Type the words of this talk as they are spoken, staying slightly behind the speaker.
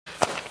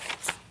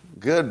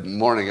Good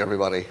morning,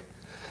 everybody,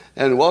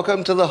 and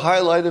welcome to the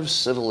highlight of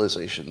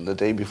civilization, the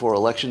day before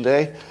Election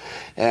Day,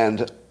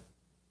 and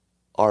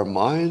our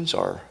minds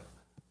are,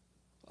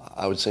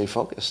 I would say,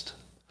 focused.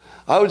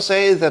 I would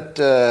say that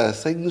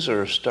things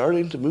are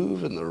starting to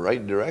move in the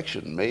right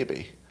direction,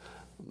 maybe.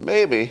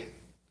 Maybe.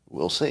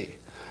 We'll see.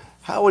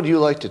 How would you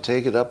like to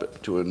take it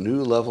up to a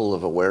new level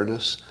of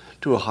awareness,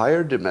 to a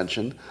higher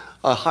dimension,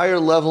 a higher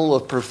level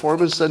of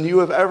performance than you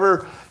have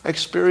ever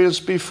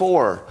experienced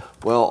before?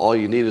 Well, all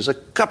you need is a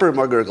cup or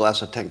mug or a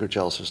glass, a tank or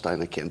chalice or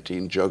stein, a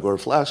canteen, jug or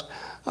flask,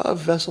 a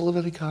vessel of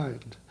any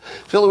kind.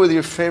 Fill it with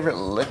your favorite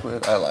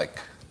liquid. I like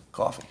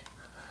coffee.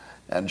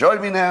 And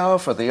join me now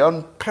for the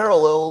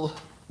unparalleled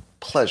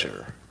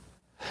pleasure.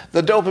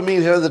 The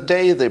dopamine hit of the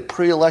day, the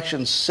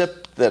pre-election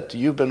sip that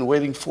you've been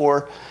waiting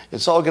for.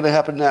 It's all going to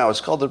happen now.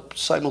 It's called the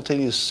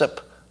simultaneous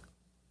sip.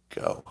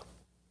 Go.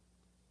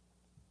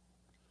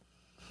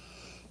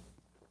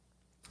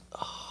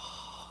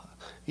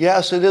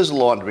 Yes, it is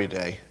laundry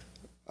day.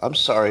 I'm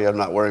sorry I'm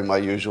not wearing my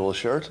usual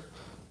shirt.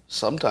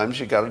 Sometimes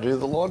you got to do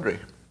the laundry.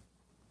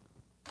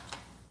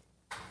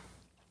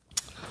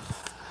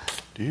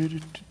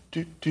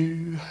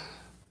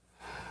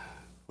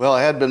 Well,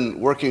 I had been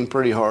working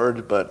pretty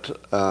hard, but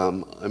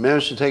I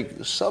managed to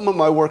take some of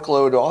my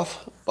workload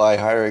off by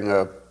hiring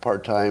a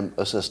part-time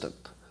assistant.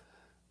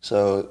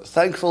 So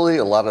thankfully,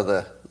 a lot of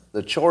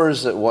the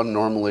chores that one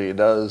normally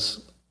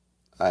does,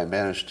 I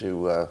managed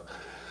to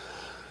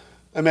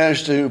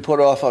put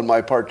off on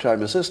my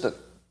part-time assistant,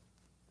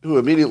 who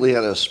immediately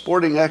had a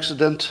sporting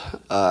accident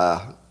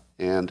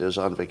and is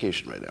on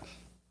vacation right now.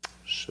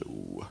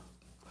 So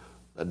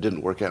that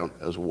didn't work out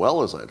as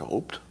well as I'd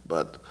hoped,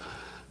 but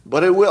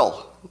it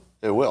will.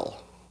 It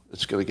will.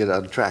 It's going to get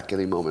on track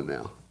any moment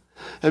now.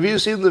 Have you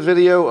seen the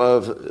video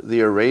of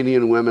the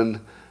Iranian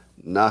women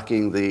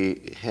knocking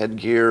the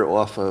headgear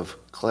off of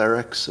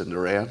clerics in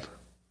Iran?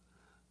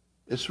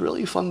 It's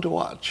really fun to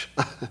watch.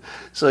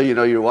 So,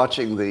 you're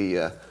watching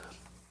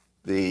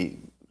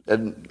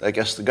and I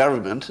guess the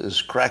government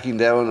is cracking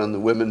down on the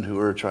women who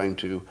are trying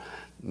to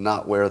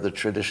not wear the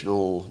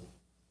traditional,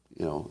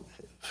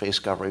 face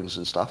coverings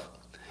and stuff.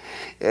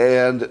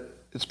 And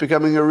it's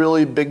becoming a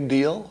really big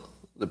deal.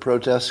 The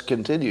protests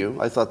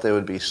continue. I thought they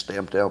would be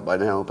stamped out by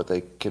now, but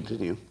they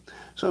continue.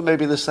 So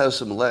maybe this has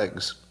some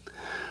legs.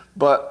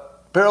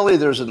 But apparently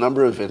there's a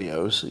number of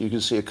videos. You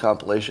can see a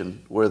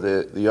compilation where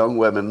the young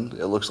women,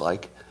 it looks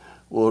like,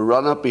 will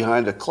run up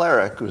behind a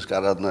cleric who's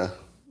got on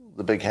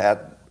the big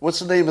hat. What's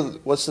the name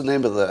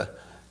of the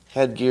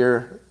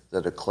headgear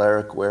that a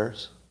cleric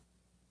wears?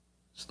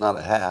 It's not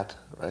a hat,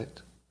 right?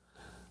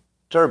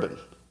 Turban.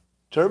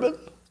 Turban?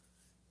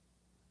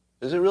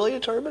 Is it really a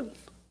turban?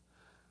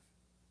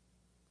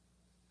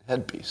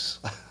 Headpiece.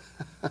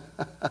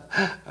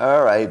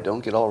 All right,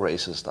 don't get all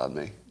racist on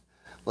me.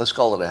 Let's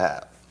call it a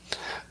hat.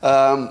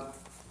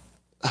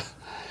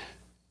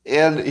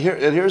 And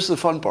here's the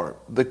fun part.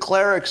 The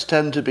clerics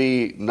tend to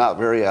be not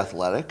very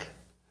athletic,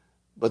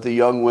 but the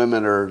young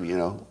women are,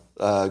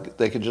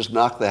 they can just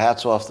knock the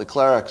hats off the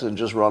clerics and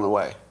just run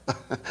away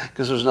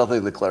because there's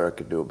nothing the cleric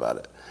can do about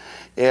it.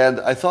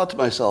 And I thought to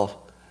myself,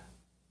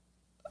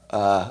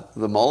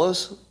 the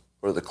mullahs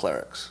or the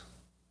clerics?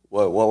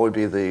 What would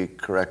be the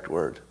correct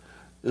word?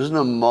 Isn't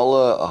a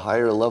mullah a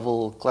higher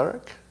level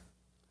cleric?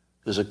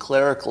 Is a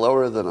cleric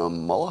lower than a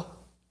mullah?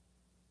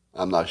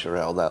 I'm not sure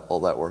how all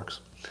that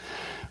works.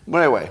 But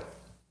anyway,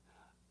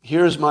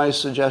 here's my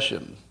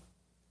suggestion.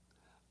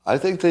 I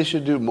think they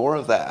should do more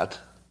of that,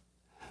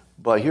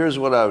 but here's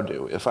what I would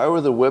do. If I were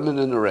the women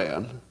in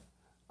Iran,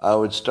 I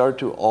would start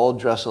to all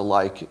dress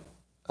alike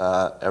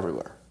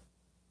everywhere.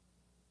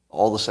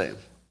 All the same.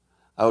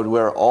 I would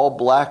wear all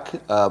black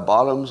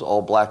bottoms,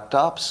 all black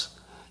tops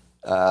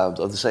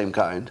of the same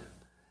kind.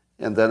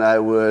 And then I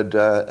would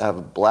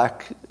have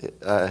black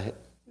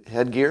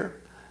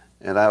headgear,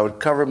 and I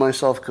would cover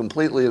myself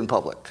completely in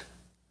public.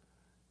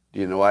 Do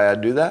you know why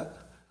I'd do that?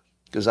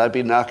 Because I'd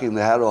be knocking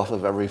the hat off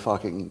of every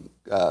fucking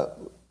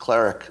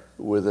cleric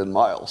within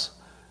miles.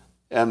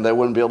 And they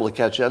wouldn't be able to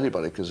catch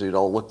anybody because they'd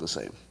all look the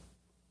same.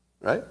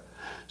 Right?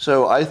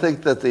 So I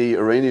think that the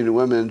Iranian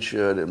women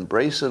should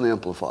embrace and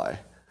amplify.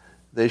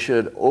 They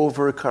should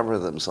overcover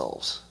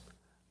themselves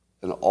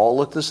and all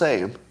look the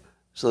same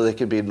so they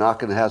can be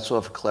knocking hats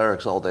off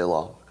clerics all day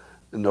long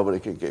and nobody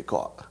can get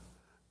caught.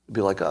 It'd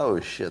be like,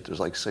 oh shit, there's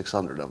like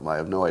 600 of them. I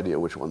have no idea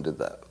which one did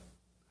that.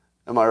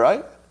 Am I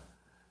right?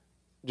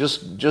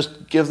 Just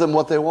give them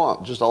what they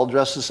want. Just all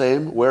dress the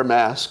same, wear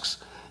masks,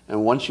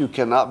 and once you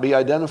cannot be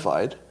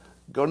identified,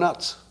 go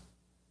nuts.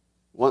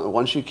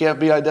 Once you can't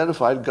be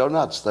identified, go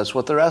nuts. That's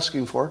what they're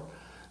asking for.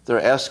 They're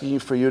asking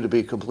for you to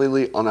be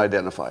completely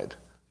unidentified.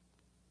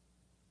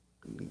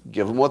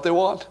 Give them what they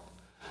want.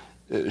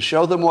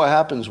 Show them what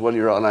happens when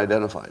you're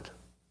unidentified.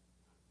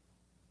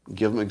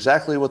 Give them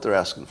exactly what they're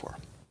asking for.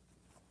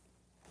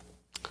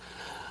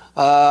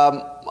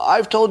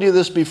 I've told you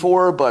this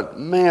before, but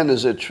man,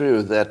 is it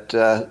true that,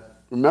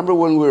 remember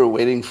when we were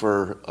waiting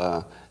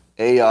for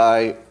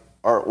AI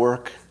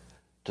artwork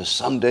to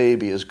someday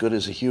be as good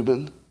as a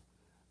human?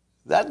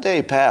 That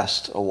day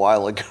passed a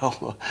while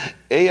ago.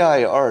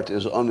 AI art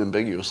is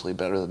unambiguously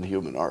better than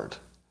human art.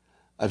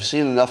 I've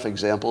seen enough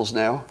examples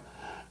now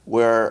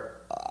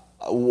where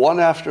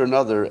one after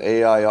another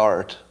AI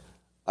art,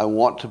 I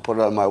want to put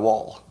it on my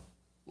wall.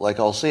 Like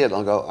I'll see it and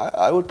I'll go,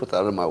 I would put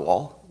that on my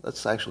wall.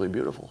 That's actually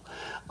beautiful.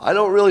 I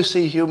don't really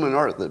see human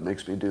art that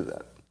makes me do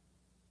that.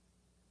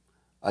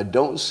 I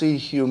don't see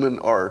human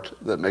art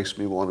that makes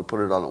me want to put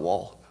it on a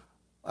wall.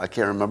 I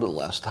can't remember the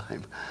last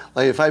time.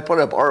 Like if I put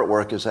up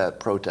artwork, it's at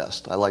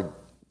protest. I'd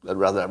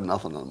rather have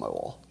nothing on my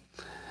wall.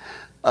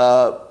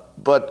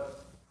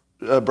 But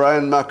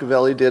Brian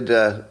Machiavelli did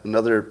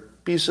another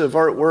piece of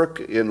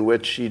artwork in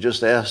which he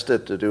just asked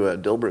it to do a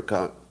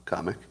Dilbert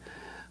comic.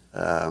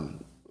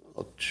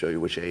 I'll show you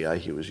which AI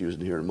he was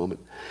using here in a moment.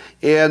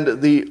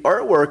 And the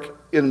artwork,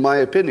 in my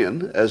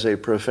opinion, as a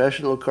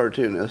professional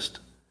cartoonist,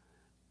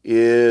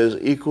 is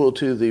equal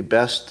to the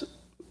best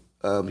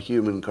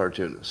human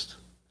cartoonist.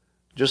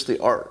 Just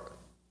the art.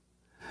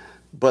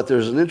 But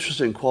there's an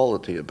interesting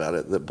quality about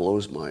it that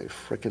blows my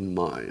frickin'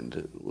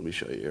 mind. Let me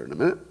show you here in a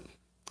minute.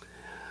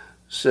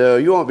 So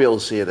you won't be able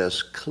to see it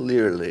as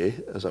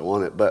clearly as I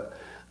want it, but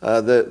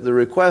the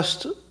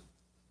request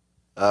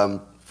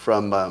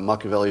from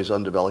Machiavelli's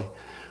Underbelly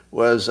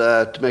was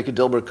to make a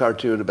Dilbert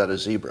cartoon about a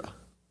zebra.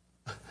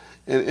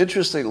 And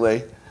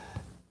interestingly,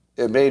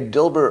 it made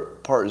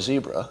Dilbert part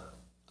zebra,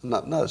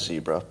 not a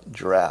zebra,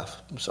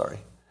 giraffe, I'm sorry,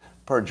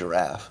 part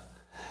giraffe.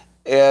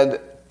 And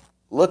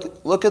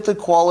look at the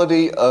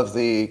quality of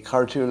the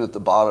cartoon at the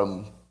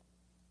bottom.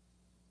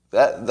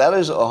 That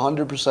is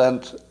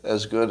 100%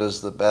 as good as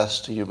the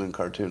best human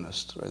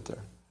cartoonist right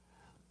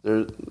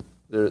there.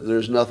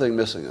 There's nothing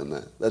missing on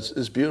that.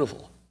 It's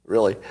beautiful,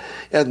 really.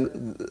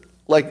 And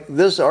like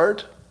this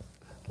art,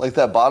 like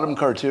that bottom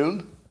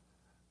cartoon,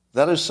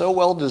 that is so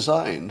well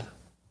designed.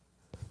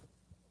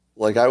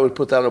 Like I would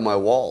put that on my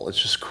wall. It's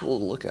just cool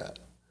to look at.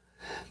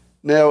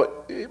 Now,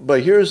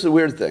 but here's the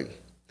weird thing.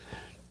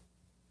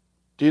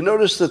 Do you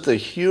notice that the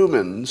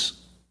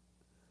humans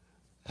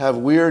have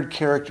weird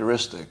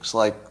characteristics?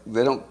 Like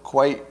they don't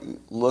quite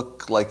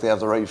look like they have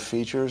the right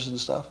features and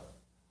stuff.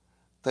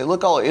 They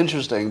look all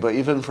interesting, but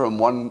even from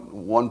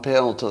one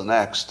panel to the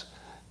next,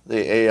 the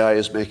AI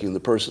is making the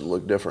person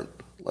look different.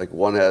 Like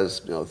one has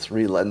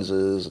 3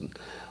 lenses and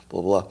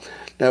blah, blah.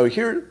 Now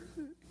here,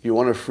 you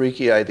want a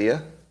freaky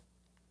idea?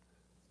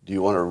 Do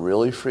you want a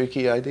really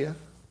freaky idea?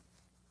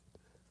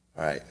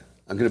 All right,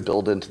 I'm going to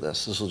build into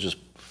this. This will just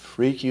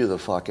freak you the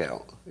fuck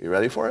out. You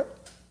ready for it?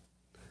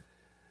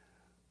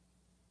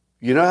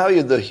 You know how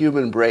the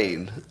human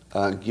brain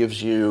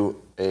gives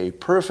you a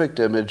perfect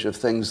image of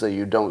things that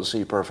you don't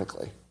see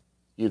perfectly?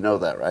 You know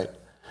that, right?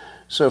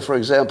 So, for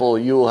example,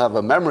 you will have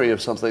a memory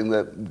of something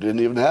that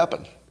didn't even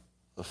happen.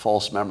 A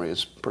false memory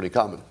is pretty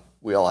common.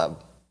 We all have,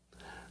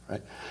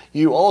 right?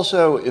 You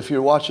also, if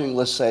you're watching,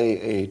 let's say,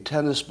 a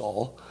tennis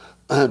ball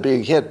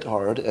being hit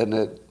hard and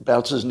it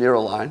bounces near a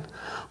line,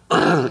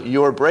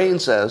 your brain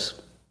says,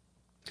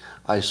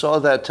 I saw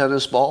that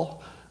tennis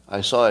ball,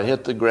 I saw it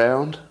hit the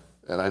ground,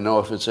 and I know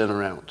if it's in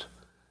or out.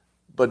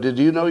 But did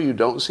you know you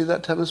don't see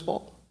that tennis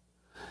ball?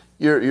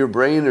 Your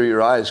brain or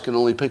your eyes can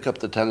only pick up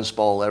the tennis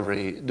ball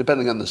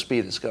depending on the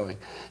speed it's going,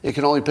 it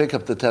can only pick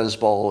up the tennis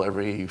ball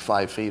every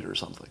 5 feet or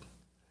something.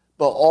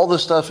 But all the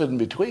stuff in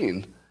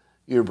between,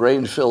 your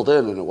brain filled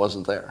in and it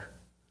wasn't there.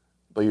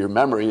 But your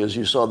memory is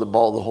you saw the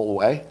ball the whole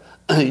way.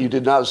 You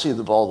did not see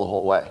the ball the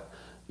whole way.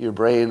 Your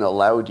brain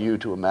allowed you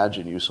to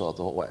imagine you saw it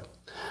the whole way.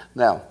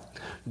 Now,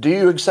 do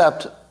you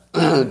accept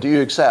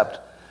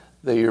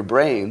that your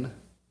brain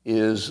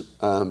is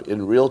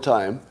in real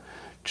time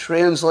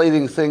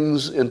translating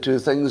things into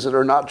things that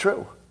are not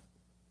true?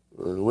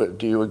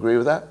 Do you agree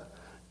with that?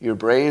 Your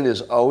brain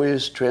is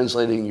always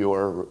translating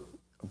your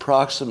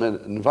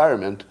approximate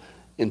environment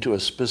into a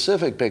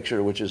specific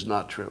picture which is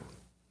not true.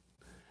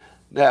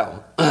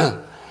 Now,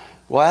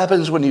 what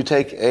happens when you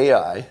take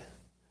AI,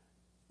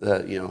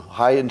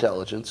 high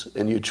intelligence,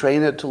 and you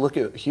train it to look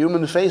at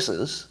human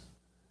faces,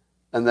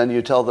 and then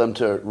you tell them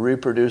to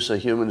reproduce a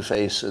human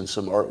face in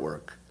some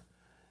artwork?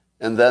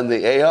 And then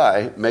the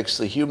AI makes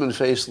the human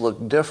face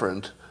look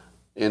different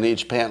in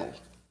each panel.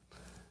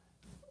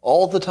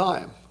 All the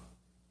time.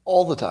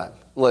 All the time.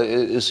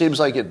 It seems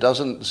like it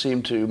doesn't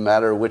seem to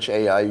matter which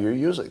AI you're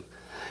using.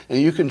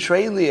 And you can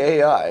train the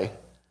AI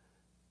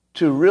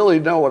to really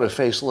know what a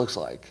face looks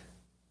like,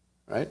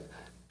 right?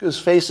 Because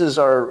faces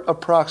are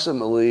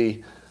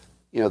approximately,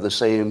 the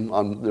same,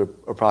 they're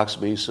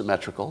approximately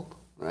symmetrical,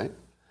 right?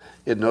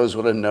 It knows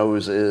what a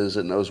nose is,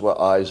 it knows what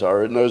eyes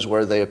are, it knows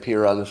where they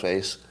appear on the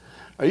face.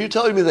 Are you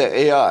telling me that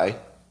AI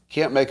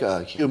can't make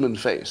a human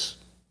face?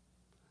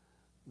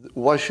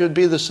 What should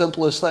be the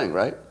simplest thing,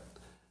 right?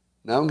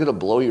 Now I'm going to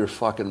blow your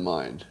fucking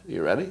mind.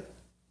 You ready?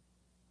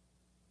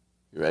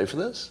 You ready for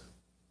this?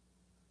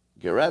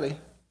 Get ready.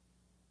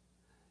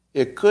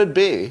 It could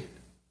be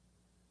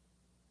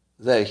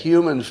that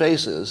human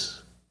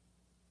faces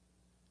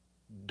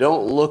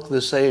don't look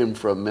the same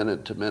from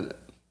minute to minute,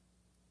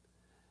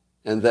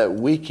 and that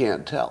we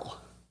can't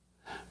tell.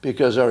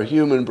 because our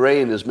human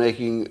brain is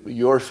making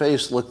your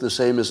face look the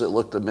same as it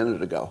looked a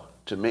minute ago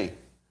to me.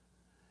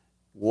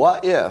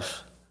 What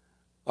if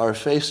our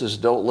faces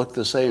don't look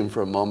the same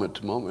from moment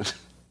to moment?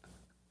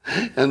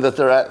 And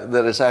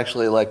that it's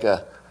actually like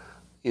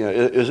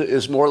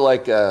it's more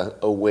like a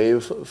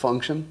wave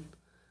function,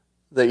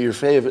 that your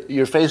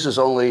face is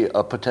only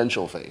a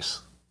potential face.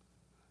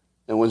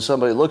 And when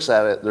somebody looks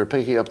at it, they're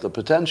picking up the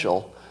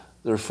potential,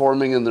 they're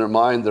forming in their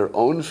mind their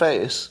own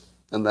face,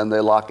 and then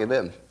they lock it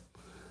in.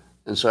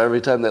 And so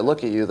every time they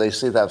look at you, they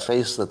see that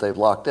face that they've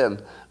locked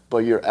in, but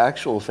your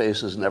actual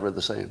face is never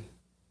the same.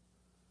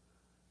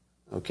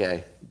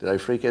 Okay, did I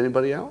freak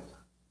anybody out?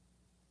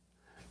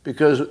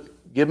 Because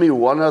give me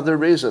one other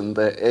reason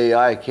that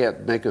AI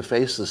can't make a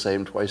face the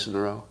same twice in a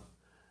row.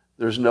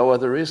 There's no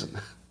other reason.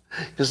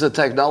 Because the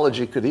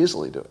technology could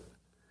easily do it.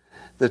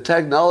 The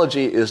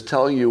technology is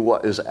telling you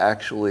what is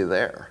actually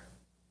there.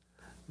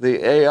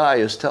 The AI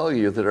is telling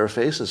you that our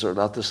faces are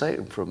not the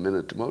same from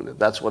minute to minute.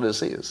 That's what it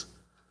sees.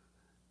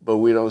 But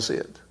we don't see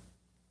it.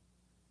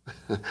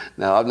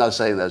 Now, I'm not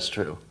saying that's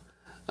true.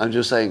 I'm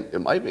just saying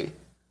it might be.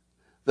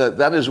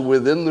 That is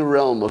within the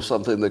realm of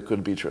something that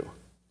could be true,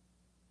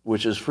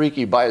 which is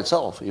freaky by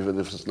itself, even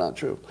if it's not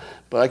true.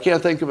 But I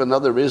can't think of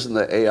another reason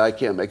that AI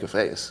can't make a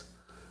face.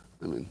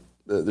 I mean,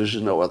 there's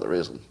just no other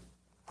reason.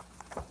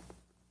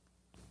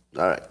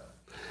 All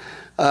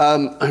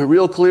right.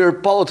 Real Clear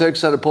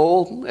Politics had a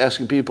poll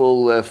asking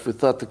people if we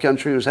thought the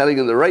country was heading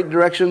in the right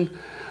direction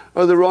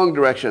or the wrong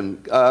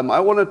direction. I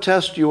want to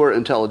test your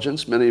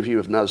intelligence. Many of you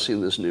have not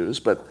seen this news,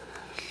 but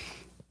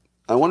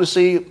I want to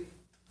see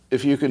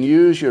if you can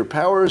use your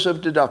powers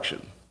of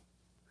deduction.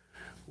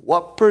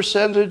 What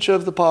percentage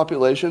of the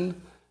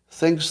population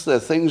thinks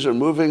that things are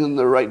moving in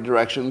the right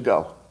direction?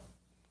 Go.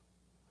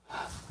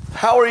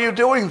 How are you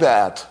doing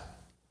that?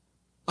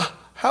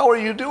 How are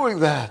you doing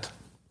that?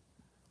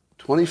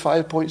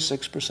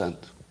 25.6%.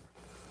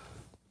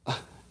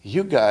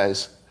 You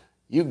guys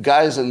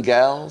and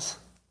gals,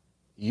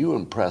 you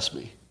impress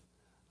me.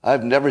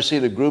 I've never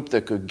seen a group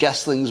that could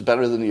guess things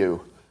better than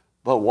you.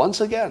 But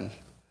once again,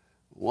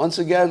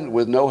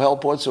 with no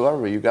help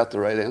whatsoever, you got the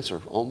right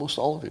answer, almost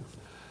all of you.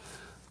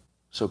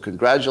 So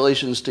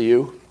congratulations to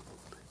you.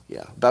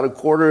 Yeah, about a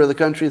quarter of the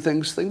country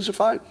thinks things are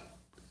fine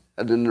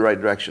and in the right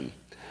direction.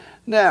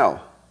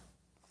 Now,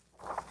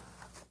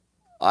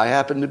 I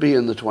happen to be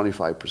in the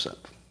 25%.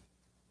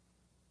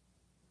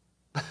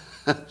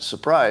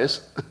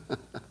 Surprise.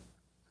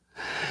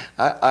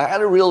 I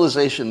had a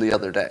realization the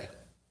other day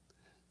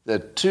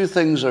that two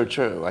things are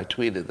true. I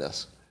tweeted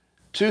this.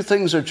 Two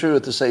things are true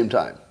at the same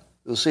time.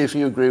 We'll see if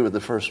you agree with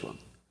the first one.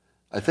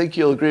 I think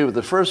you'll agree with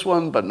the first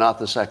one, but not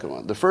the second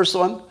one. The first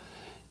one,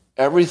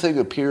 everything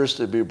appears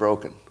to be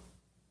broken.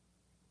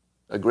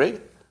 Agree?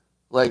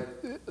 Like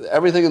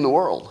everything in the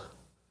world.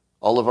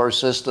 All of our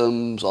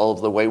systems, all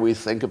of the way we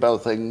think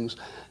about things,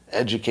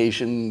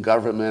 education,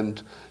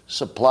 government,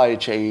 supply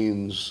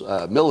chains,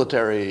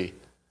 military,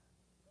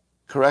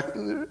 correct?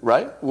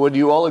 Right? Would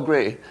you all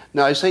agree?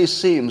 Now, I say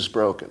seems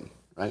broken,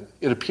 right?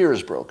 It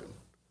appears broken.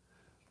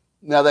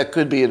 Now, that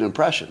could be an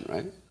impression,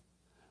 right?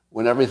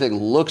 When everything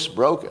looks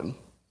broken,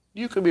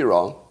 you could be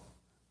wrong.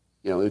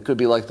 You know, it could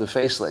be like the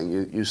face thing.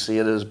 You see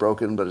it as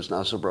broken, but it's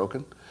not so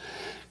broken.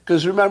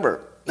 Because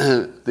remember,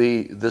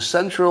 the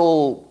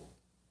central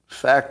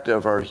fact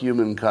of our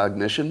human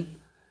cognition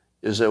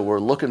is that we're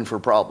looking for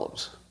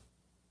problems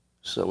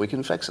so we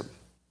can fix them,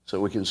 so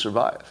we can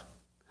survive.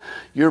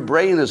 Your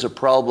brain is a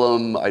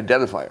problem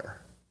identifier.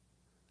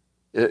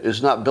 It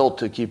is not built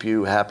to keep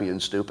you happy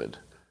and stupid.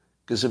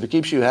 Because if it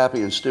keeps you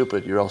happy and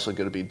stupid, you're also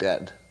going to be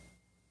dead,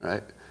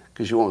 right?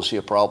 Because you won't see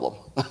a problem.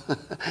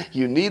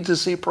 You need to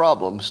see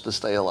problems to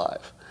stay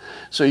alive.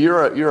 So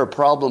you're a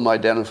problem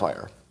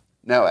identifier.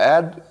 Now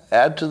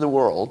add to the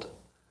world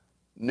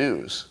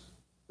news,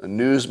 a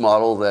news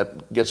model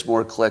that gets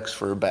more clicks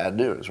for bad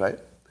news, right?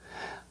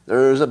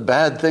 There's a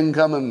bad thing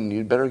coming,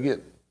 you'd better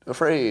get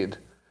afraid.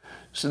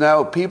 So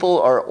now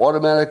people are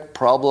automatic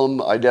problem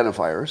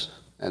identifiers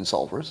and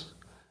solvers,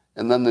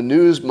 and then the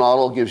news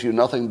model gives you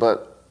nothing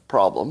but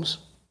problems.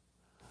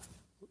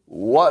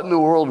 What in the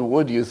world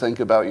would you think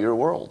about your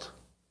world?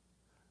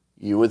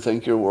 You would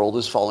think your world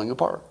is falling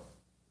apart,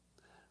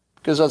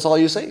 because that's all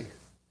you see,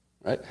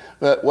 right?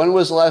 But when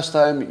was the last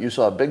time you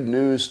saw a big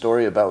news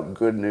story about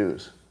good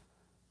news?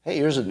 Hey,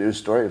 here's a news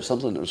story of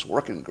something that was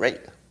working great.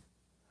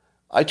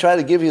 I try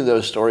to give you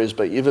those stories,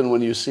 but even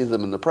when you see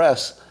them in the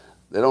press,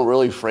 they don't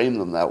really frame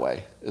them that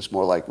way. It's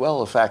more like,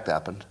 well, a fact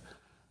happened.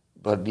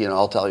 But,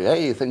 I'll tell you,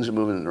 hey, things are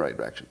moving in the right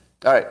direction.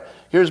 All right,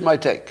 here's my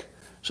take.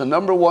 So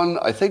number one,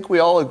 I think we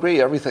all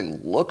agree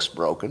everything looks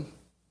broken.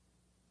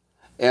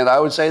 And I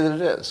would say that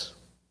it is.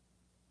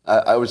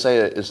 I would say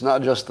it's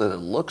not just that it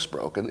looks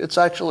broken, it's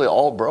actually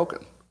all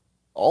broken.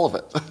 All of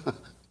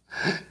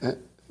it.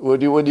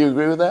 Would you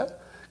agree with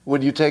that?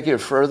 Would you take it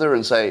further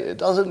and say, it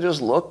doesn't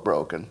just look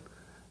broken,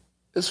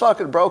 it's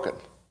fucking broken,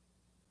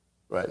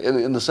 right?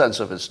 In the sense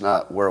of it's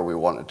not where we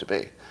want it to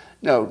be.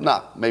 No,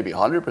 not maybe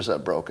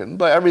 100% broken,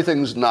 but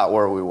everything's not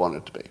where we want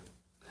it to be,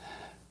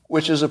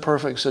 which is a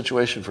perfect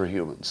situation for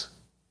humans.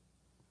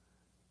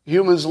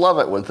 Humans love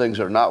it when things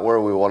are not where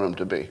we want them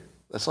to be.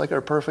 That's like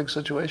our perfect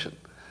situation.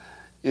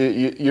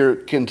 You're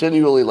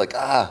continually like,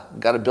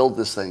 got to build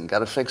this thing, got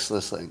to fix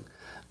this thing.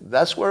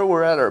 That's where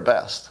we're at our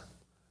best,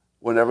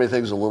 when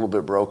everything's a little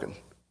bit broken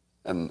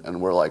and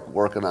we're like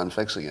working on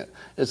fixing it.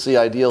 It's the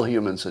ideal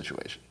human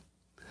situation.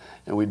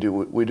 And we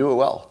do it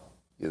well.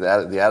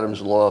 The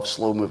Adam's law of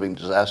slow-moving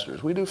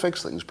disasters. We do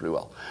fix things pretty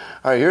well.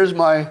 All right, here's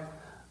my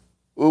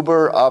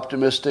uber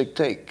optimistic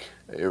take.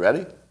 Are you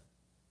ready?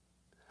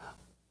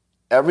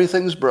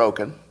 Everything's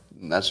broken,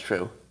 and that's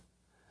true.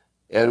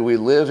 And we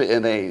live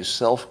in a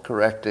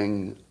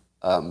self-correcting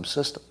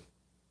system.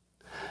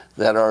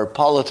 That our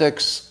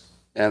politics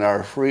and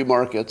our free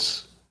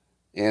markets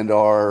and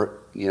our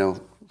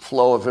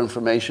flow of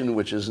information,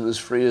 which isn't as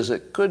free as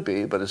it could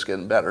be, but it's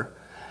getting better,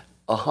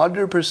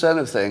 100%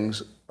 of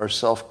things are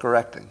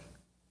self-correcting.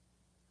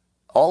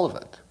 All of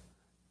it.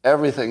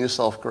 Everything is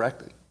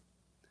self-correcting.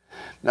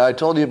 Now, I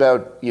told you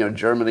about,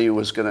 Germany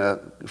was going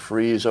to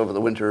freeze over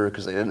the winter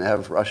because they didn't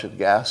have Russian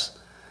gas.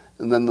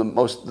 And then the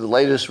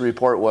latest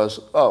report was,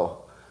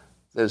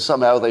 that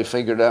somehow they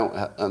figured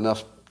out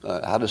enough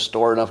how to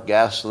store enough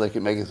gas so they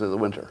can make it through the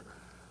winter.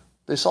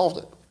 They solved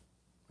it,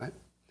 right?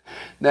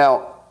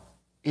 Now,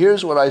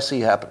 here's what I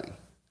see happening.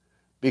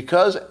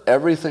 Because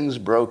everything's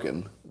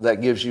broken,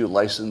 that gives you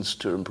license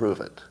to improve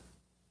it.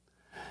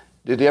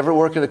 Did you ever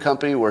work at a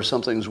company where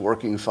something's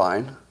working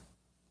fine?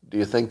 Do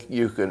you think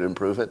you could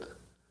improve it?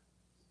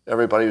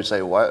 Everybody would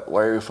say, why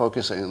are you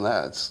focusing on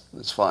that?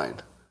 It's fine.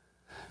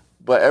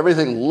 But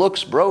everything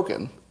looks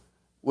broken,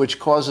 which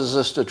causes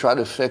us to try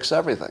to fix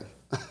everything.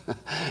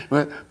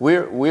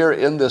 We're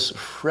in this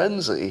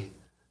frenzy,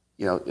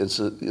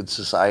 in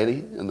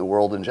society, in the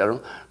world in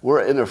general.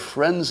 We're in a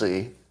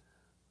frenzy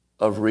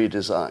of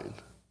redesign.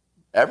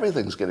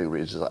 Everything's getting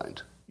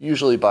redesigned,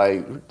 usually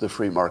by the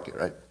free market,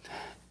 right?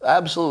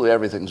 Absolutely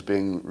everything's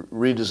being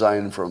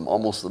redesigned from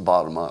almost the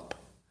bottom up.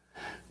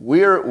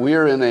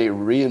 We're in a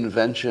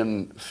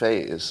reinvention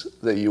phase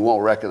that you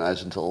won't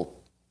recognize until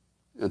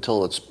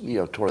it's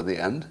toward the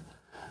end.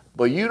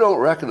 But you don't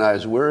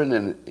recognize we're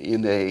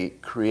in a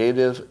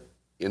creative,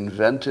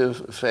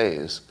 inventive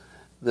phase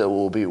that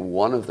will be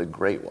one of the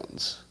great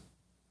ones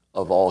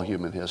of all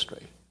human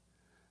history,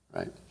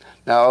 right?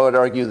 Now, I would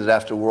argue that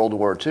after World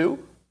War II,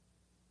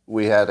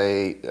 we had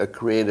a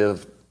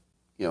creative,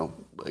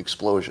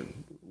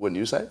 explosion, wouldn't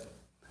you say?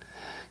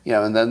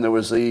 And then there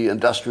was the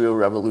Industrial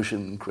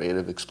Revolution,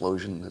 creative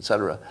explosion,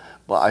 etc.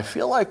 But I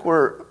feel like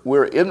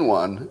we're in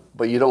one,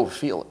 but you don't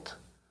feel it.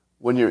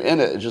 When you're in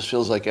it, it just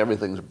feels like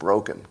everything's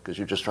broken because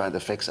you're just trying to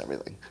fix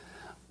everything.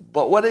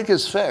 But when it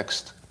gets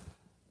fixed,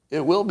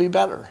 it will be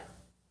better.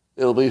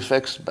 It'll be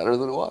fixed better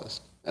than it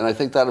was. And I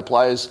think that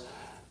applies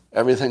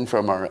everything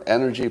from our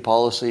energy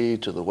policy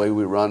to the way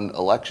we run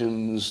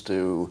elections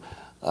to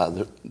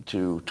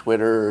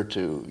Twitter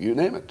to you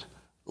name it.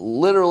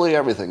 Literally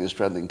everything is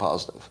trending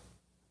positive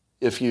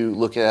if you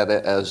look at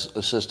it as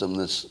a system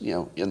that's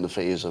in the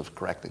phase of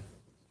correcting.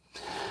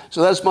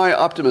 So that's my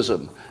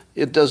optimism.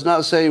 It does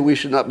not say we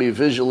should not be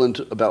vigilant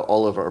about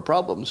all of our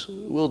problems.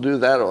 We'll do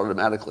that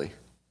automatically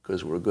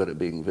because we're good at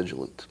being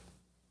vigilant.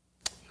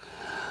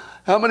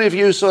 How many of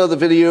you saw the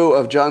video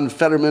of John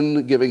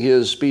Fetterman giving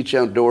his speech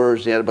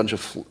outdoors? He had a bunch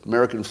of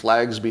American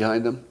flags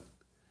behind him,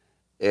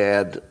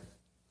 and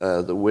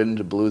the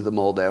wind blew them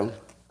all down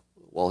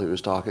while he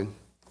was talking.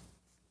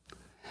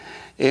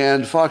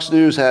 And Fox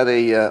News had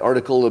an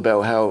article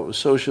about how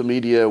social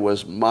media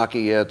was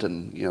mocking it,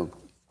 and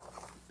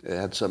it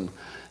had some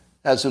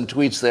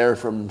tweets there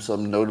from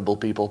some notable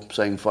people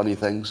saying funny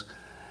things.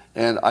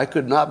 And I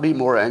could not be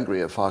more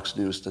angry at Fox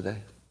News today.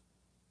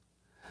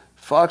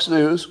 Fox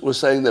News was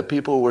saying that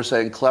people were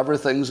saying clever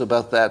things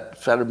about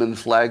that Fetterman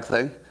flag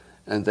thing,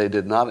 and they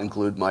did not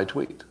include my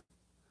tweet.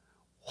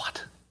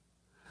 What?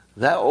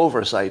 That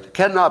oversight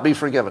cannot be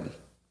forgiven.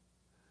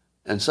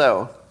 And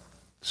so,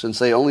 since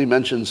they only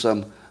mentioned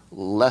some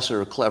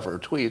lesser clever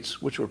tweets,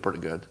 which were pretty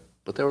good,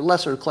 but they were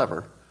lesser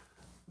clever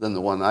than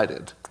the one I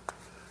did.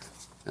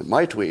 And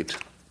my tweet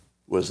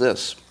was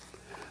this.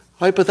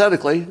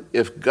 Hypothetically,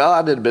 if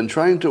God had been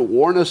trying to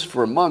warn us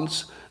for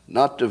months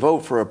not to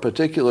vote for a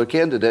particular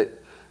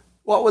candidate,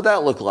 what would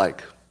that look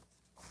like?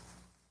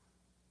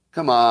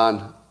 Come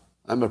on.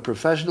 I'm a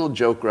professional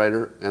joke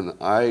writer, and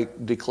I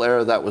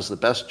declare that was the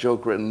best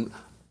joke written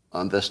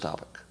on this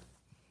topic.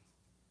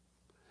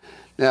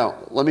 Now,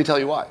 let me tell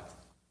you why.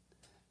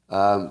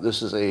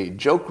 This is a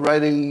joke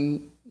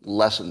writing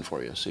lesson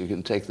for you, so you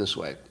can take this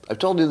away. I've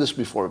told you this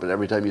before, but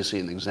every time you see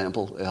an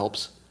example, it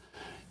helps.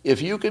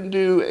 If you can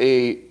do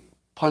a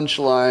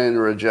punchline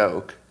or a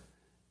joke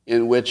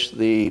in which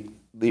the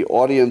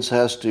audience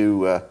has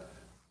to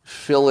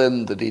fill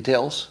in the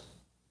details,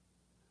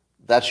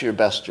 that's your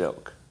best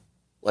joke.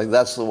 Like,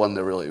 that's the one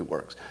that really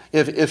works.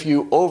 If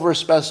you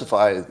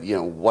over-specify,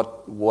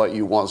 what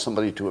you want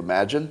somebody to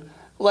imagine,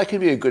 well, that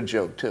can be a good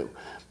joke too.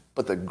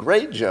 But the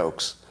great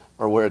jokes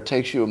are where it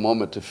takes you a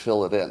moment to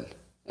fill it in.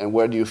 And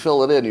where do you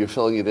fill it in? You're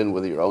filling it in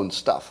with your own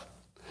stuff.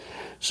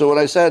 So when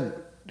I said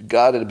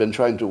God had been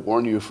trying to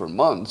warn you for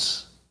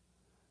months,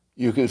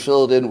 You can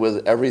fill it in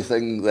with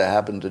everything that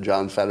happened to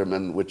John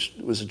Fetterman, which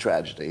was a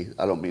tragedy.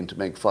 I don't mean to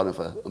make fun of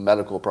a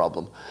medical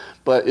problem.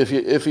 But if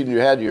in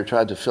your head you're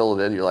trying to fill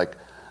it in, you're like,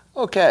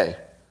 okay,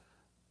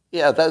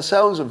 yeah, that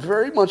sounds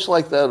very much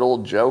like that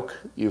old joke.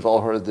 You've all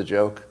heard the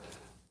joke.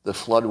 The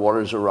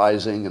floodwaters are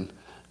rising, and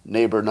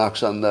neighbor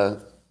knocks on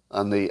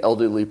the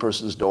elderly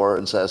person's door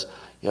and says,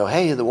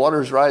 hey, the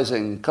water's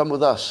rising. Come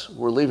with us.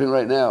 We're leaving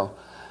right now.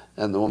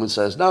 And the woman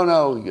says,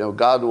 no,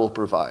 God will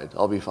provide.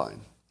 I'll be fine.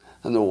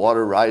 And the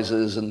water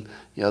rises, and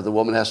the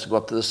woman has to go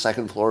up to the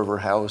second floor of her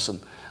house,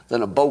 and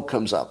then a boat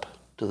comes up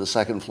to the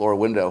second floor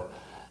window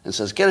and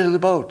says, get in the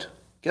boat.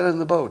 Get in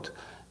the boat.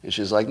 And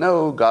she's like,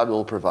 no, God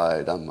will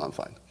provide. I'm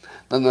fine.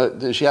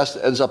 Then she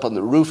ends up on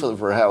the roof of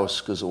her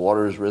house because the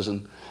water has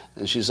risen.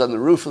 And she's on the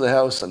roof of the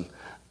house, and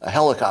a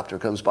helicopter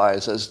comes by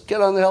and says,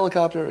 get on the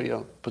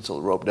helicopter, puts a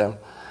rope down.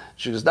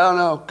 She goes,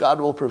 no,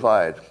 God will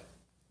provide.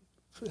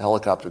 The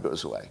helicopter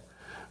goes away.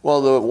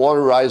 Well, the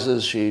water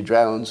rises, she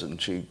drowns, and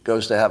she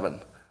goes to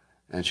heaven.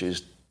 And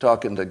she's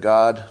talking to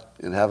God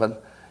in heaven.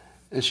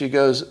 And she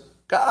goes,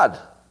 God,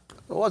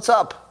 what's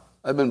up?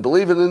 I've been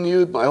believing in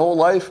you my whole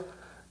life.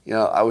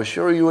 I was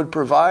sure you would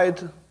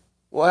provide.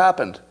 What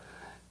happened?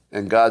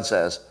 And God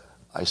says,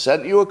 I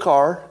sent you a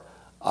car.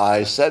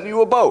 I sent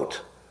you a boat.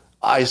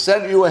 I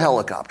sent you a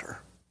helicopter.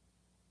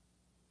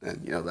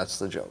 And, that's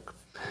the joke.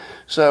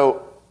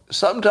 So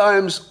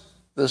sometimes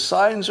the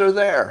signs are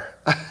there.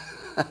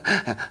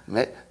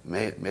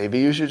 Maybe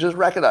you should just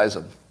recognize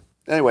them.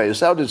 Anyway, it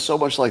sounded so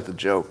much like the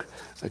joke,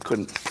 I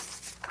couldn't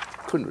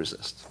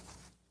resist.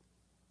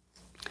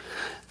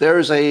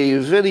 There's a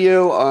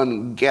video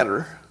on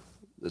Getter,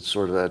 that's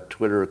sort of a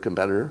Twitter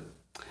competitor,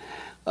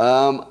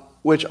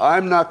 which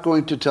I'm not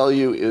going to tell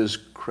you is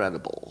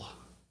credible.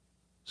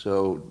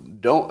 So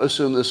don't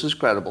assume this is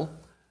credible,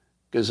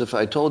 because if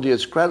I told you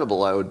it's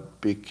credible, I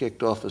would be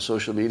kicked off of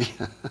social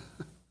media.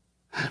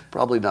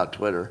 Probably not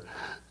Twitter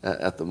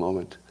at the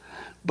moment.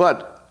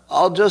 But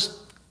I'll just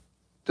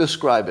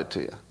describe it to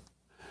you.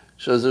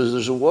 So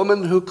there's a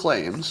woman who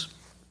claims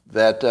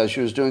that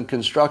she was doing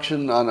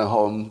construction on a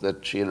home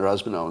that she and her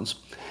husband owns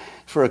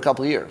for a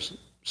couple of years.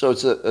 So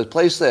it's a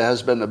place that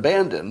has been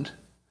abandoned,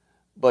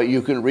 but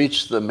you can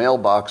reach the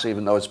mailbox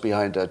even though it's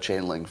behind a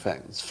chain link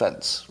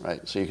fence,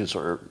 right? So you can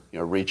sort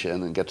of reach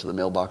in and get to the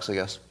mailbox, I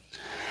guess.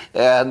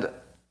 And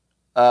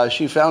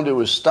she found it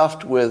was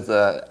stuffed with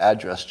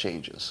address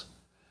changes.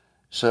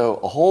 So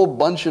a whole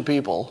bunch of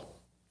people,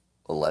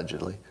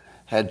 allegedly,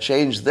 had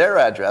changed their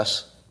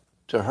address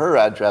to her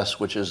address,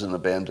 which is an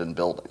abandoned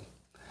building.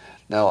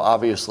 Now,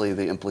 obviously,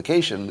 the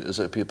implication is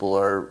that people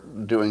are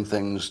doing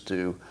things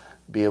to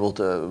be able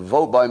to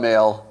vote by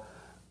mail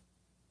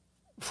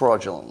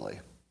fraudulently,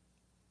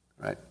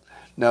 right?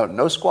 Now,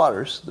 no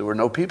squatters. There were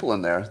no people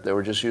in there. They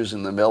were just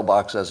using the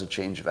mailbox as a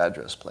change of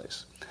address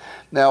place.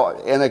 Now,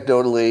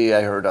 anecdotally,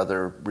 I heard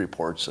other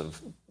reports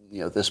of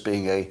this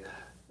being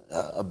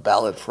a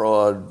ballot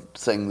fraud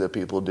thing that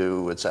people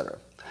do, etc.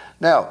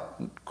 Now,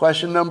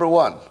 question number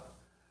one.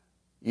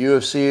 You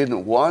have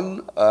seen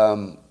one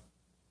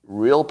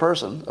real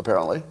person,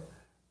 apparently,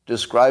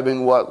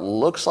 describing what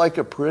looks like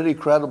a pretty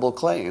credible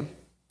claim.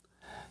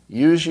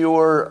 Use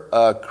your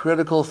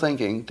critical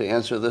thinking to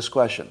answer this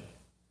question.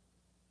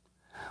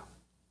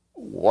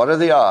 What are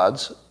the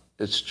odds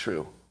it's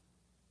true?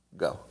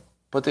 Go.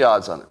 Put the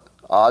odds on it.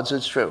 Odds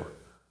it's true.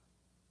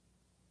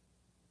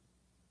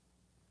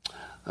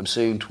 I'm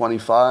seeing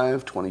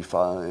 25,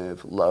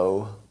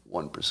 low,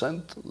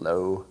 1%,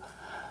 low,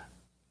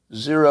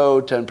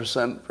 0,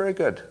 10%. Very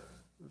good.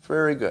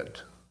 Very good.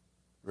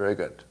 Very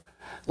good.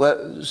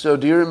 So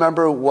do you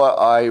remember what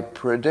I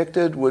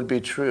predicted would be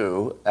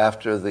true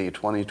after the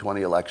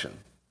 2020 election?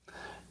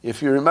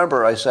 If you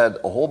remember, I said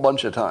a whole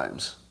bunch of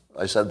times,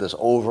 I said this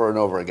over and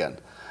over again.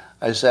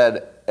 I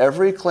said,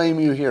 every claim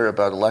you hear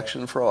about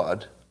election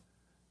fraud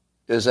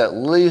is at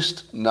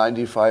least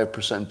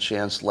 95%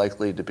 chance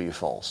likely to be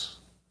false.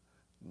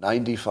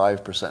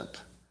 95%.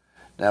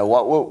 Now,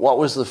 what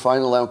was the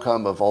final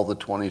outcome of all the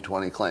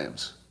 2020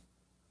 claims?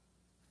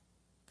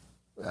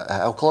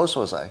 How close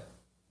was I,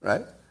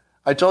 right?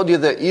 I told you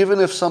that even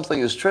if something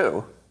is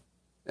true,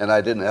 and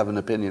I didn't have an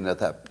opinion at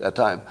that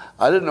time,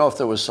 I didn't know if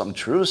there was some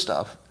true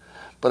stuff,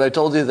 but I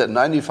told you that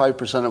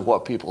 95% of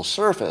what people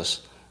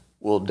surface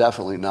will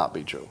definitely not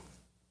be true,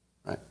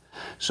 right?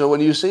 So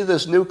when you see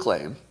this new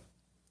claim,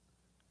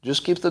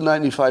 just keep the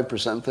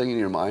 95% thing in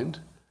your mind.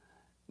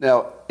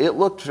 Now, it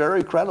looked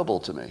very credible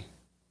to me,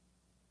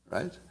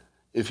 right?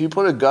 If you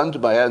put a gun to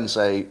my head and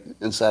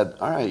said,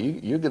 all right,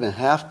 you're going to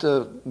have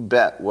to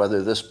bet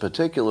whether this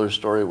particular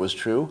story was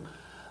true,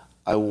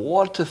 I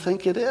want to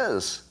think it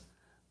is.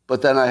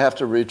 But then I have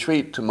to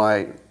retreat to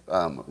my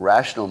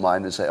rational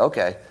mind and say,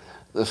 okay,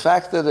 the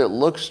fact that it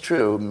looks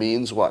true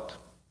means what?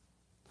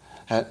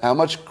 How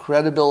much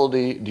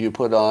credibility do you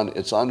put on?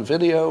 It's on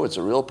video, it's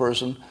a real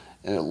person,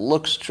 and it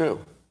looks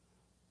true.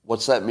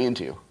 What's that mean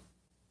to you?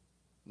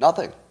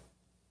 Nothing.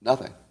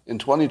 Nothing. In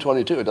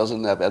 2022, it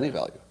doesn't have any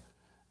value.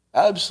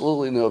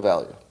 Absolutely no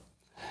value.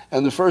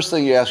 And the first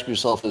thing you ask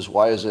yourself is,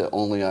 why is it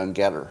only on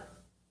Getter?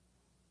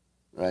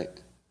 Right?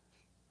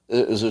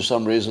 Is there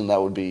some reason that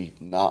would be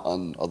not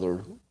on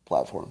other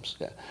platforms?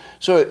 Yeah.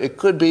 So it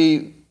could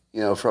be,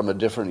 from a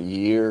different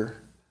year.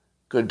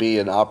 Could be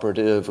an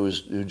operative who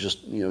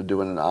just,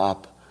 doing an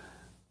op.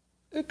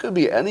 It could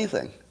be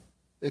anything.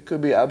 It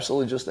could be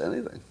absolutely just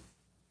anything.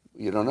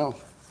 You don't know.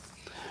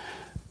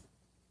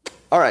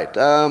 All right,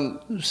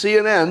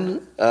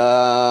 CNN,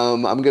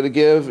 I'm going to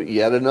give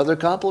yet another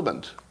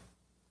compliment.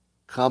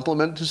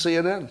 Compliment to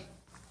CNN.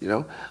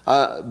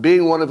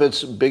 Being one of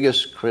its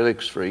biggest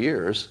critics for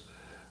years,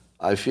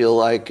 I feel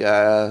like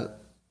I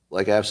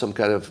have some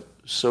kind of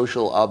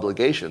social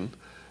obligation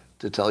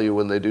to tell you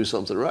when they do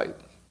something right.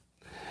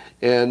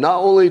 And not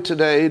only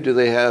today do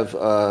they have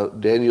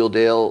Daniel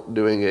Dale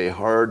doing a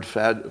hard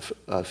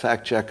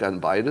fact check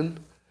on Biden,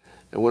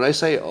 and when I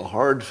say a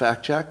hard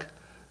fact check,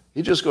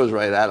 he just goes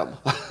right at him.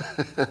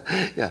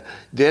 Yeah,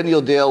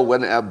 Daniel Dale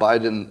went at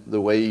Biden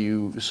the way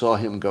you saw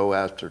him go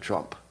after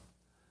Trump.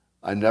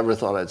 I never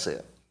thought I'd say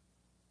it.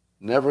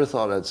 Never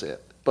thought I'd say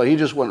it. But he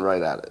just went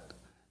right at it.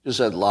 Just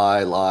said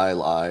lie, lie,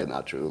 lie,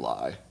 not true,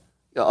 lie.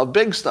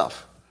 Big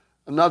stuff.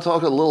 I'm not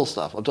talking little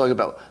stuff. I'm talking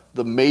about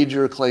the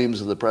major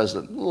claims of the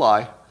president.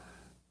 Lie.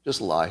 Just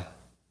lie.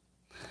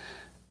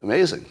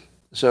 Amazing.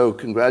 So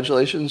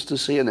congratulations to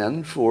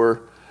CNN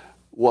for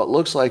what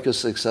looks like a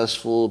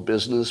successful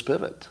business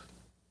pivot.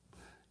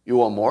 You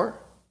want more?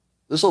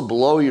 This will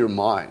blow your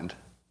mind.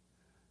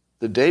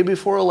 The day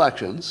before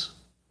elections,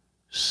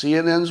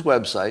 CNN's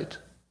website,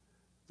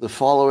 the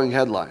following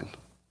headline: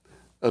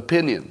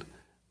 Opinion,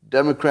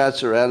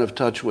 Democrats are out of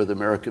touch with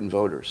American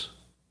voters.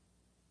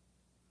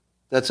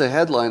 That's a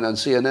headline on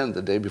CNN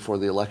the day before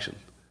the election.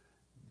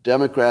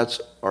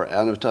 Democrats are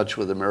out of touch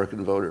with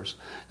American voters.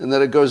 And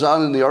then it goes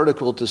on in the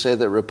article to say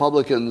that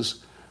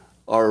Republicans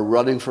are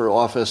running for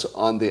office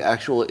on the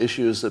actual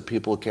issues that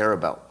people care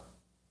about.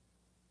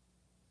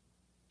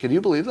 Can you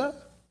believe that?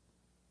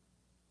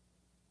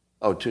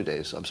 Oh, 2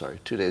 days. I'm sorry.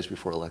 2 days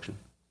before election.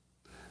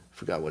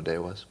 Forgot what day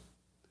it was.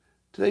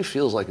 Today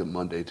feels like a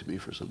Monday to me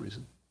for some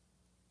reason.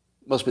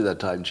 Must be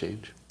that time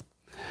change.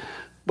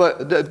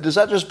 But does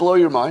that just blow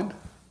your mind?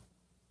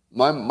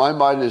 My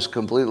mind is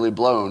completely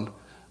blown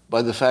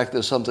by the fact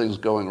that something's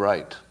going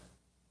right.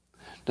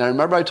 Now,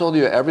 remember I told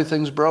you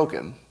everything's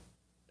broken.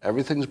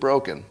 Everything's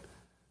broken.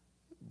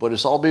 But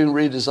it's all being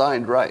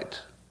redesigned right.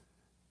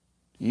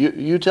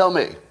 You tell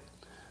me,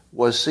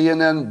 was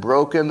CNN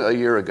broken a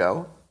year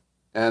ago?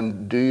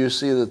 And do you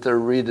see that they're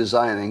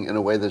redesigning in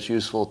a way that's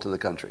useful to the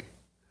country?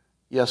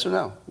 Yes or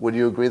no? Would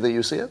you agree that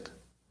you see it?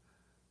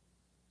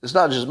 It's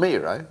not just me,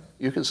 right?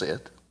 You can see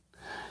it.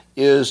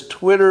 Is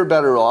Twitter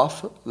better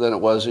off than it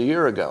was a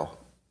year ago?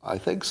 I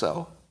think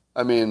so.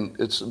 I mean,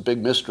 it's a big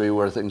mystery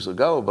where things will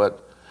go,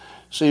 but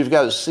so you've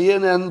got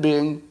CNN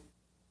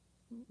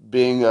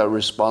being a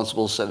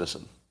responsible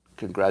citizen.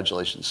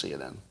 Congratulations,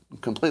 CNN.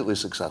 Completely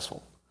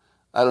successful.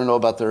 I don't know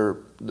about their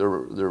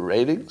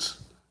ratings.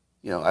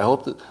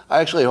 I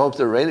actually hope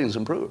their ratings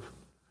improve.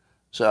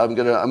 So I'm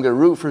gonna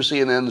root for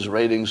CNN's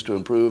ratings to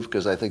improve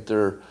because I think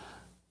they're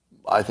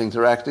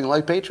acting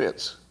like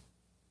patriots.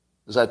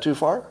 Is that too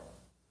far?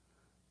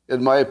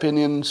 In my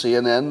opinion,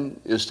 CNN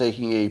is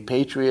taking a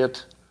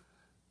patriot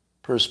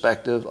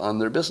perspective on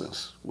their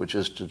business, which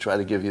is to try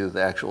to give you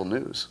the actual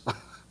news,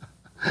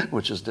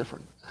 which is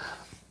different.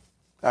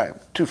 All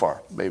right, too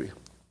far, maybe.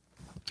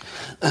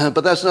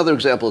 But that's another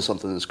example of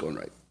something that's going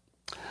right.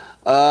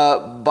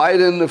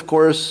 Biden, of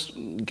course,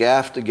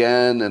 gaffed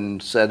again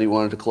and said he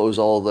wanted to close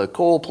all the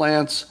coal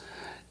plants.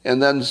 And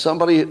then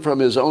somebody from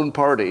his own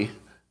party,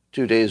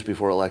 2 days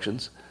before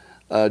elections,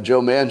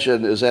 Joe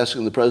Manchin, is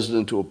asking the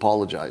president to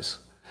apologize.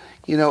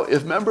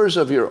 If members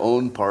of your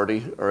own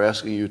party are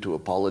asking you to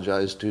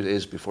apologize 2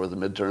 days before the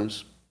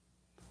midterms,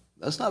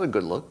 that's not a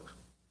good look.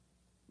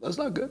 That's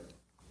not good.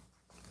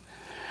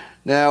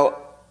 Now,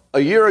 a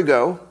year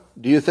ago,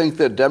 do you think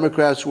that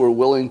Democrats were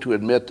willing to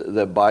admit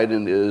that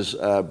Biden is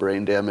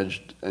brain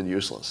damaged and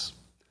useless?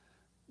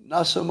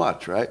 Not so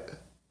much, right?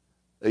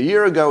 A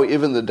year ago,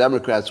 even the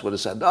Democrats would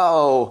have said,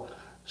 no,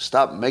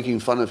 stop making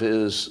fun of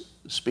his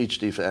speech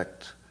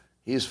defect.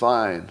 He's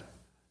fine.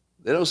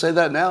 They don't say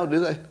that now, do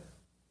they?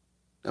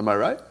 Am I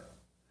right?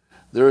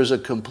 There is a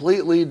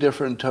completely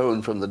different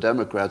tone from the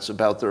Democrats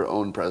about their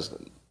own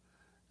president.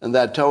 And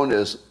that tone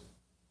is,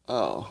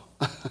 oh,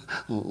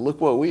 look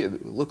what we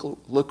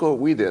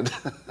did.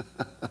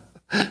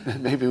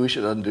 Maybe we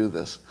should undo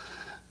this.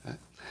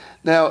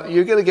 Now,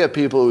 you're going to get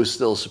people who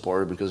still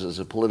support it because it's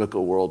a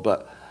political world,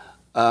 but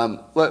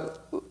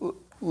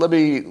let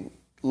me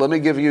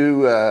give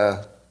you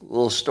a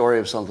little story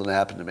of something that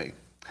happened to me.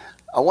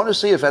 I want to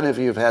see if any of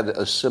you have had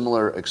a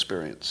similar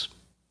experience.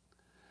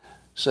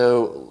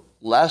 So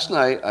last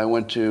night I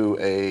went to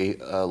a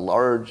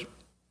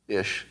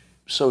large-ish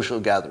social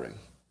gathering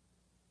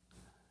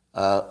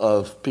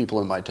of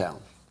people in my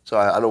town. So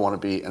I don't want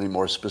to be any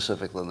more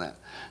specific than that.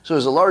 So it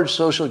was a large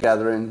social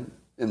gathering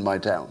in my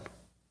town.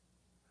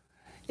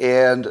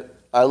 And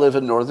I live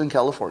in Northern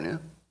California,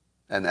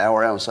 an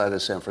hour outside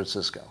of San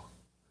Francisco.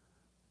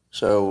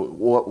 So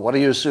what do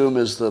you assume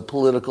is the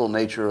political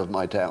nature of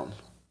my town?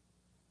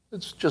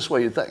 It's just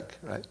what you think,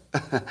 right?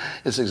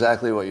 It's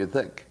exactly what you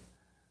think.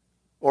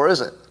 Or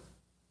is it?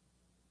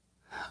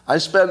 I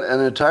spent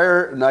an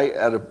entire night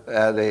at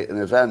an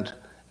event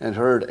and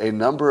heard a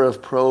number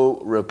of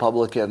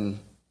pro-Republican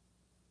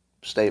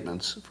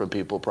statements from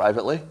people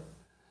privately.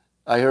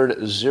 I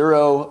heard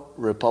zero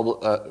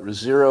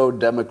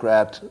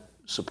Democrat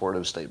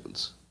supportive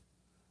statements.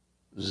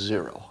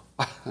 Zero.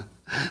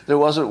 There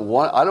wasn't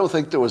one. I don't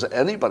think there was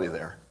anybody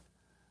there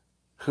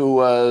who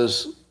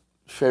was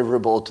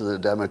favorable to the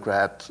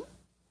Democrat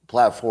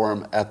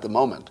platform at the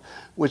moment,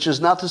 which is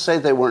not to say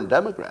they weren't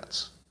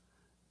Democrats.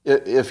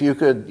 If you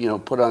could,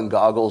 put on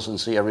goggles and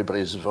see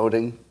everybody's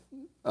voting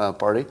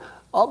party,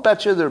 I'll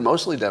bet you they're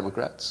mostly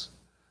Democrats.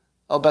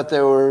 I'll bet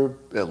they were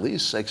at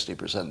least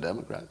 60%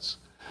 Democrats.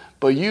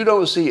 But you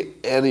don't see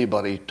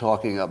anybody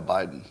talking up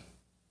Biden.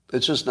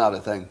 It's just not a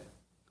thing.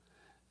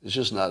 It's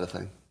just not a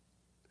thing.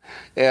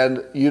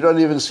 And you don't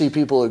even see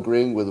people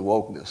agreeing with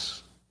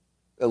wokeness,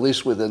 at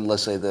least within,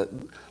 let's say,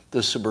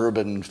 the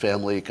suburban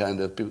family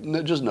kind of people.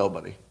 No, just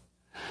nobody.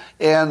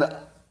 And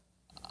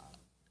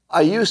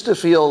I used to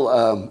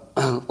feel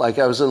like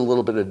I was in a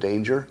little bit of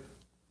danger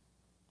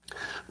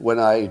when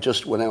I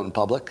just went out in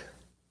public.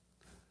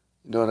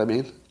 You know what I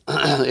mean?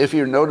 If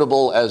you're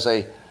notable as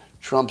a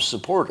Trump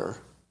supporter,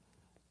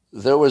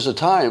 there was a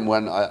time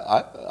when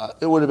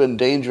it would have been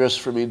dangerous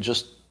for me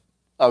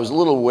I was a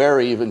little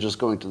wary even just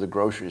going to the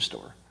grocery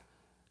store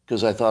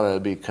because I thought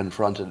I'd be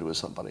confronted with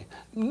somebody.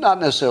 Not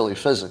necessarily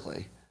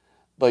physically,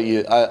 but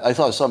I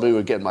thought somebody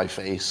would get in my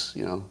face,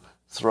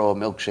 throw a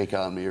milkshake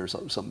on me or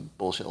some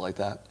bullshit like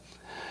that.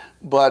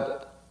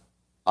 But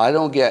I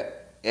don't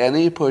get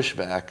any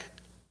pushback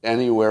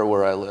anywhere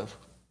where I live.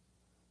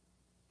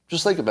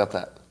 Just think about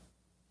that.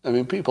 I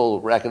mean,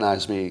 people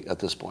recognize me at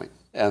this point,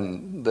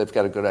 and they've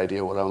got a good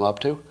idea what I'm up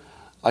to.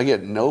 I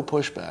get no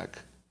pushback.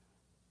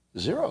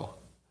 Zero.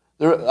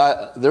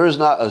 There is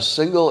not a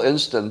single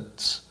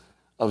instance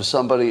of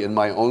somebody in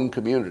my own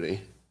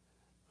community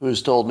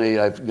who's told me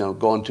I've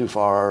gone too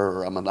far,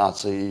 or I'm a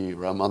Nazi,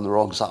 or I'm on the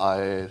wrong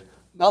side.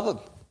 Nothing.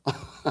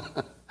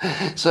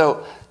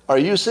 So, are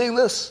you seeing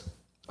this?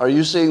 Are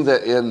you seeing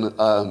that in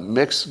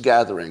mixed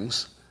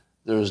gatherings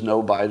there is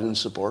no Biden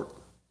support,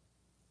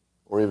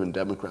 or even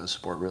Democrat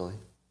support, really?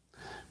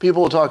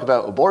 People will talk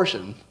about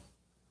abortion,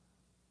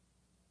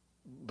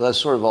 but that's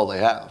sort of all they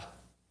have.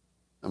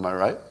 Am I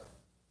right?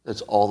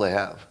 That's all they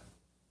have.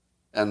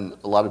 And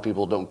a lot of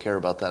people don't care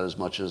about that as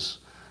much as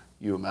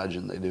you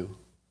imagine they do.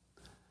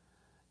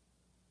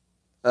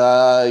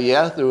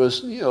 There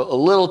was a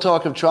little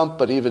talk of Trump,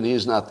 but even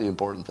he's not the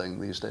important thing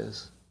these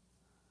days.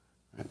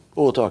 Right.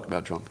 We'll talk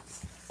about Trump.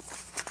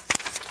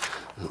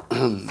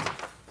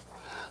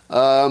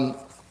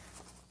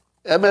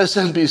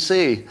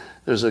 MSNBC,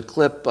 there's a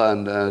clip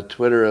on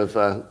Twitter of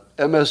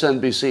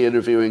MSNBC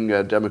interviewing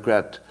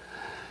Democrat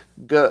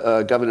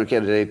governor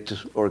candidate,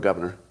 or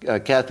governor,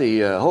 Kathy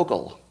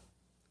Hochul.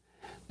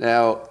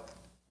 Now,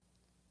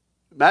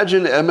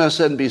 imagine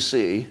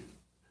MSNBC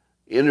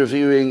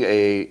interviewing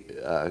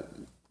a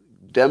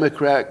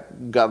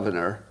Democrat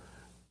governor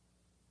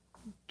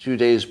 2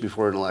 days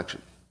before an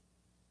election.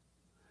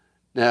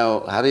 Now,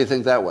 how do you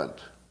think that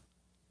went?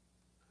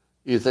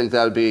 You think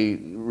that would be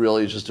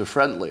really just a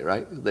friendly,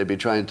 right? They'd be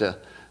trying to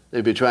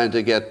get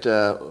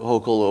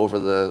Hochul over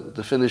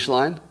the finish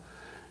line.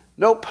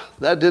 Nope,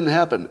 that didn't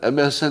happen.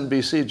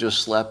 MSNBC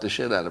just slapped the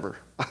shit out of her.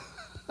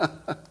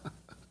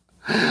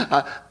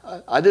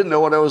 I didn't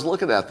know what I was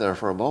looking at there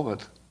for a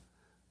moment.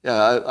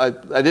 Yeah,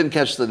 I didn't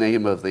catch the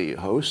name of the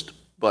host,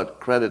 but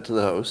credit to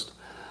the host.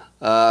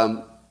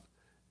 The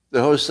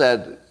host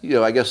said,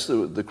 I guess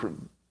the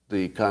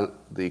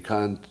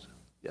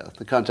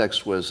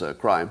context was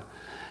crime.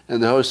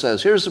 And the host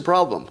says, here's the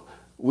problem.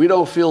 We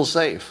don't feel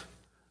safe.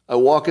 I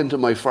walk into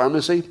my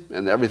pharmacy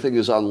and everything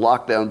is on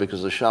lockdown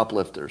because of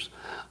shoplifters.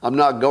 I'm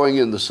not going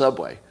in the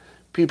subway.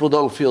 People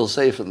don't feel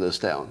safe in this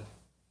town.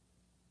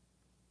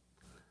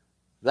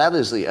 That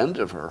is the end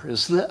of her,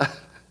 isn't it?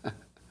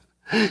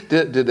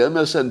 Did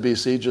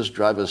MSNBC just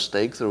drive a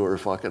stake through her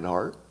fucking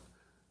heart?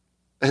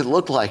 It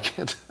looked like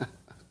it.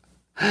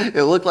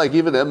 It looked like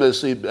even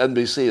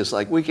NBC is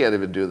like, we can't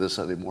even do this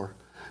anymore.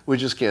 We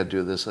just can't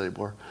do this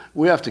anymore.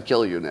 We have to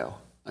kill you now.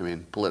 I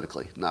mean,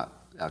 politically, not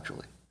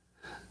actually.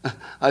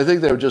 I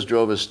think they just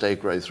drove a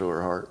stake right through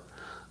her heart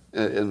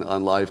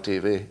on live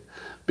TV.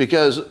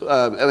 Because,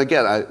 and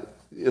again,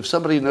 if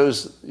somebody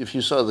knows, if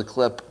you saw the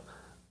clip,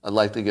 I'd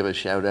like to give a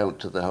shout out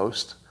to the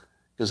host,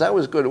 because that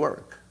was good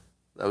work.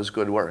 That was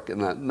good work.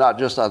 And not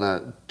just on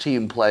a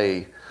team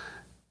play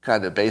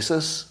kind of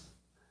basis,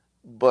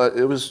 but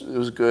it was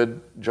good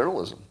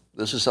journalism.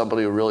 This is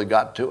somebody who really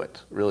got to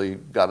it, really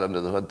got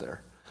under the hood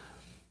there.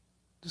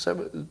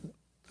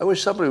 I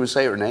wish somebody would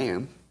say her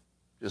name,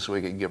 just so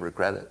we could give her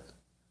credit.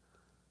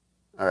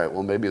 All right,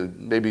 well,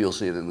 maybe you'll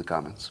see it in the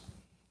comments.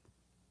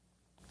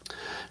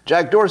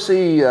 Jack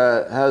Dorsey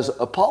has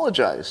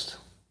apologized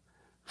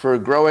for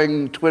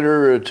growing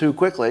Twitter too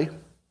quickly,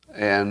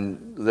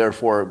 and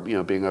therefore,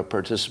 being a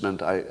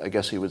participant, I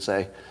guess he would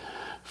say,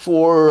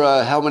 for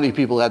how many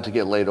people had to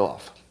get laid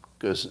off.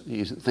 because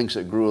he thinks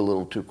it grew a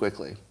little too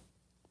quickly.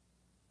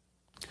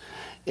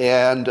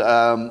 And,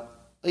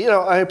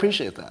 I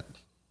appreciate that.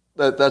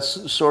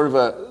 That's sort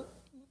of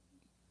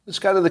it's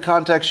kind of the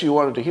context you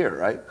wanted to hear,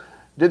 right?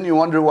 Didn't you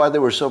wonder why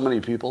there were so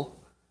many people?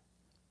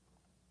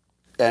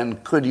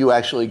 And could you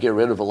actually get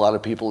rid of a lot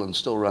of people and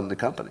still run the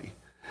company?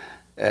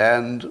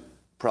 And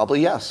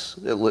probably yes.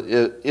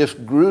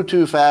 If grew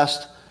too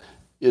fast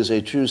is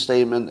a true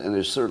statement, and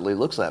it certainly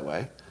looks that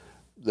way,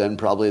 then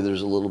probably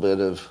there's a little bit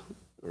of,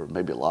 or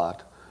maybe a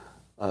lot,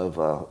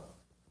 of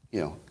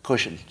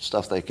cushion,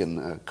 stuff they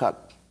can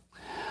cut.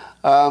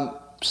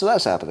 So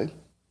that's happening.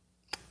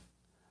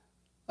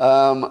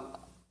 I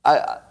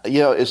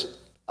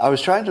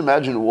was trying to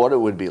imagine what it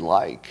would be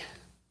like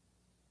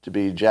to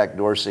be Jack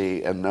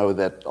Dorsey and know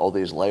that all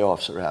these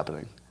layoffs are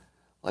happening.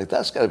 Like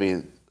it's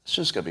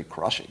just gotta be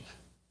crushing.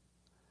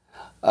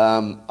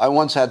 I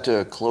once had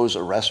to close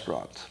a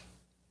restaurant,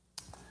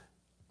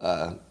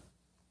 2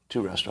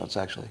 restaurants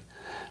actually,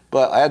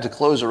 but I had to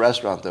close a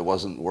restaurant that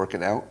wasn't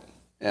working out,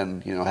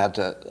 and I had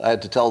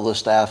to tell the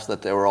staff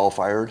that they were all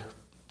fired,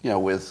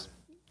 with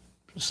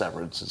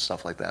severance and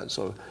stuff like that.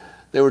 So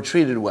they were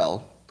treated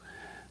well,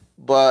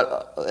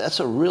 but that's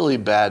a really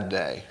bad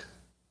day.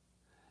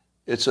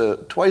 It's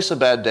twice a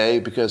bad day,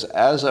 because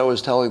as I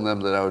was telling them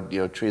that I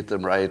would treat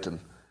them right and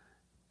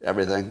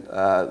everything,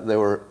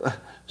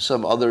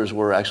 some others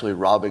were actually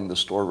robbing the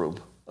storeroom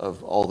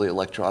of all the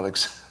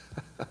electronics.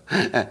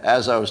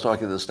 As I was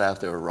talking to the staff,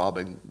 they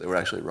were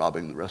actually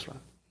robbing the restaurant.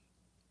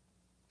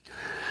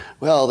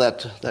 Well,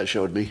 that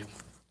showed me.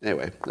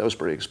 Anyway, that was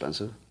pretty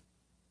expensive.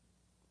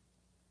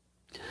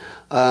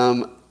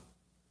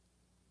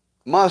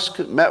 Musk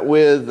met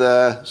with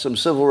some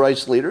civil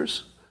rights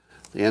leaders,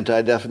 the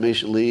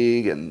Anti-Defamation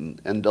League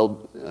and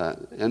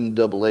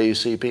NAACP.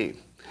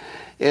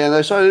 And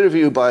I saw an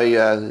interview by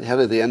head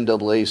of the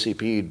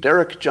NAACP,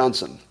 Derek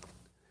Johnson.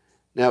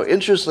 Now,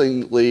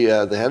 interestingly,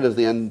 the head of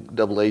the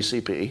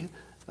NAACP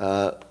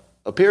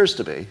appears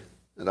to be,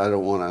 and I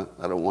don't want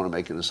to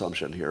make an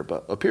assumption here,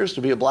 but appears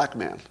to be a black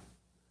man.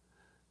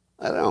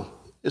 I don't know.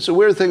 It's a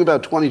weird thing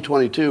about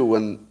 2022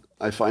 when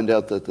I find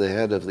out that the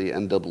head of the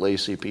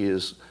NAACP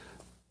is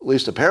at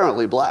least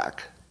apparently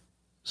black.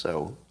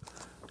 So,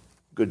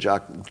 good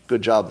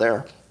job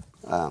there.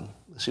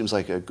 Seems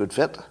like a good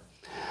fit.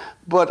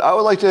 But I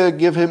would like to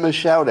give him a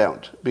shout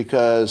out,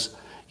 because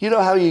you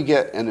know how you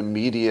get an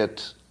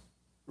immediate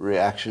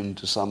reaction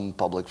to some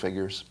public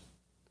figures?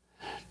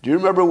 Do you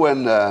remember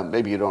when,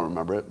 maybe you don't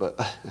remember it, but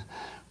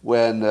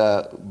when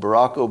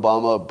Barack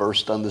Obama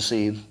burst on the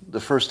scene, the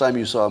first time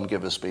you saw him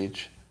give a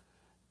speech,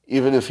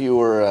 even if you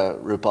were a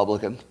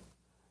Republican,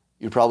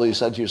 you probably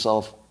said to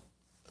yourself,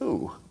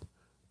 ooh,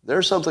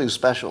 there's something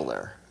special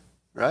there,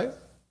 right?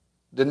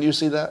 Didn't you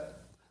see that?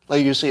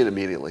 Like, you see it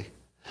immediately.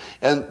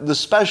 And the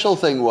special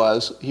thing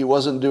was, he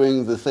wasn't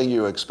doing the thing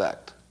you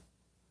expect.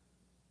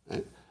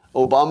 Right?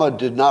 Obama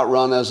did not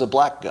run as a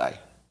black guy.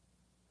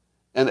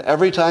 And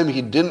every time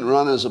he didn't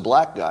run as a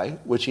black guy,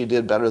 which he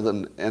did better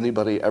than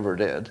anybody ever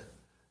did,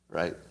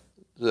 right?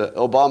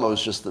 Obama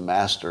was just the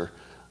master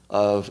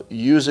of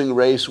using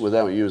race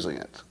without using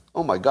it.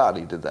 Oh my God,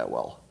 he did that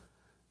well.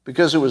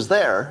 Because it was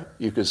there,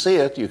 you could see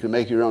it, you could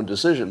make your own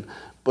decision.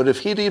 But if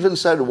he'd even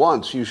said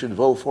once, you should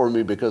vote for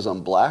me because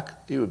I'm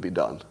black, he would be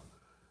done.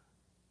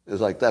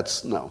 It's like,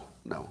 that's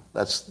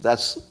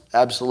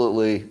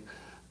absolutely,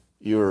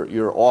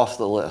 you're off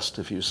the list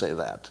if you say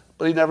that.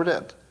 But he never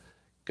did,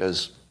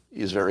 because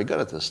he's very good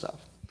at this stuff.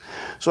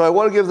 So I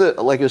want to give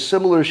a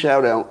similar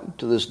shout out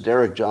to this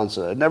Derek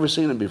Johnson. I'd never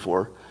seen him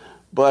before,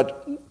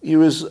 but he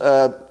was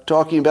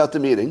talking about the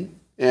meeting,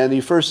 and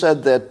he first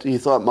said that he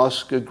thought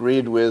Musk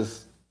agreed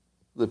with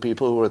the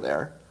people who were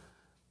there.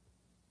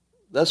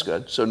 That's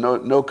good. So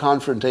no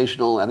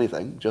confrontational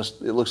anything.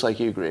 Just, it looks like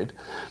he agreed.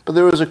 But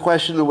there was a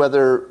question of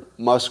whether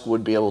Musk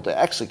would be able to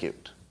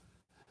execute,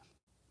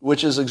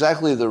 which is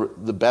exactly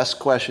the best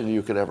question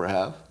you could ever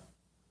have.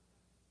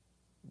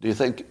 Do you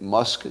think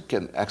Musk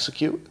can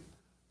execute?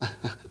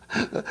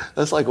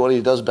 That's like what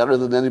he does better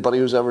than anybody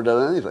who's ever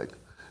done anything.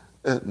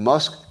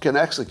 Musk can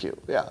execute.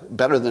 Yeah,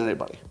 better than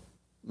anybody.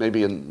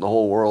 Maybe in the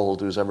whole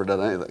world who's ever done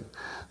anything.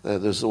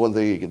 There's the one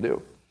thing he can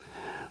do.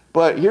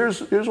 But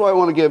here's why I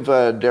want to give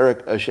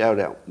Derek a shout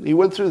out. He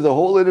went through the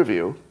whole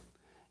interview,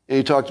 and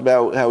he talked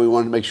about how he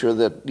wanted to make sure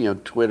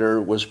that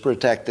Twitter was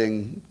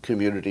protecting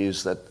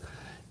communities that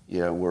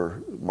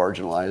were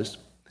marginalized.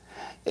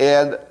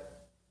 And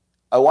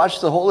I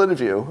watched the whole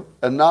interview,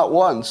 and not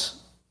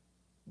once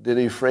did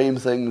he frame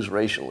things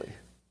racially.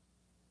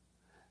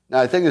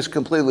 Now, I think it's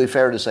completely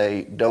fair to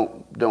say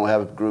don't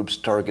have groups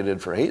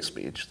targeted for hate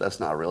speech.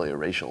 That's not really a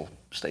racial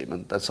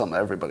statement. That's something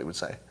everybody would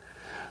say.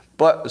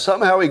 But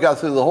somehow he got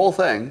through the whole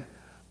thing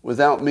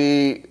without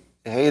me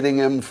hating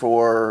him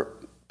for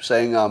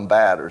saying I'm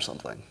bad or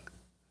something.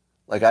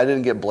 Like, I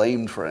didn't get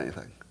blamed for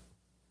anything.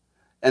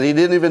 And he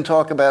didn't even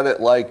talk about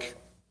it like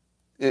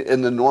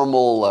in the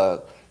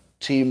normal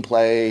team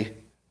play.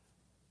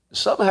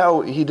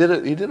 Somehow he did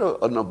an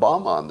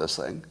Obama on this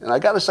thing. And I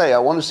got to say, I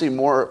want to see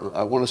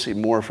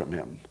more from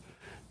him,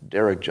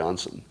 Derek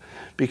Johnson.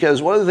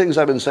 Because one of the things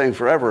I've been saying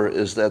forever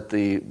is that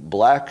the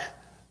black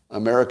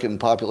American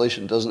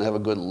population doesn't have a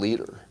good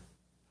leader.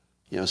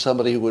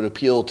 Somebody who would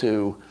appeal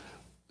to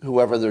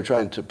whoever they're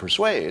trying to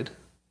persuade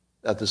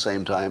at the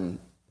same time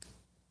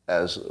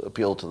as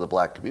appeal to the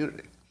black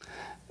community.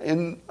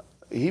 And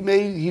he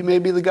may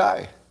be the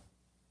guy.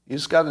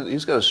 He's got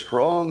a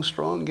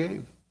strong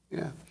game.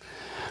 Yeah.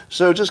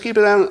 So just keep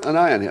an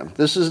eye on him.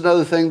 This is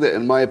another thing that,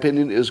 in my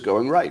opinion, is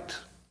going right.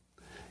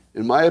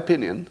 In my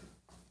opinion,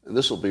 and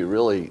this will be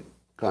really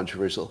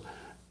controversial,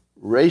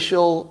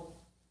 racial,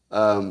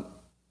 what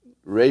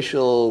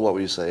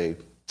would you say,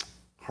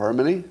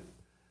 harmony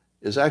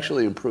is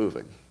actually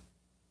improving.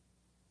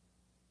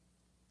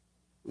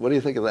 What do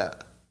you think of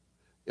that?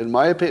 In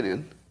my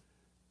opinion,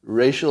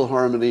 racial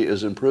harmony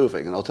is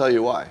improving, and I'll tell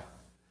you why.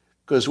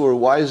 Because we're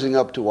wising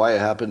up to why it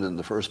happened in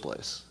the first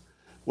place.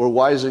 We're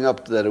wising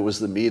up that it was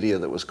the media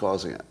that was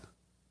causing it,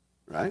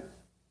 right?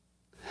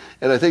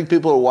 And I think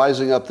people are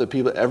wising up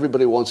that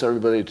everybody wants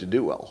everybody to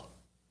do well.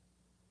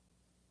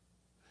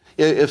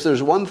 If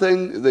there's one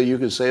thing that you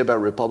could say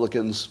about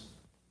Republicans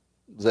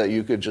that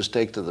you could just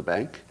take to the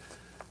bank,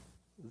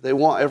 they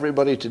want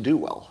everybody to do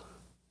well,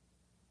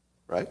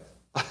 right?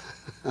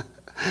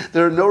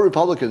 There are no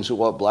Republicans who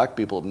want black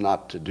people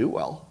not to do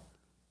well.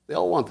 They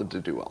all want them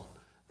to do well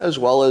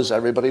as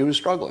everybody who's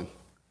struggling.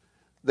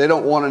 They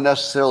don't want to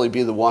necessarily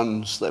be the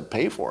ones that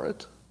pay for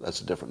it.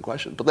 That's a different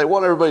question. But they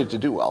want everybody to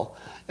do well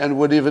and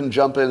would even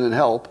jump in and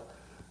help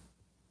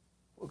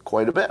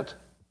quite a bit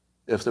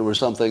if there was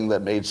something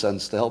that made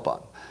sense to help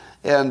on.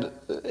 And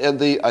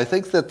I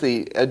think that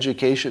the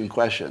education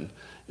question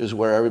is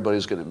where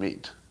everybody's going to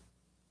meet.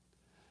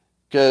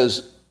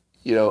 Because,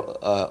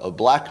 a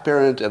black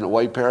parent and a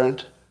white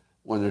parent,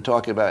 when they're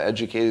talking about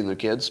educating their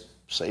kids,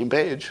 same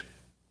page.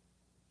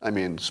 I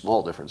mean,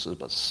 small differences,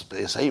 but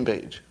same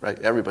page, right?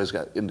 Everybody's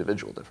got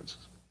individual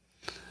differences.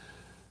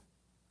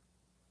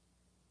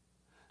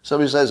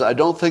 Somebody says, I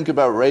don't think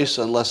about race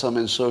unless I'm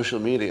in social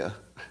media.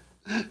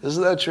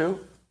 Isn't that true?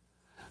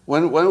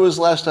 When was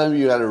the last time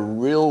you had a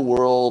real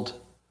world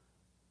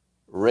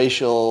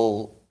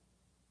racial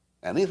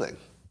anything?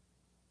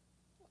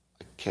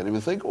 I can't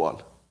even think of one.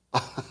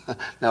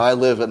 Now, I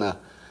live in a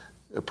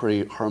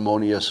pretty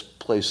harmonious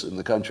place in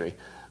the country.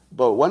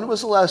 But when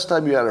was the last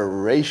time you had a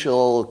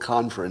racial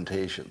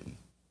confrontation?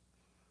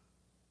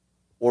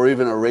 Or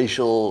even a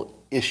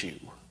racial issue?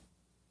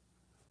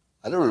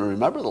 I don't even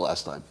remember the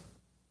last time.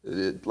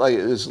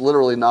 It's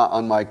literally not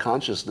on my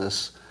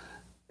consciousness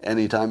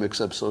anytime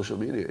except social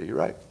media. You're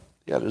right.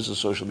 Yeah, there's a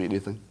social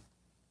media thing.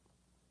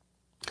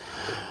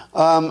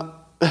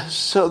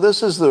 So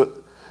this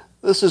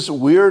is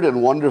weird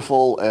and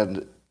wonderful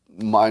and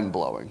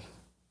mind-blowing.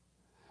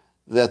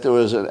 That there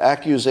was an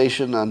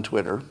accusation on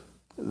Twitter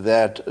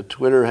that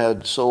Twitter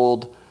had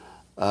sold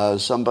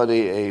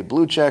somebody a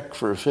blue check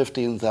for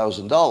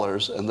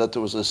 $15,000 and that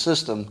there was a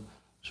system,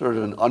 sort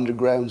of an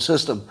underground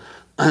system,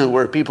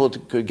 where people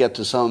could get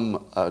to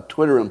some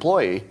Twitter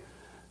employee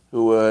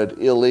who would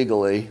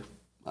illegally,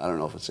 I don't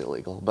know if it's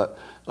illegal, but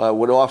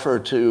would offer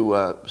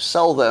to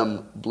sell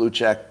them blue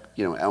check,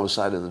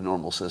 outside of the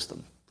normal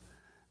system.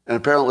 And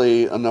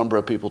apparently a number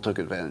of people took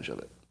advantage of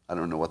it. I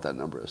don't know what that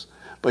number is.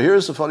 But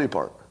here's the funny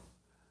part.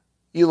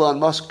 Elon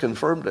Musk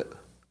confirmed it.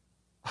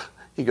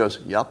 He goes,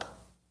 yup.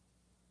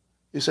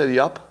 He said,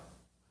 yup.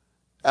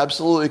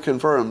 Absolutely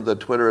confirmed that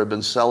Twitter had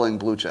been selling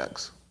blue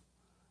checks.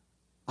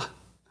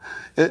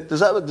 Does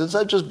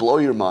that just blow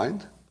your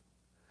mind?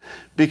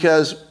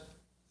 Because,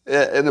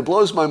 and it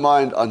blows my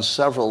mind on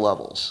several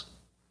levels.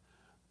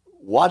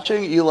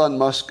 Watching Elon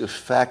Musk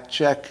fact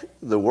check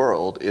the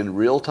world in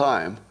real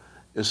time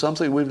is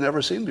something we've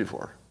never seen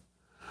before.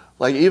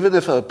 Like, even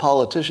if a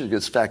politician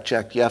gets fact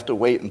checked, you have to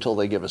wait until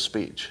they give a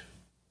speech,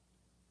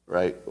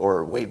 right?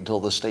 Or wait until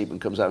the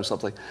statement comes out or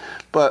something.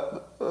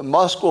 But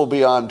Musk will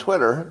be on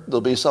Twitter.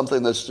 There'll be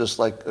something that's just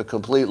like a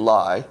complete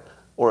lie,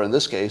 or in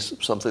this case,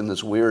 something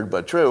that's weird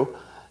but true,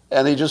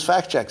 and he just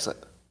fact checks it.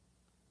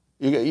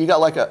 You got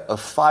like a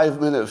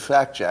 5-minute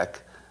fact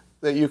check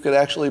that you could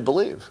actually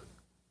believe,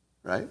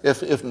 right?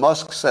 If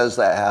Musk says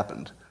that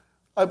happened,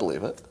 I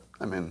believe it.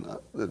 I mean,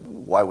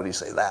 why would he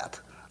say that?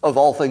 Of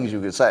all things you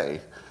could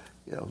say,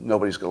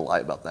 nobody's going to lie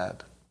about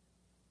that.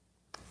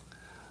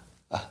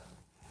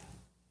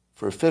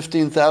 For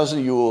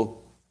 $15,000, you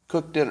will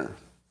cook dinner.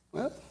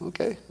 Well,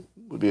 okay,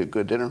 would be a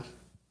good dinner.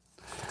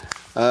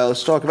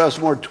 Let's talk about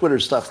some more Twitter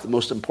stuff, the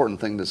most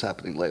important thing that's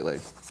happening lately.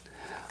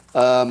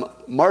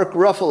 Mark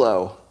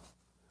Ruffalo,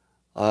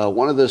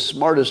 one of the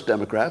smartest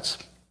Democrats.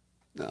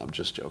 No, I'm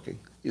just joking.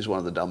 He's one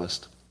of the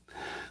dumbest.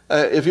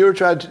 If you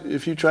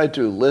tried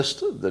to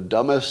list the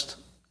dumbest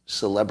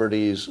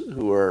celebrities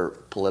who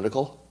are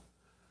political,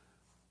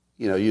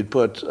 you'd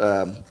put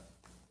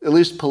at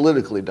least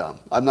politically dumb.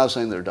 I'm not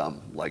saying they're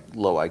dumb, like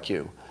low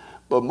IQ.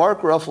 But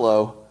Mark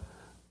Ruffalo,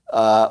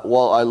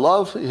 while I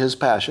love his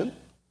passion,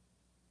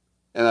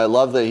 and I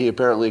love that he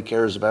apparently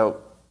cares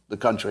about the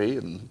country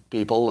and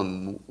people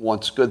and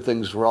wants good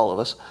things for all of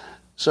us,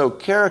 so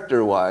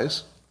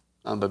character-wise,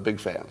 I'm a big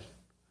fan.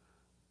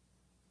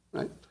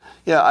 right?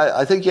 Yeah,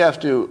 I think you have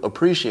to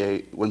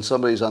appreciate when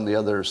somebody's on the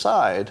other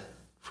side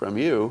from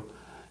you.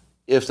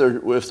 If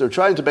they're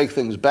trying to make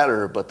things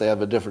better, but they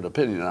have a different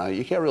opinion on it,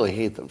 you can't really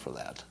hate them for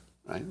that,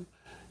 right?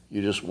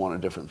 You just want a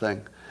different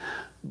thing.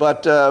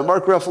 But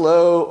Mark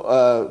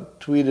Ruffalo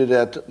tweeted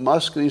at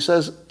Musk, and he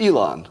says,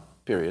 Elon,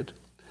 period.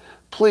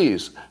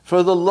 Please,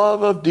 for the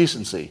love of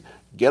decency,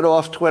 get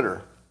off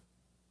Twitter.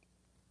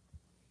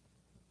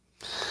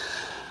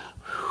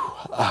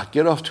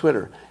 Get off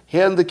Twitter.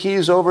 Hand the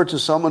keys over to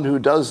someone who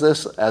does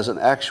this as an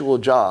actual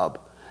job,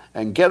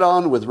 and get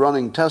on with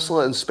running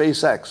Tesla and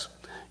SpaceX.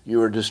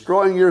 You are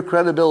destroying your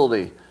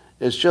credibility.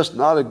 It's just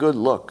not a good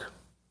look.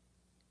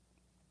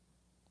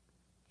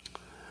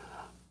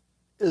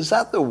 Is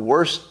that the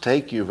worst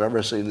take you've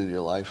ever seen in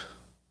your life?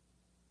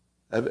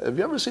 Have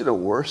you ever seen a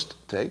worst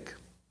take?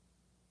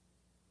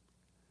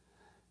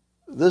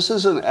 This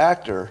is an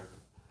actor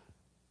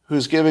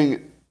who's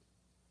giving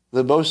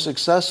the most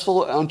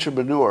successful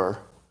entrepreneur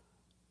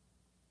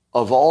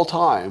of all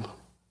time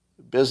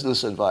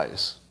business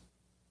advice.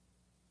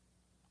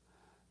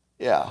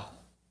 Yeah.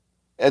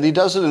 And he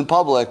does it in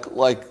public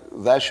like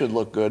that should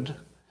look good.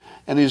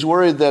 And he's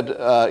worried that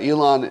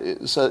Elon,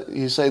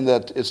 he's saying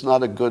that it's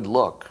not a good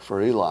look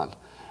for Elon.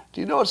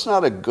 Do you know it's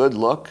not a good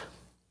look?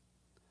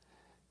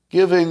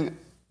 Giving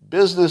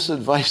business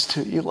advice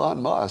to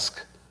Elon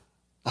Musk.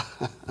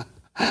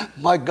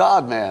 My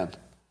God, man.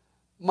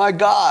 My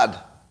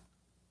God.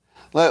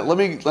 Let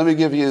me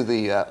give you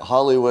the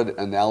Hollywood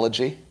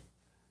analogy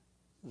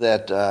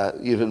that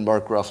even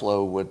Mark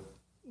Ruffalo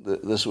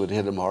this would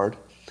hit him hard.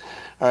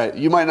 All right,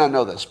 you might not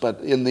know this, but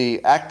in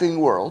the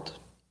acting world,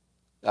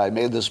 I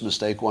made this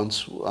mistake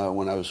once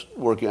when I was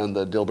working on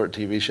the Dilbert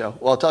TV show.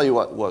 Well, I'll tell you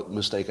what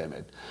mistake I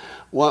made.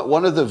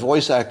 One of the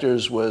voice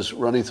actors was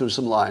running through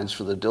some lines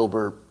for the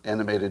Dilbert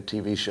animated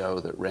TV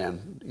show that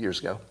ran years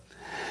ago.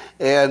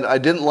 And I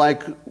didn't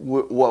like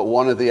what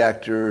one of the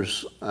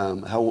actors,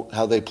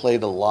 how they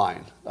played a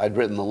line. I'd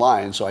written the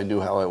line, so I knew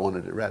how I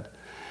wanted it read.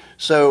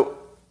 So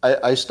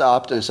I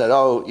stopped and I said,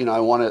 I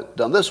want it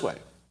done this way.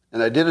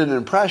 And I did an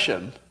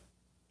impression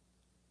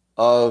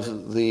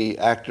of the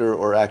actor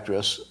or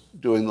actress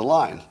doing the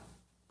line.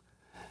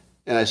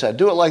 And I said,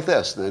 do it like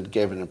this, and then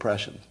gave an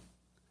impression.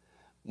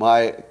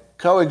 My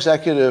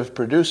co-executive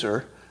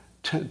producer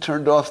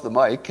turned off the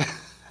mic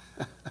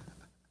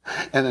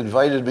and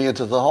invited me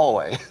into the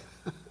hallway,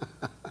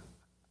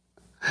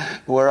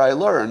 where I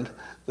learned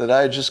that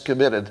I had just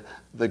committed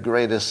the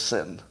greatest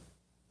sin.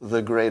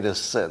 The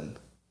greatest sin.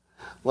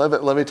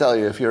 Let me tell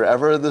you, if you're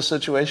ever in this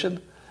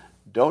situation,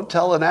 don't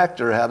tell an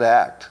actor how to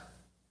act.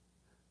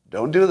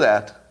 Don't do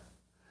that.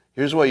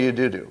 Here's what you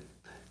do.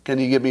 Can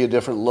you give me a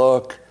different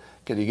look?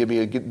 Can you give me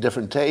a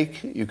different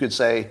take? You could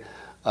say,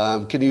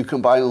 can you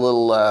combine a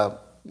little,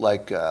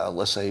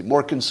 let's say,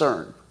 more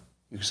concern?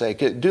 You could say,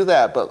 do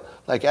that, but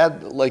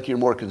add like you're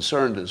more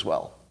concerned as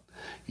well.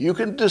 You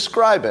can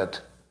describe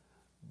it,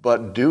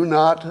 but do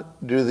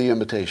not do the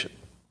imitation.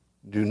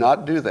 Do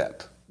not do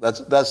that.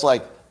 That's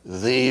like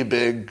the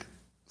big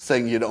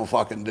thing you don't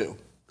fucking do.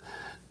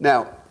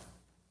 Now,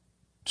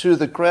 to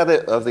the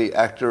credit of the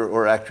actor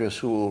or actress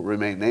who will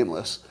remain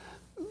nameless,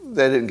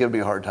 they didn't give me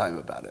a hard time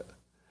about it.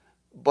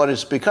 But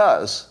it's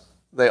because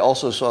they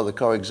also saw the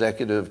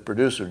co-executive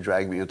producer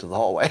drag me into the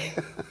hallway.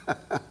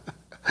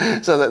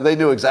 So that they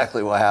knew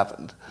exactly what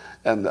happened.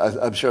 And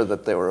I'm sure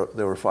that they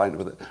were fine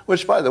with it.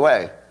 Which, by the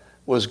way,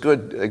 was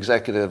good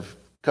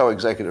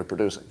co-executive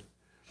producing.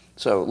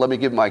 So let me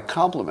give my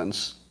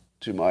compliments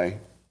to my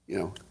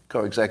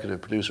co-executive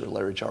producer,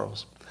 Larry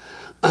Charles.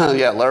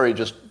 Yeah, Larry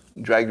just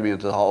dragged me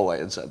into the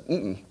hallway and said,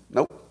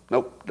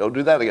 nope, don't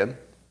do that again.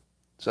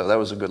 So that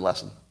was a good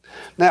lesson.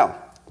 Now,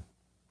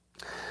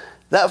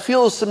 that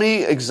feels to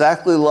me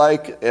exactly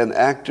like an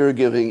actor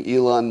giving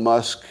Elon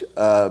Musk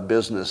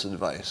business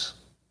advice.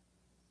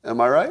 Am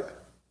I right?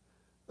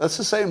 That's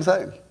the same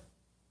thing.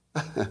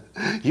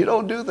 You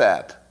don't do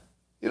that.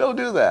 You don't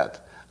do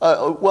that.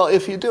 Well,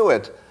 if you do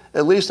it,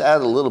 at least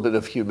add a little bit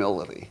of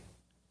humility,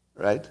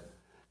 right?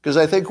 Because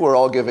I think we're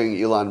all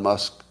giving Elon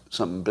Musk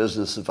some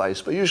business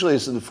advice, but usually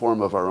it's in the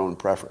form of our own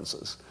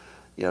preferences.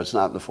 It's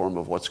not in the form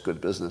of what's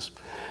good business.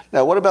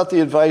 Now, what about the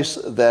advice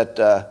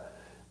that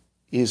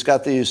he's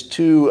got these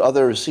 2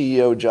 other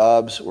CEO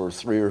jobs, or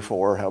 3 or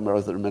 4,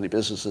 however many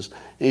businesses,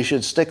 and he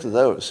should stick to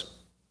those?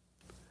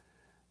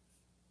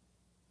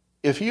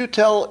 If you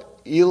tell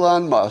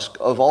Elon Musk,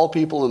 of all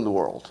people in the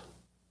world,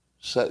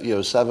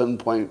 7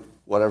 point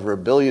whatever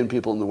billion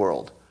people in the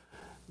world,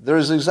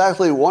 there's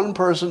exactly one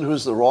person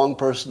who's the wrong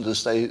person to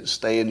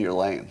stay in your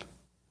lane.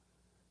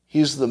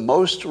 He's the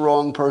most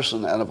wrong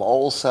person out of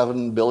all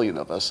 7 billion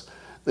of us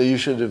that you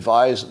should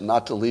advise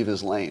not to leave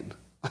his lane.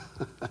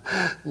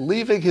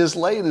 Leaving his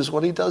lane is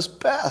what he does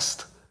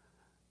best.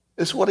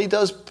 It's what he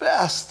does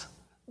best.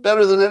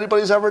 Better than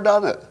anybody's ever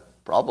done it,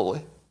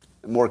 probably,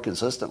 and more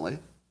consistently.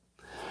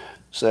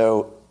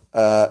 So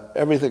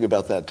everything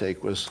about that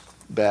take was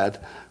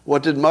bad.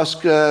 What did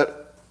Musk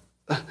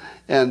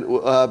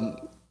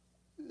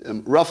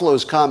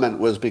Ruffalo's comment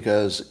was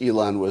because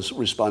Elon was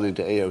responding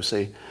to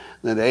AOC. And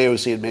then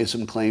AOC had made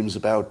some claims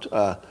about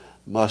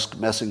Musk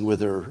messing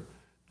with her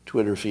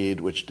Twitter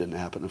feed, which didn't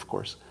happen, of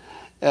course.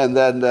 And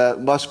then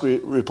Musk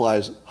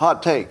replies,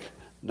 hot take,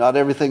 not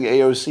everything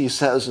AOC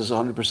says is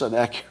 100%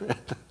 accurate.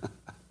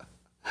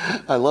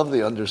 I love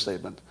the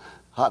understatement.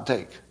 Hot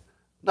take.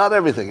 Not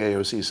everything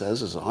AOC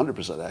says is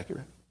 100%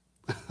 accurate.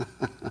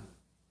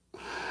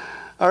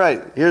 All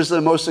right, here's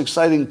the most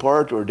exciting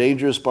part or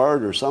dangerous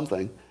part or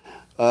something.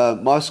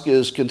 Musk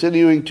is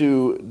continuing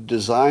to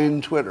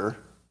design Twitter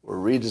or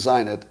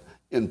redesign it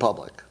in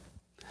public.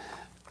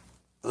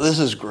 This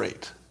is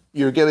great.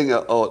 You're getting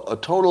a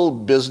total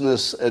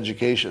business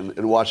education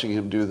in watching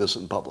him do this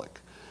in public.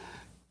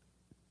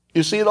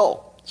 You see it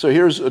all. So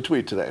here's a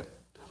tweet today.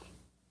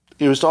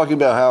 He was talking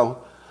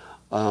about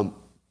how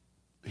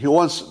he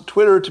wants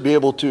Twitter to be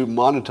able to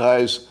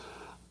monetize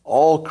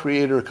all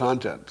creator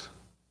content.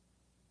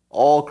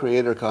 All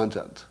creator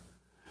content.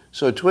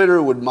 So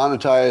Twitter would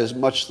monetize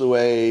much the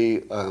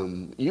way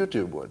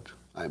YouTube would,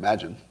 I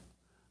imagine.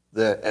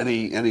 That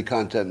any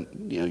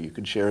content, you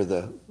could share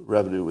the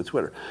revenue with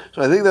Twitter.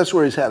 So I think that's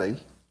where he's heading.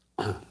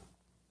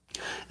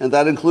 And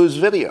that includes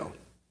video.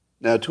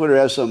 Now, Twitter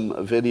has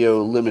some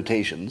video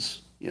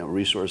limitations,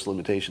 resource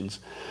limitations.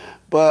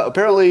 But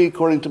apparently,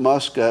 according to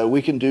Musk,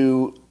 we can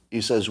do,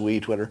 he says we,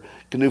 Twitter,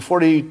 can do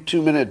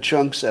 42-minute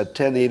chunks at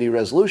 1080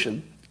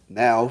 resolution.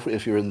 Now,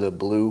 if you're in the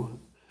blue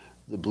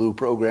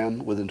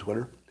program within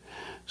Twitter.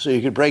 So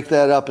you could break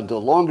that up into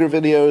longer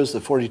videos. The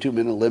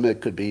 42-minute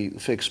limit could be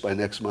fixed by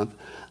next month.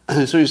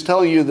 So he's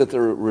telling you that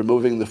they're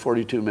removing the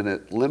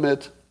 42-minute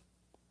limit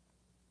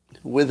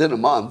within a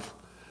month,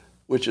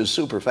 which is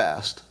super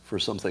fast for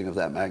something of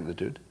that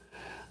magnitude.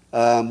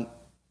 And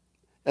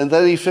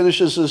then he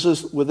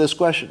finishes with this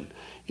question.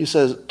 He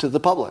says, to the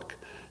public,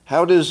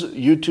 how does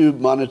YouTube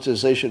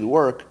monetization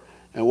work,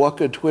 and what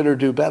could Twitter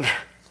do better?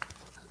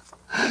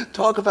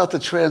 Talk about the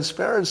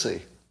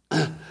transparency.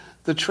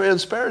 The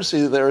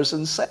transparency there is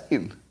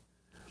insane.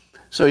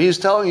 So he's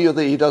telling you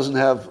that he doesn't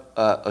have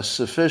a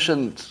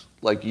sufficient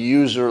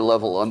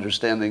user-level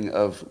understanding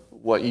of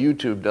what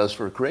YouTube does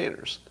for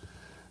creators,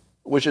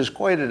 which is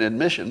quite an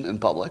admission in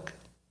public,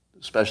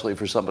 especially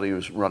for somebody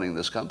who's running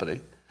this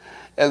company.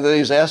 And that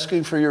he's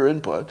asking for your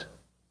input,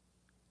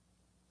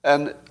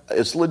 and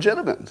it's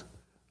legitimate.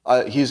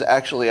 He's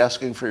actually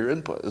asking for your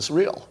input. It's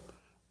real.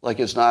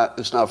 It's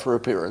not for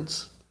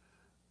appearance.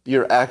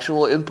 Your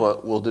actual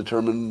input will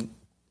determine,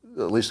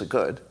 at least it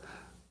could,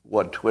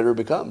 what Twitter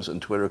becomes.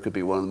 And Twitter could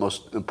be one of the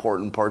most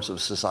important parts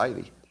of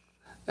society.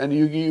 And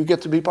you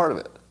get to be part of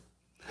it.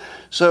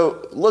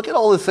 So look at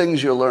all the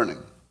things you're learning.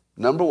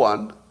 Number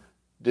one,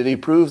 did he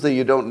prove that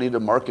you don't need a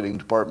marketing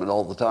department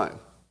all the time?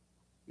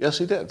 Yes,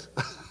 he did.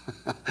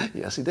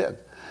 Yes, he did.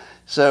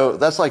 So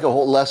that's like a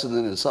whole lesson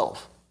in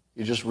itself.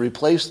 You just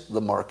replaced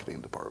the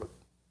marketing department.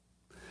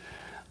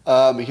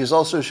 He's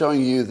also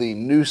showing you the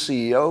new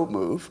CEO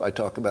move I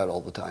talk about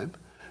all the time,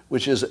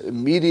 which is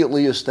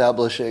immediately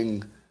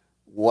establishing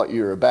what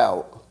you're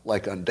about,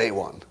 on day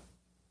one.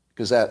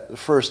 Because that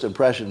first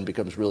impression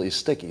becomes really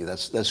sticky.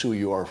 That's who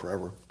you are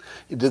forever.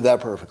 He did that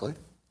perfectly.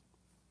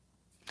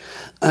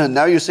 And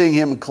now you're seeing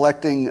him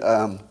collecting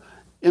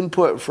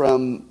input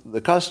from the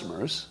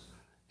customers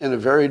in a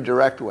very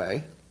direct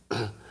way.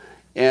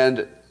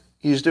 And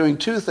he's doing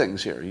two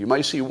things here. You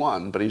might see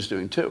one, but he's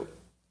doing two.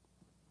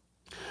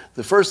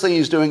 The first thing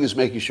he's doing is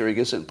making sure he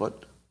gets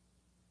input.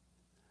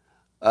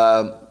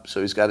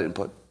 So he's got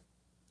input.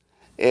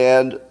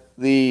 And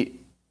the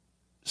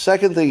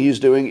second thing he's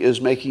doing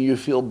is making you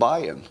feel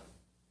buy-in.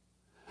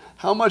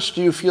 How much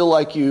do you feel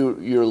like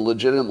you're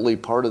legitimately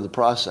part of the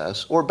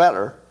process? Or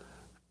better,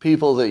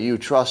 people that you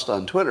trust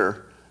on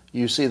Twitter,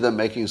 you see them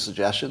making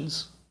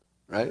suggestions,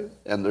 right?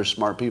 And they're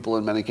smart people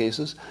in many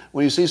cases.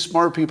 When you see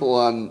smart people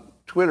on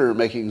Twitter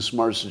making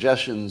smart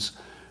suggestions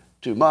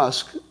to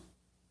Musk,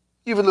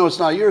 even though it's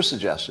not your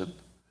suggestion,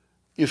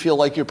 you feel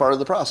like you're part of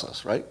the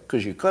process, right?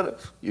 Because you could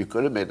have. You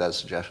could have made that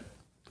suggestion.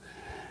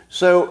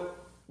 So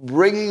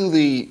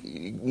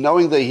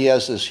knowing that he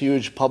has this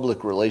huge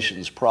public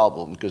relations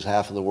problem, because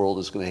half of the world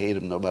is going to hate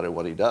him no matter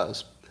what he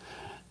does.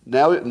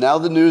 Now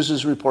the news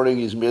is reporting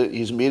he's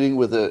meeting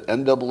with the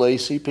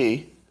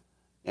NAACP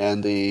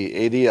and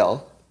the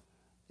ADL,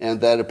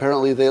 and that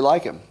apparently they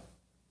like him.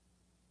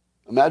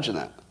 Imagine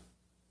that.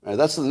 Right,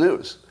 that's the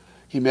news.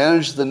 He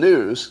managed the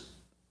news.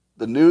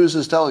 The news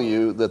is telling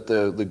you that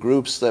the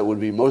groups that would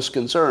be most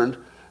concerned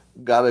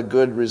got a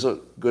good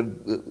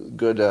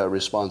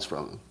response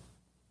from him.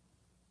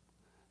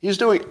 He's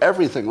doing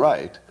everything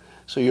right.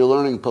 So you're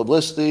learning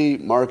publicity,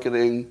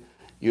 marketing,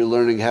 you're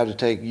learning how to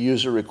take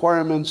user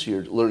requirements,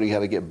 you're learning how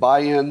to get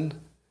buy-in,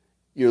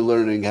 you're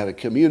learning how to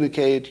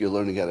communicate, you're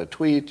learning how to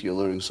tweet, you're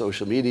learning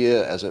social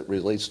media as it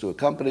relates to a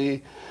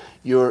company.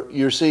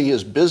 You're seeing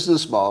his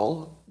business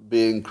model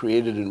being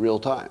created in real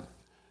time.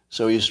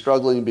 So he's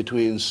struggling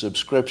between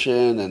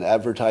subscription and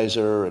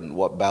advertiser and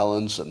what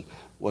balance and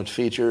what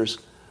features.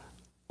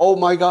 Oh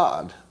my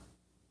God,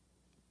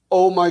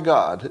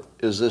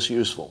 is this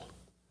useful?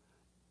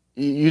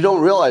 You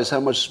don't realize how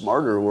much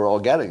smarter we're all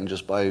getting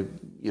just by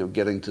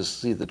getting to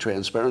see the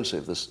transparency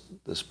of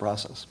this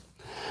process.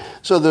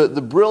 So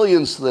the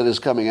brilliance that is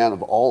coming out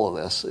of all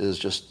of this is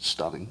just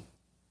stunning.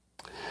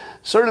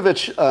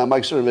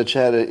 Mike Cernovich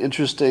had an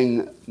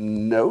interesting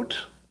note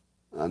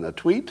on a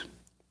tweet.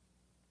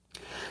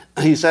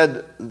 He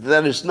said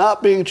that it's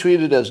not being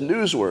treated as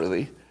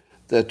newsworthy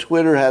that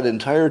Twitter had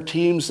entire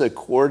teams that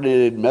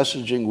coordinated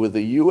messaging with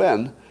the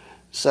UN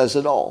says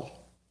it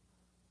all.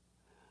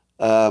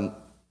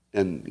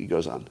 And he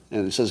goes on.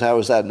 And he says, how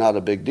is that not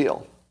a big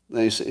deal?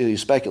 And he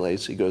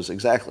speculates. He goes,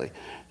 exactly.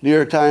 New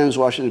York Times,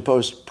 Washington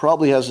Post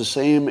probably has the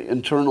same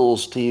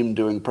internals team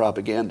doing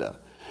propaganda.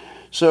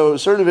 So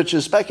Cernovich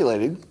is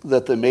speculating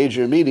that the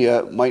major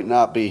media might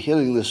not be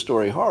hitting this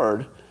story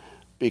hard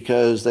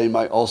because they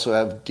might also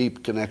have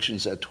deep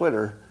connections at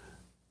Twitter,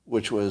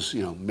 which was,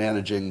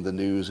 managing the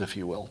news, if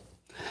you will.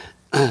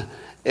 And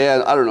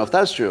I don't know if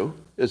that's true.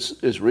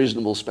 It's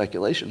reasonable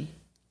speculation.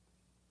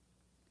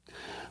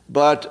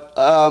 But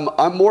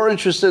I'm more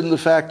interested in the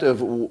fact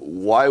of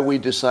why we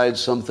decide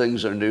some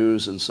things are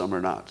news and some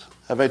are not.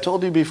 Have I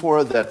told you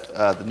before that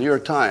the New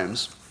York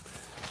Times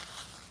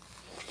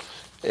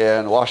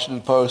and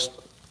Washington Post,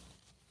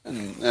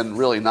 and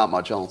really not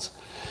much else,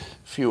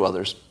 a few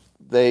others,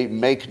 they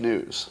make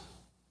news.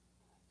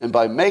 And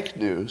by make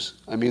news,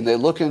 I mean they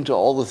look into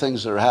all the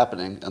things that are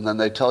happening and then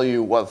they tell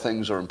you what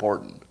things are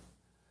important.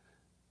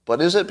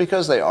 But is it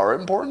because they are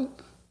important?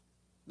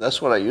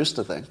 That's what I used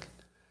to think.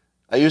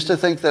 I used to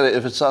think that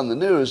if it's on the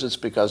news, it's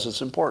because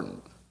it's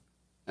important.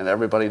 And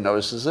everybody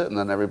notices it, and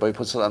then everybody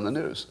puts it on the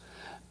news.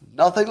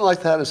 Nothing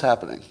like that is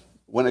happening.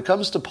 When it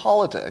comes to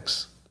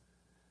politics,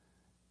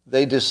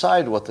 they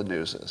decide what the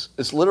news is.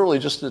 It's literally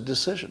just a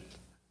decision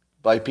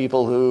by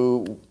people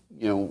who,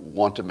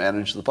 want to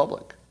manage the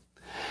public.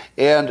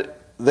 And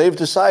they've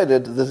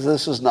decided that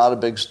this is not a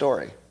big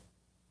story.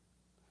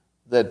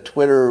 That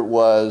Twitter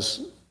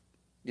was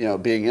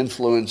being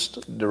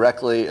influenced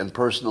directly and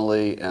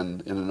personally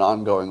and in an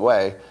ongoing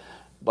way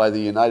by the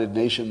United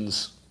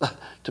Nations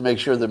to make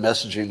sure the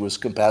messaging was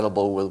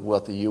compatible with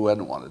what the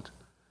UN wanted,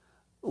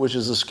 which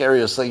is the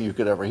scariest thing you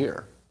could ever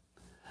hear.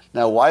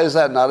 Now, why is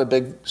that not a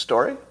big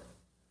story?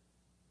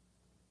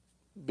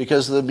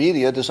 Because the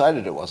media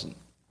decided it wasn't.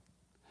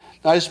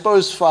 Now, I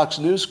suppose Fox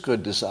News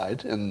could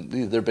decide, and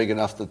they're big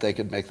enough that they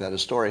could make that a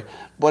story,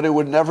 but it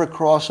would never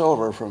cross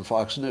over from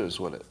Fox News,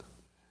 would it?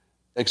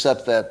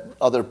 Except that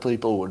other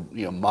people would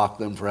mock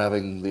them for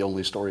having the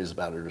only stories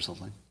about it or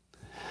something.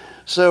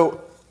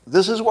 So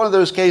this is one of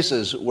those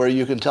cases where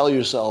you can tell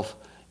yourself,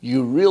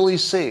 you really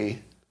see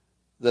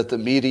that the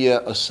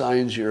media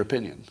assigns your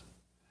opinion.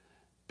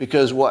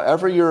 Because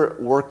whatever you're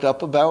worked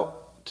up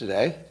about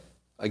today,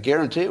 I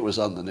guarantee it was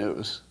on the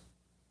news.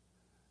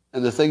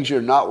 And the things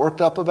you're not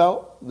worked up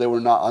about, they were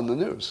not on the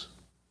news.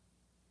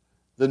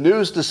 The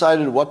news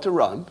decided what to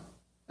run,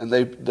 and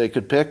they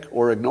could pick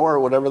or ignore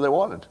whatever they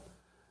wanted.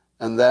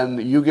 And then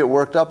you get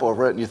worked up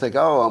over it, and you think,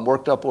 oh, I'm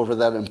worked up over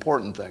that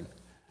important thing.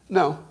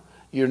 No,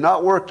 you're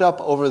not worked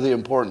up over the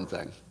important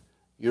thing.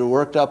 You're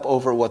worked up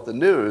over what the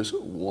news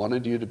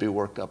wanted you to be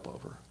worked up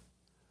over.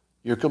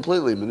 You're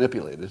completely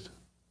manipulated,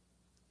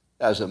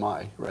 as am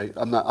I, right?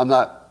 I'm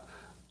not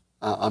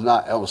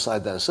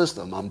outside that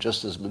system. I'm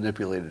just as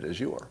manipulated as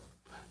you are.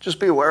 Just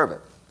be aware of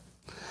it.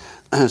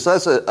 So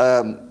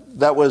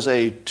that was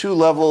a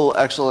 2-level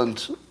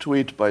excellent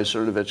tweet by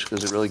Cernovich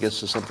because it really gets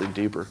to something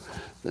deeper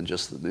than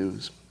just the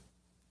news.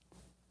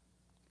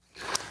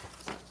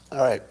 All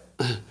right.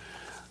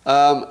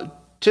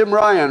 Tim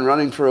Ryan,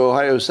 running for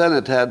Ohio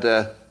Senate, had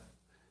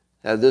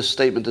this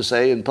statement to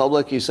say in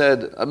public. He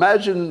said,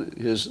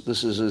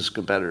 this is his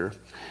competitor.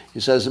 He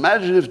says,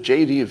 imagine if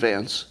J.D.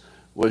 Vance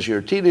was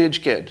your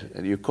teenage kid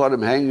and you caught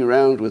him hanging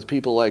around with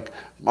people like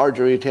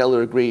Marjorie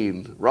Taylor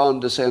Greene, Ron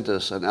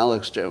DeSantis, and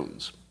Alex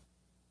Jones.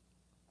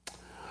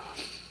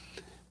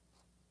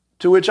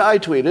 To which I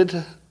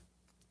tweeted,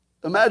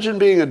 imagine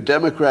being a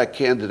Democrat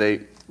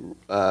candidate,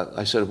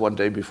 I said one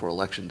day before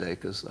Election Day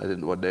because I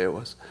didn't know what day it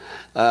was,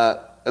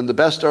 and the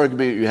best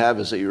argument you have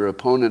is that your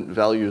opponent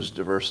values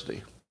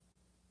diversity.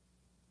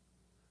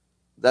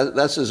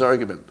 That's his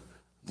argument.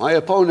 My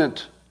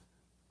opponent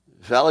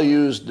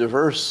values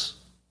diverse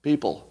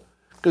people.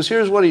 Because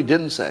here's what he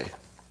didn't say.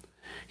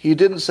 He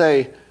didn't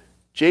say,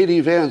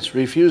 J.D. Vance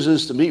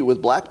refuses to meet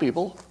with black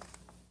people.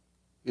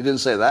 He didn't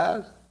say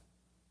that.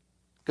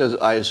 Because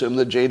I assume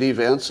that J.D.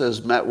 Vance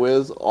has met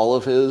with all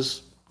of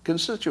his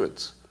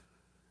constituents.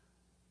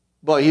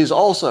 But he's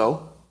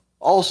also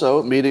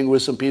meeting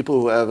with some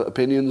people who have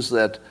opinions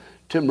that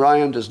Tim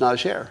Ryan does not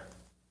share.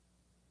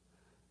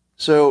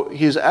 So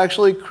he's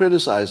actually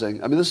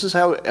criticizing. I mean, this is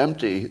how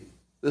empty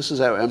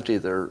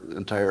their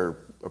entire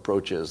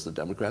approach is, the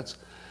Democrats.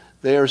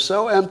 They are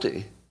so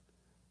empty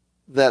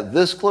that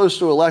this close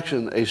to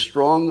election, a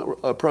strong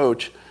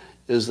approach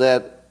is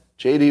that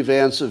J.D.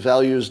 Vance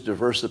values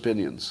diverse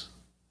opinions.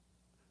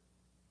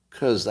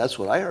 Because that's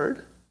what I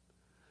heard.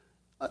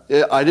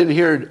 I didn't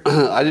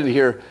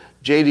hear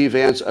J.D.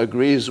 Vance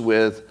agrees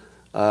with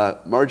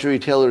Marjorie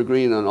Taylor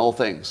Greene on all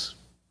things.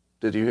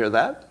 Did you hear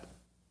that?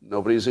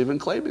 Nobody's even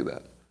claiming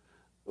that.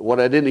 What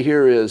I didn't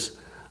hear is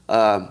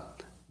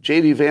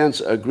J.D.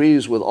 Vance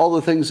agrees with all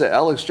the things that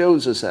Alex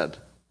Jones has said.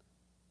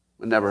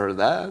 I never heard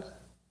that,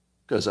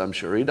 because I'm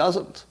sure he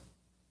doesn't.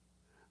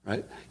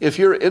 Right? If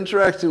you're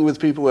interacting with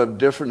people who have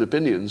different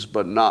opinions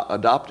but not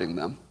adopting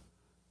them,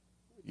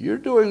 you're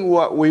doing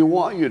what we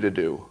want you to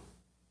do,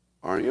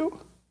 aren't you?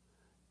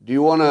 Do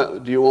you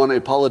want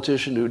a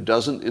politician who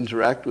doesn't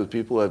interact with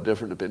people who have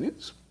different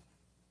opinions?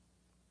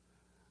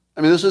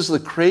 I mean, this is the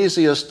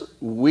craziest,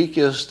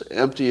 weakest,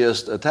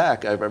 emptiest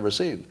attack I've ever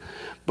seen.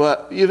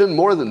 But even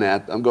more than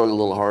that, I'm going a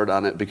little hard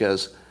on it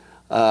because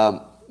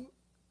about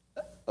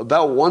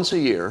once a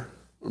year,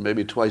 or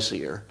maybe twice a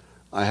year,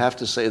 I have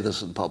to say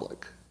this in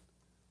public.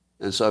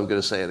 And so I'm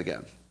going to say it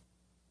again.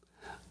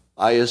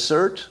 I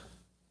assert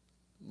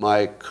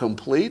my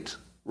complete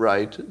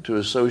right to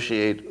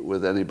associate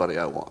with anybody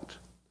I want.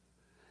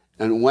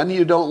 And when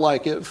you don't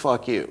like it,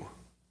 fuck you.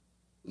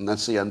 And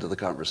that's the end of the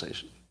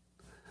conversation.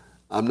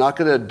 I'm not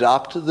going to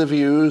adopt the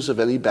views of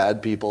any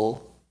bad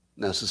people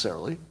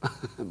necessarily.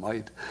 I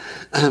might.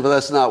 But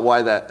that's not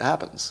why that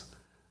happens.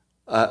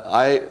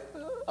 I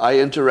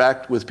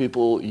interact with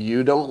people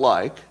you don't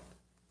like.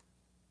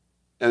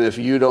 And if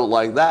you don't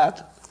like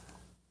that,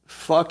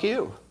 fuck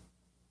you.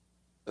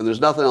 And there's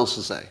nothing else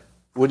to say.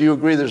 Would you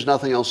agree there's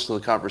nothing else to the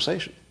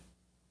conversation?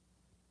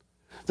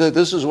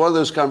 This is one of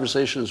those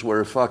conversations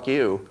where fuck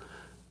you,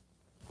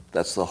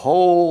 that's the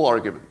whole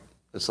argument.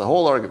 It's the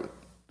whole argument.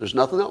 There's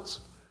nothing else.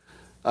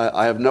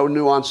 I have no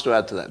nuance to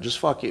add to that. Just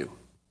fuck you.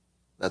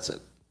 That's it.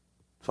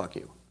 Fuck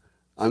you.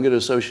 I'm going to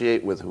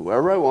associate with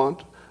whoever I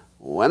want,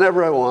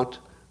 whenever I want,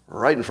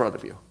 right in front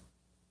of you.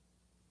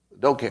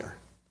 Don't care.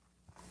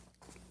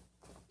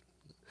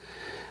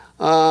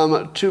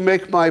 To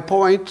make my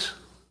point,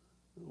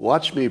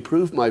 watch me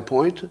prove my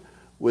point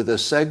with a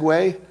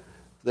segue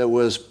that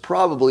was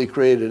probably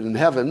created in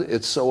heaven.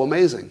 It's so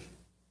amazing.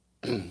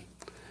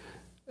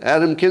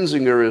 Adam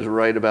Kinzinger is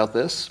right about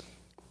this.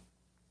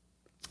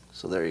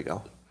 So there you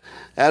go.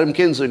 Adam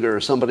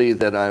Kinzinger, somebody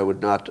that I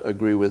would not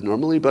agree with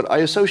normally, but I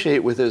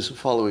associate with his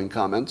following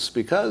comments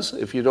because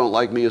if you don't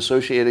like me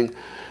associating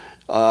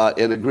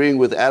and agreeing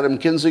with Adam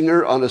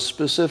Kinzinger on a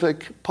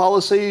specific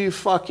policy,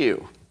 fuck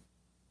you.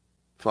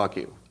 Fuck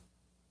you.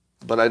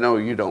 But I know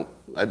you don't.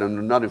 I know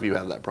none of you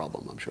have that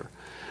problem, I'm sure.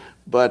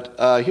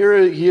 But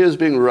here he is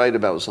being right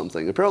about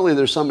something. Apparently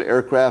there's some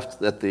aircraft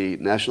that the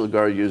National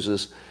Guard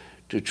uses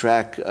to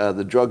track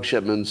the drug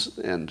shipments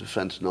and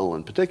fentanyl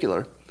in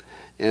particular.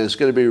 And it's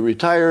going to be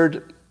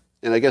retired.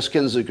 And I guess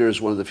Kinzinger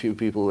is one of the few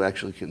people who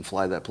actually can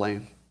fly that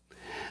plane.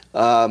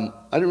 I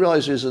didn't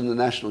realize he was in the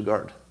National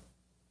Guard.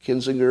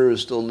 Kinzinger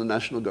is still in the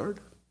National Guard?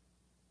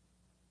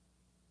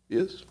 He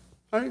is?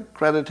 All right,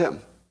 credit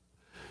him.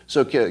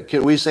 So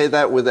can we say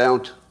that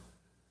without...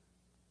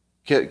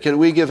 Can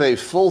we give a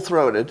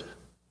full-throated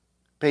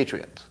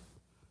patriot?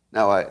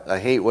 Now, I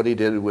hate what he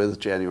did with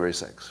January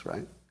 6th,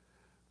 right?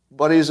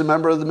 But he's a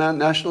member of the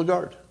National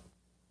Guard.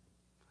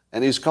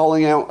 And he's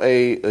calling out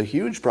a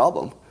huge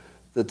problem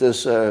that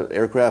this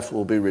aircraft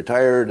will be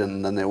retired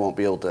and then they won't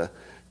be able to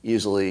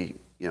easily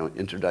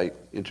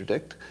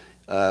interdict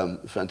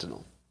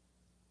fentanyl.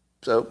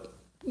 So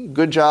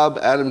good job,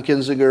 Adam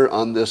Kinzinger,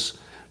 on this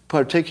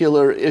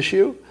particular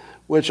issue,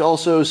 which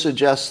also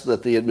suggests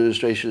that the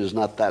administration is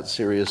not that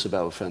serious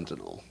about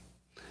fentanyl,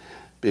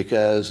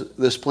 because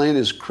this plane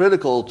is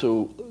critical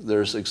to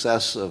their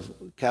success of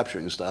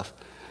capturing stuff.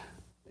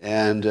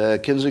 And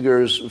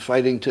Kinzinger's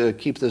fighting to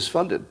keep this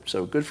funded.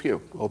 So good for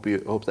you.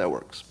 Hope that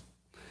works.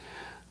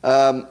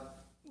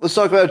 Let's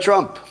talk about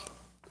Trump.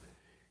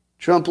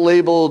 Trump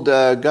labeled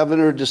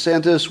Governor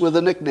DeSantis with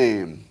a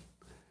nickname.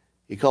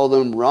 He called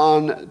him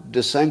Ron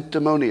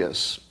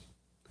DeSanctimonious.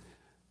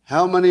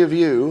 How many of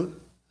you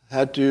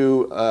had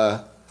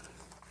to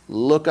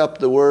look up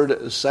the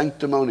word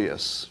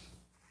sanctimonious?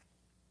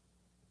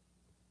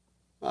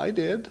 I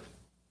did.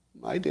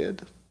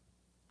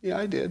 Yeah,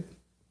 I did.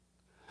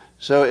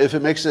 So if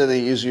it makes it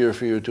any easier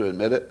for you to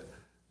admit it,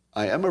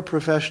 I am a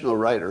professional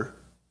writer.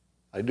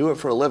 I do it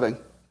for a living.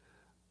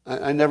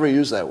 I never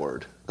use that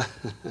word.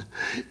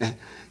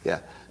 Yeah.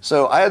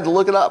 So I had to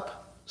look it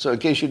up. So in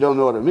case you don't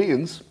know what it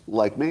means,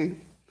 like me,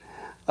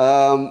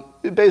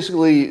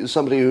 basically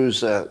somebody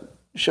who's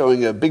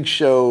showing a big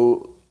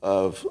show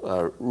of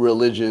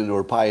religion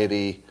or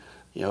piety,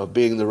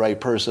 being the right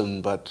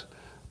person, but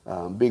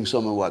being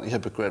somewhat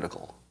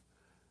hypocritical.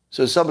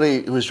 So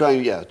somebody who's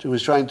trying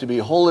to be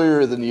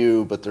holier than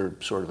you, but they're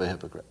sort of a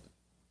hypocrite.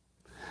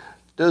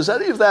 Does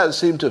any of that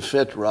seem to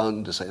fit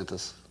Ron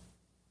DeSantis?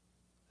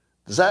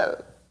 Does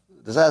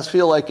that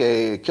feel like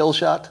a kill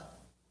shot?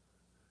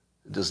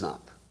 It does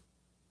not.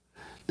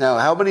 Now,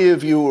 how many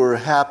of you were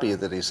happy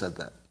that he said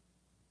that?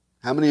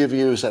 How many of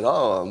you said,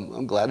 "Oh,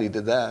 I'm glad he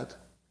did that"?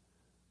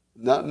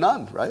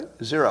 None, right?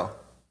 Zero.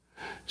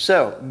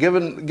 So,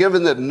 given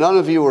that none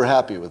of you were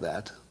happy with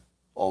that,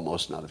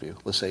 almost none of you,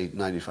 let's say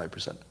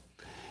 95%.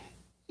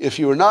 If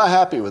you were not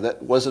happy with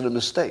it, was it a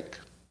mistake?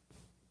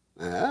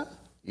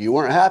 You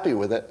weren't happy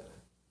with it,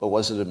 but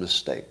was it a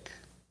mistake?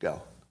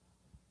 Go.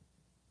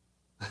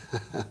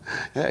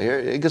 Yeah, here,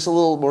 it gets a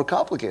little more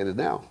complicated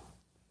now.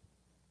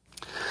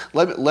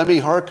 Let me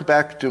hark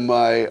back to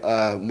my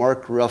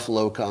Mark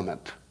Ruffalo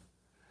comment.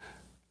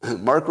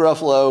 Mark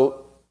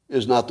Ruffalo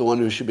is not the one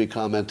who should be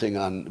commenting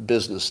on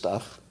business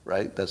stuff,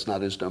 right? That's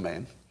not his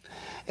domain.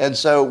 And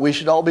so we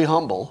should all be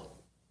humble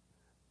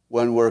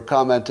when we're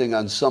commenting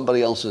on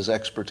somebody else's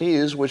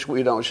expertise, which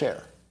we don't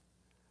share.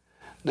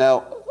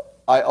 Now,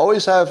 I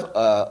always have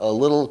a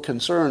little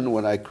concern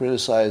when I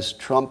criticize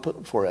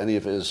Trump for any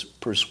of his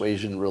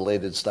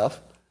persuasion-related stuff,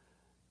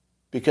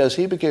 because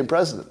he became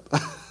president.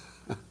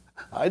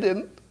 I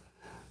didn't.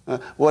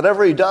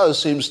 Whatever he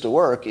does seems to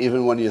work,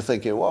 even when you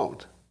think it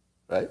won't,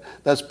 right?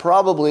 That's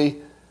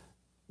probably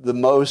the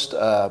most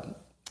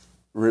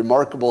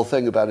remarkable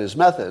thing about his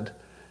method,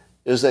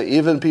 is that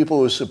even people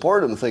who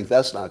support him think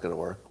that's not going to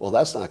work. Well,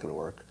 that's not going to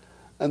work.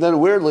 And then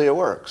weirdly it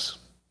works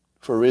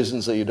for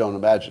reasons that you don't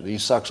imagine. He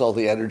sucks all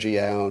the energy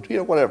out,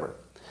 whatever.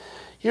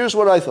 Here's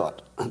what I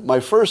thought.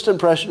 My first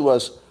impression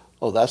was,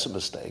 oh, that's a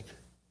mistake.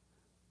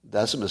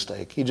 That's a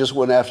mistake. He just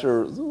went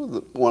after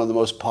one of the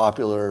most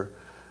popular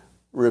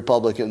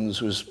Republicans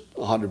who's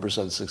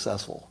 100%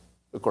 successful,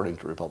 according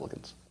to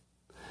Republicans.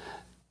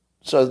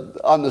 So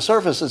on the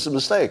surface, it's a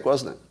mistake,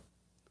 wasn't it?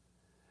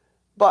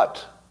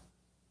 But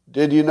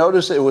did you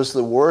notice it was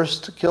the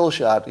worst kill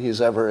shot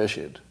he's ever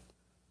issued?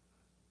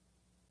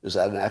 Is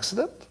that an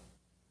accident?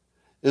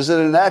 Is it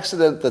an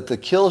accident that the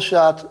kill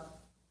shot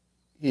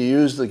he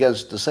used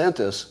against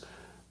DeSantis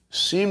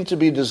seemed to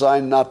be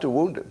designed not to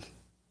wound him?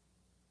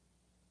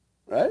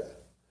 Right?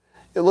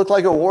 It looked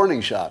like a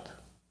warning shot.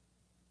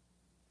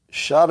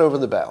 Shot over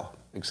the bow,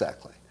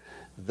 exactly.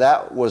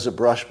 That was a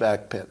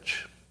brushback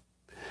pitch.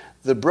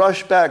 The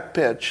brushback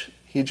pitch,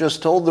 he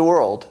just told the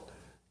world,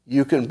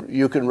 you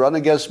can run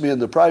against me in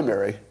the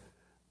primary,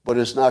 but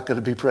it's not going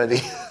to be pretty.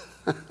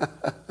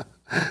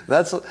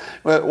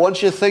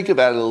 Once you think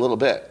about it a little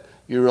bit,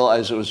 you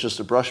realize it was just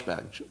a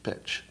brushback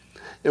pitch.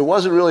 It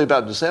wasn't really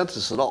about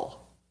DeSantis at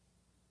all.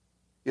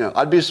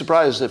 I'd be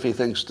surprised if he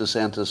thinks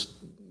DeSantis,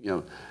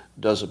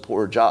 does a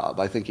poor job.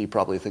 I think he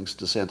probably thinks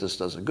DeSantis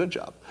does a good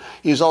job.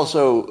 He's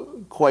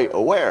also quite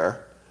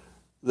aware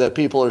that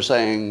people are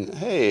saying,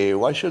 hey,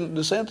 why shouldn't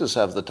DeSantis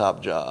have the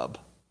top job,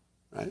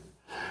 right?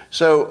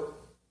 So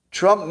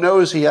Trump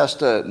knows he has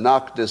to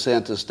knock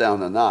DeSantis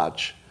down a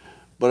notch,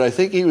 but I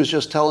think he was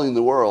just telling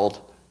the world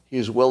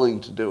he's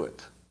willing to do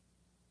it,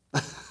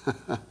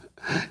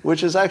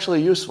 which is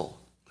actually useful.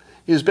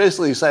 He's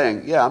basically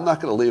saying, yeah, I'm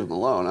not going to leave him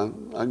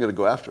alone. I'm going to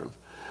go after him.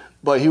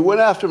 But he went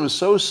after him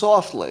so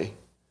softly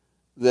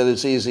that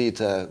it's easy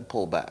to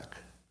pull back,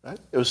 right?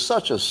 It was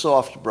such a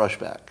soft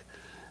brushback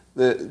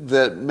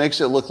that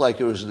makes it look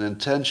like it was an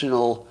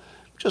intentional,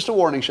 just a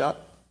warning shot,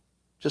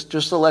 just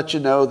to let you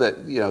know that,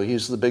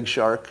 he's the big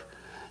shark,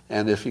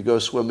 and if you go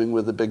swimming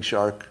with the big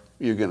shark,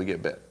 you're going to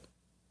get bit.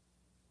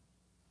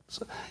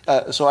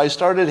 So I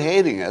started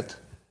hating it,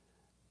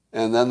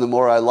 and then the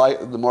more I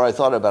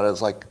thought about it,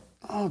 it's like,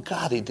 oh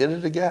God, he did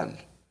it again.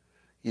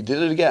 He did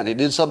it again. He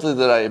did something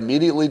that I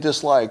immediately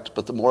disliked,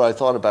 but the more I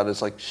thought about it,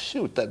 it's like,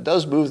 shoot, that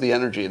does move the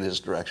energy in his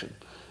direction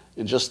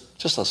in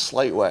just a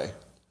slight way.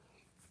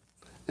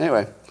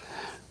 Anyway,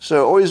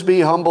 so always be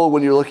humble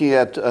when you're looking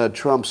at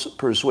Trump's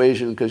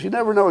persuasion, because you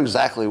never know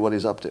exactly what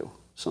he's up to.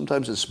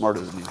 Sometimes it's smarter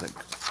than you think.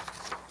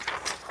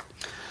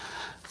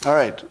 All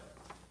right.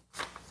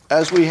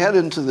 As we head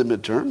into the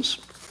midterms,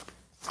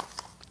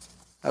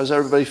 how's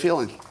everybody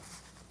feeling?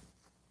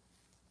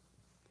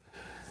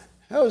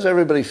 How is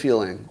everybody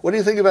feeling? What do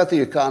you think about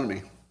the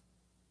economy?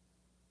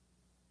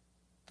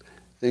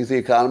 Think the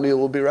economy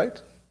will be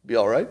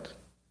all right?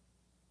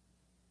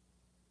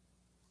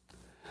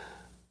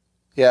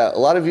 Yeah, a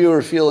lot of you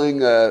are feeling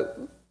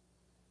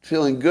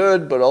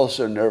good, but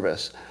also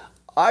nervous.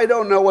 I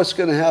don't know what's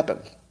going to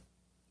happen,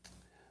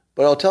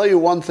 but I'll tell you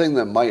one thing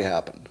that might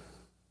happen.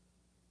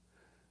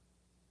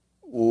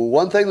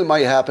 One thing that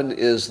might happen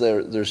is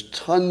there's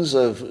tons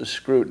of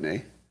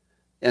scrutiny,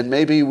 and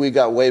maybe we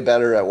got way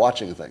better at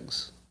watching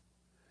things.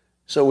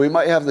 So we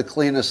might have the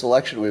cleanest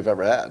election we've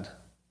ever had.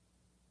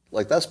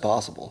 Like, that's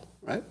possible,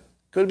 right?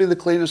 Could be the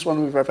cleanest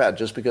one we've ever had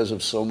just because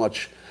of so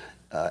much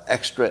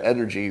extra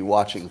energy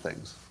watching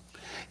things.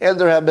 And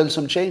there have been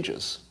some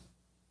changes.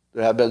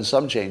 There have been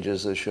some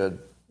changes that should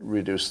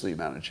reduce the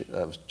amount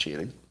of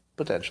cheating,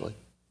 potentially.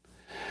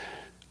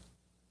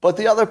 But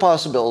the other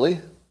possibility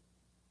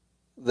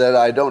that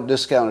I don't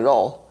discount at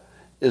all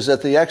is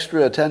that the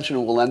extra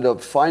attention will end up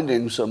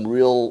finding some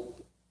real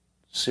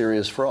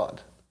serious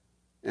fraud.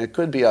 And it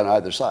could be on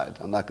either side.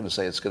 I'm not going to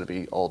say it's going to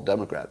be all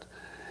Democrat.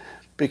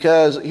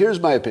 Because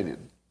here's my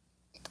opinion.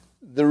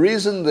 The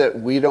reason that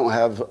we don't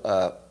have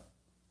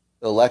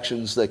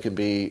elections that can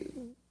be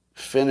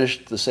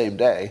finished the same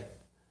day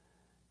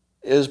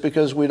is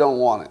because we don't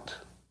want it.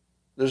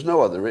 There's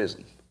no other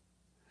reason.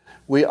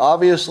 We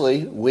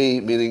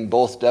meaning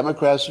both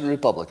Democrats and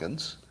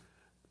Republicans,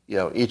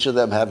 each of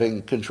them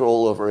having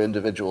control over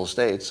individual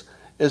states,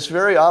 it's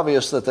very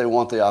obvious that they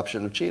want the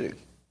option of cheating.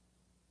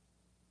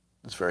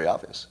 It's very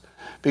obvious.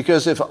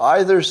 Because if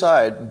either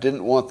side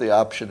didn't want the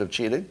option of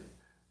cheating,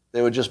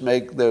 They would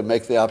make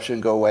the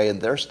option go away in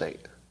their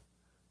state.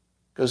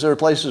 Because there are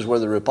places where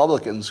the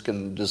Republicans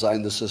can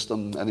design the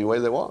system any way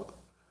they want.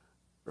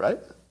 Right?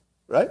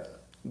 Right?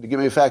 Give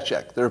me a fact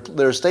check. There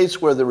are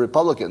states where the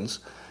Republicans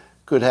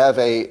could have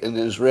an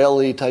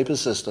Israeli type of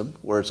system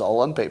where it's all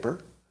on paper,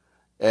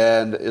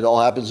 and it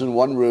all happens in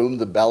one room.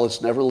 The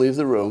ballots never leave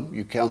the room.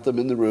 You count them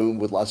in the room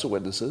with lots of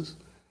witnesses,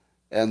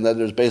 and then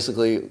there's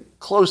basically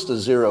close to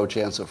zero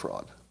chance of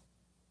fraud.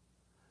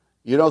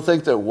 You don't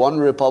think that one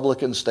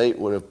Republican state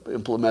would have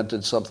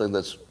implemented something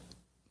that's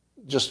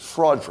just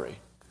fraud-free?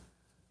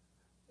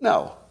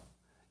 No.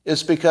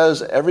 It's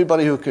because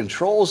everybody who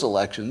controls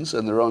elections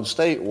in their own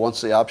state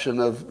wants the option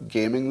of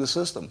gaming the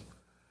system.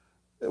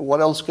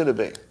 What else could it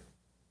be?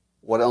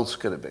 What else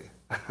could it be?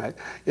 Right?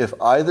 If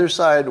either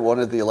side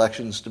wanted the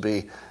elections to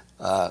be,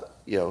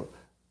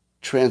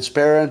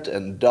 transparent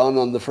and done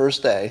on the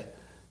first day,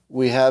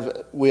 we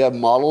have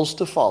models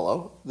to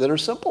follow that are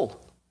simple.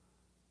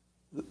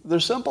 They're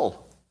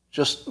simple.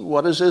 Just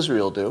what does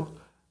Israel do,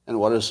 and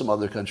what do some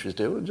other countries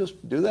do, and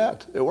just do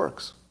that. It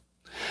works.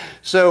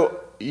 So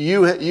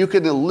you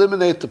can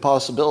eliminate the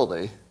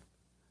possibility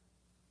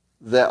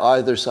that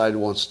either side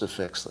wants to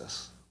fix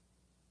this.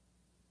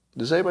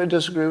 Does anybody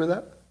disagree with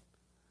that?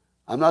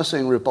 I'm not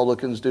saying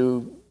Republicans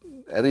do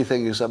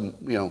anything except,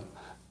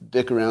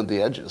 dick around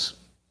the edges,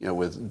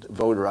 with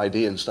voter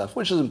ID and stuff,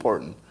 which is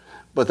important.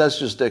 But that's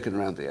just dicking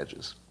around the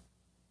edges.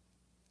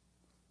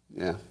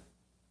 Yeah.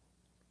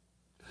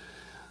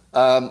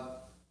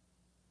 All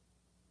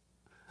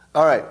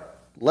right.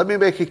 Let me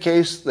make a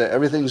case that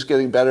everything's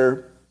getting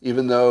better,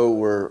 even though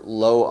we're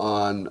low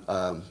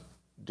on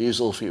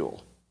diesel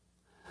fuel.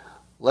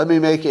 Let me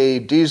make a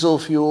diesel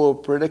fuel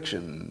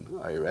prediction.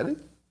 Are you ready?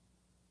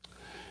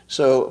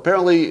 So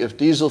apparently, if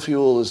diesel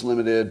fuel is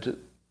limited,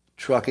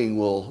 trucking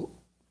will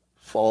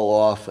fall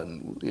off,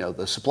 and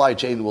the supply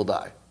chain will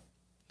die.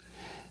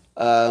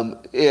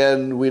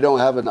 And we don't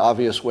have an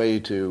obvious way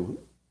to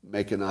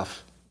make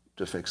enough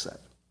to fix that.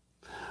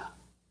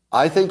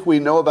 I think we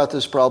know about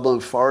this problem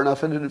far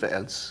enough in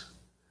advance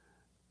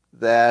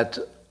that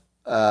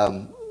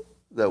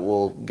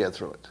we'll get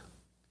through it,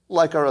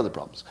 like our other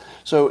problems.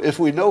 So if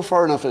we know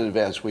far enough in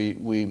advance,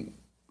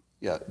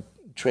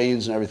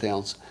 trains and everything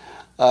else,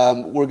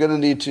 we're going to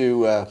need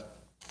to,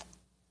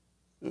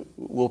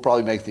 we'll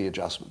probably make the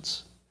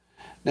adjustments.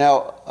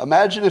 Now,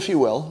 imagine, if you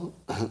will,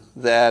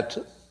 that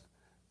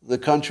the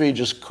country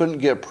just couldn't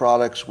get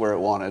products where it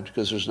wanted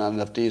because there's not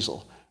enough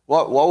diesel.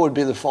 What would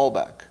be the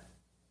fallback?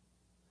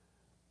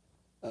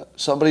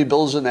 Somebody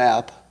builds an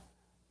app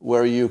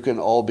where you can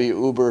all be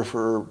Uber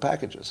for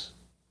packages,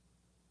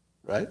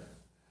 right?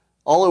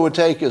 All it would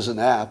take is an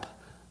app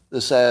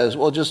that says,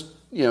 well, just,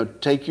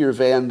 take your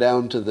van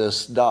down to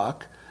this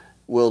dock.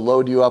 We'll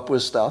load you up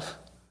with stuff,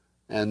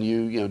 and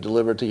you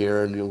deliver it to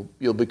here, and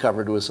you'll be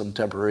covered with some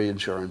temporary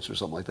insurance or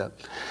something like that.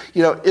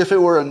 If it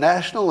were a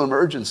national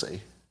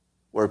emergency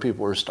where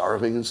people were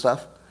starving and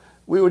stuff,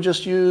 we would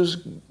just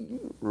use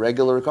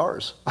regular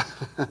cars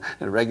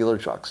and regular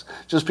trucks.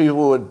 Just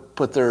people would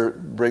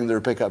bring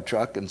their pickup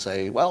truck and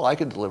say, well, I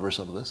can deliver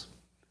some of this.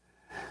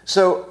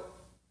 So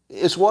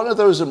it's one of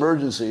those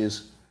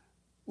emergencies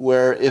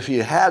where if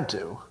you had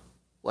to,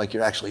 like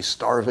you're actually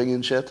starving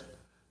and shit,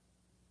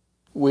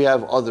 we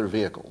have other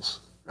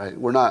vehicles, right?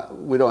 We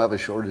don't have a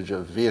shortage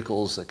of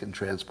vehicles that can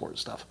transport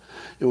stuff.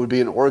 It would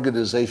be an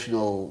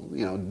organizational,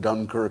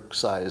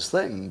 Dunkirk-sized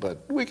thing, but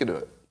we can do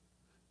it.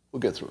 We'll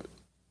get through it.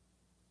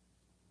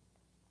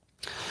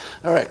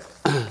 All right.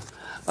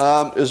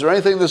 Is there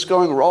anything that's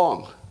going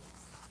wrong?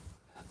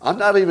 I'm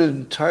not even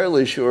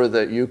entirely sure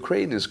that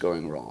Ukraine is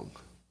going wrong.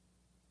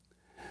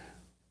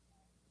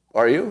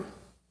 Are you?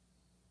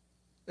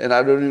 And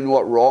I don't even know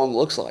what wrong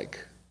looks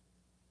like.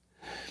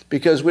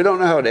 Because we don't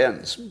know how it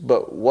ends.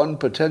 But one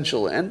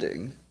potential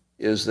ending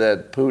is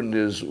that Putin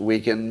is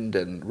weakened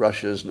and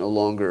Russia is no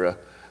longer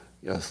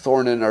a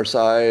thorn in our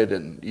side,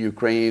 and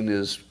Ukraine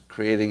is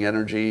creating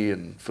energy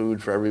and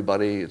food for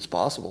everybody. It's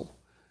possible.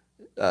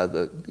 We're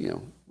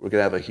going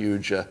to have a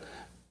huge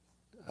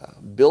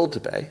bill to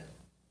pay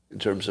in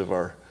terms of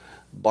our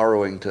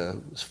borrowing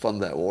to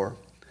fund that war.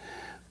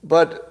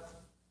 But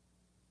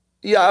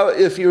yeah,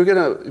 if you were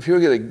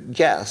gonna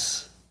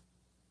guess,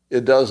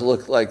 it does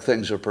look like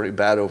things are pretty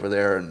bad over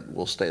there and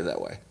will stay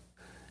that way,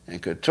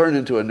 and could turn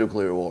into a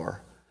nuclear war.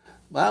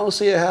 But I don't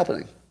see it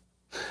happening.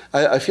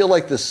 I feel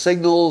like the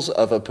signals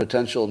of a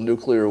potential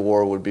nuclear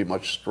war would be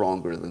much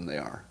stronger than they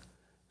are.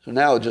 So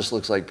now it just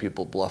looks like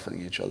people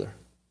bluffing each other.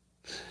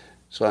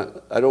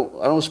 So I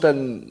don't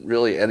spend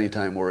really any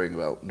time worrying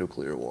about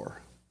nuclear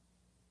war.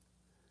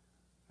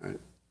 Right?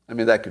 I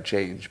mean, that could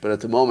change, but at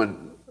the moment,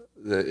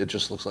 it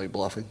just looks like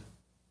bluffing.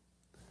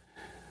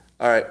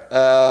 All right,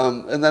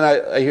 and then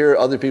I hear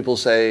other people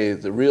say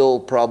the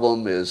real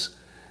problem is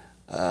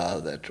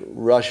that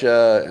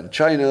Russia and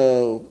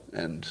China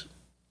and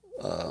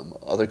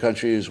other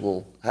countries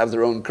will have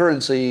their own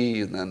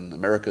currency, and then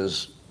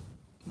America's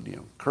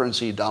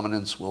currency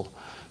dominance will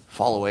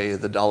fall away.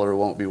 The dollar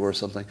won't be worth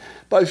something.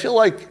 But I feel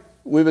like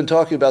we've been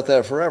talking about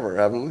that forever,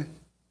 haven't we?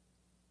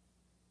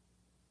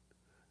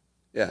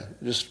 Yeah,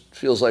 it just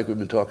feels like we've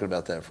been talking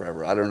about that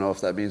forever. I don't know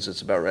if that means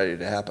it's about ready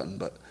to happen,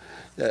 but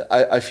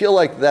I feel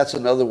like that's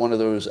another one of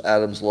those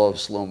Adam's law of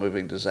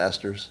slow-moving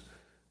disasters.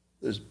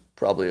 There's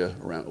probably a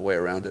way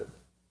around it.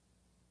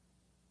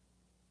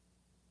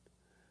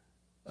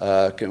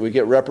 Can we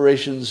get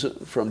reparations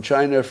from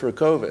China for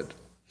COVID?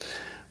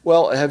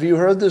 Well, have you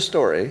heard the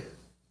story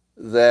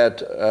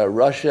that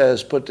Russia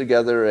has put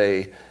together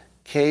a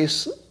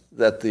case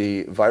that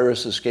the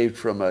virus escaped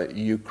from a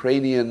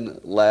Ukrainian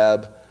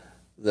lab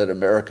that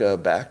America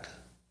backed?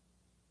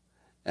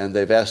 And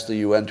they've asked the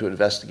UN to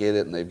investigate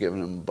it, and they've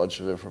given them a bunch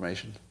of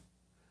information.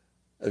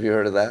 Have you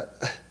heard of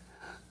that?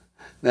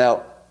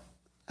 Now,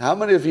 how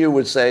many of you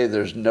would say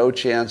there's no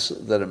chance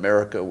that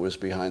America was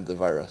behind the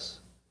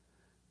virus?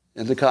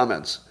 In the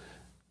comments,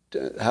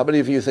 how many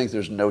of you think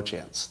there's no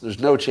chance? There's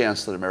no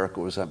chance that America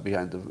was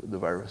behind the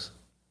virus.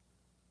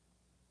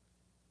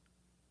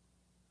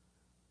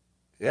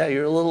 Yeah,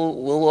 you're a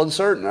little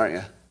uncertain, aren't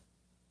you?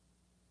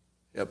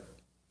 Yep.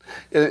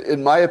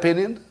 In my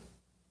opinion,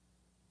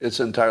 it's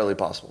entirely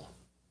possible.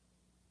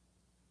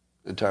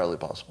 Entirely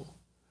possible.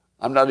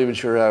 I'm not even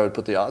sure how I would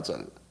put the odds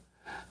on it.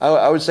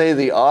 I would say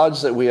the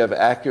odds that we have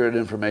accurate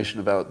information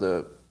about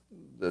the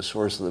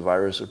source of the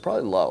virus are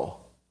probably low.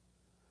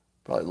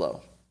 Probably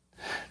low.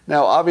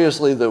 Now,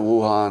 obviously, the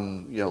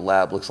Wuhan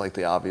lab looks like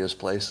the obvious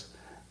place,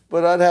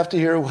 but I'd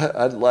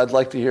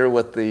like to hear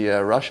what the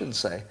Russians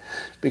say,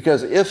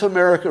 because if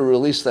America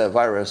released that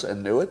virus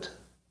and knew it,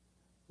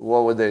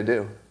 what would they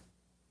do?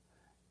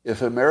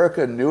 If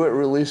America knew it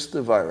released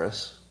the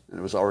virus and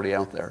it was already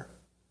out there,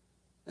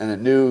 and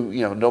it knew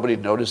nobody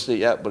noticed it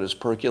yet, but it's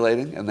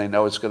percolating, and they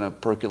know it's going to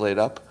percolate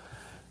up,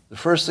 the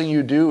first thing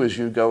you do is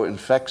you go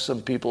infect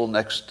some people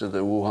next to the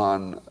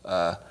Wuhan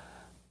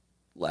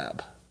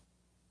lab.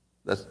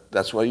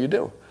 That's what you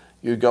do.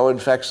 You go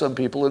infect some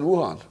people in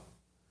Wuhan.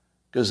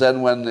 Because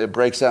then when it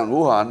breaks out in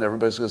Wuhan,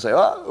 everybody's going to say,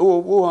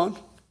 oh, Wuhan,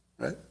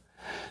 right?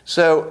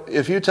 So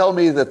if you tell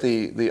me that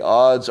the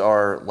odds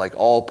are like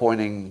all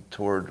pointing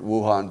toward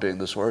Wuhan being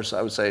the source,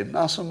 I would say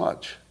not so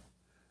much.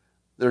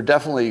 There are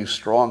definitely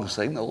strong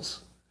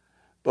signals,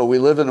 but we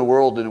live in a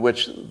world in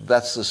which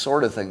that's the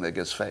sort of thing that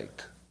gets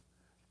faked.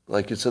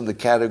 Like it's in the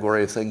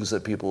category of things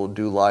that people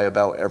do lie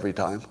about every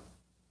time,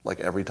 like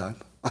every time.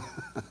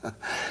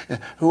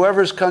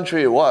 Whoever's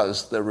country it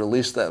was that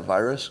released that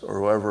virus,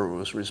 or whoever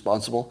was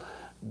responsible,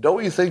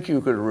 don't you think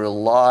you could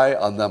rely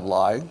on them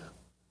lying?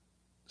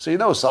 So you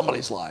know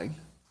somebody's lying.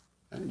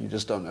 You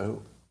just don't know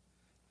who.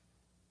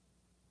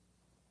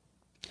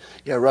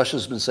 Yeah,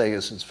 Russia's been saying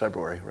it since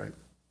February, right?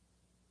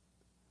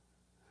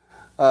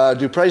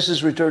 Do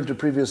prices return to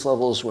previous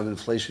levels when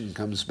inflation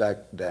comes back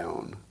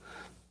down?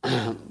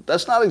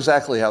 That's not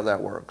exactly how that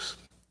works.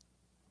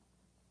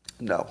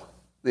 No.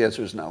 The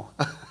answer is no.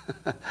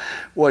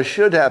 What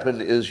should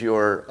happen is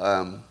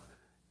your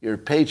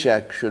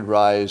paycheck should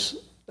rise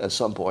at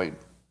some point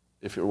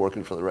if you're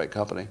working for the right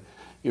company.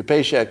 Your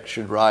paycheck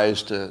should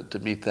rise to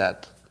meet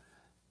that,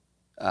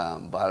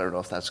 but I don't know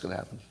if that's going to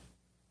happen.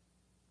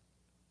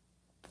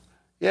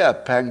 Yeah,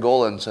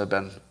 pangolins have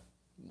been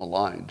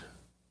maligned.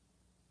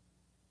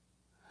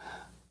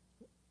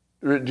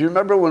 Do you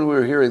remember when we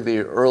were hearing the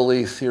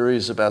early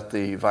theories about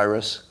the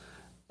virus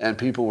and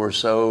people were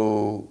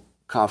so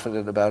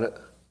confident about it?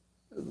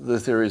 The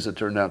theories that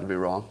turned out to be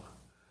wrong.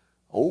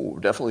 Oh,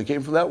 definitely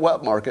came from that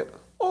wet market.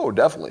 Oh,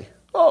 definitely.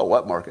 Oh,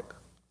 wet market.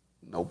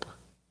 Nope.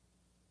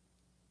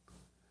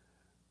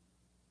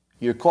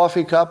 Your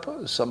coffee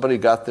cup, somebody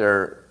got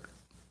their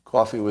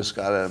Coffee with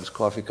Scott Adams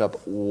coffee cup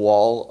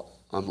while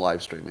I'm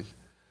live streaming.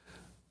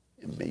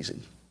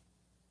 Amazing.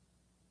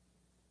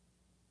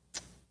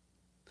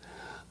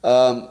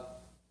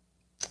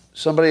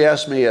 Somebody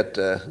asked me at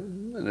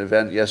an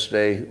event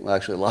yesterday. Well,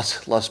 actually,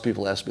 lots of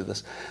people asked me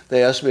this.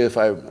 They asked me if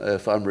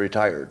I'm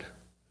retired,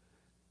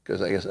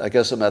 because I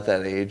guess I'm at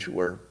that age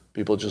where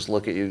people just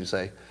look at you and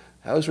say,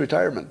 "How's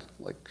retirement?"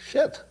 Like,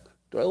 shit,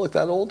 do I look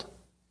that old?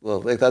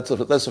 Well, that's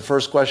the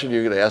first question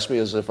you're going to ask me,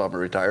 is if I'm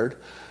retired.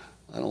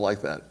 I don't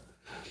like that.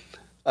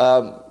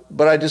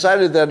 But I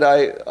decided that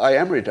I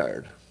am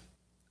retired,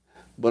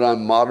 but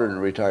I'm modern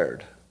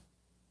retired.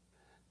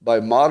 By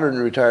modern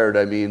retired,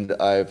 I mean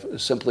I've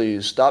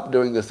simply stopped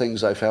doing the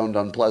things I found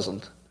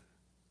unpleasant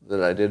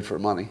that I did for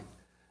money,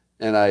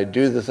 and I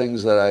do the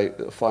things that I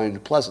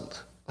find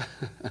pleasant.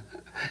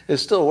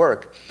 It's still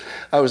work.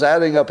 I was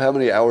adding up how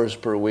many hours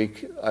per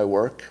week I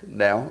work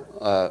now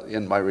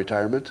in my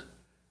retirement.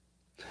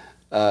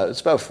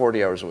 It's about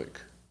 40 hours a week.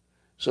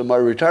 So my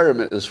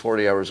retirement is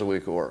 40 hours a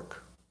week of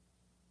work,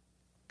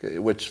 okay,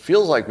 which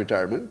feels like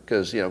retirement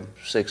because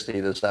 60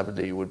 to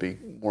 70 would be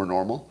more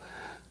normal.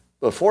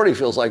 But 40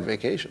 feels like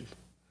vacation.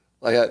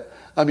 Like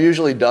I'm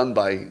usually done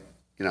by,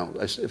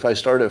 if I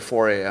start at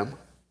 4 a.m.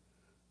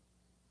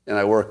 and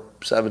I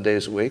work 7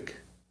 days a week,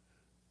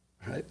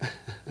 right?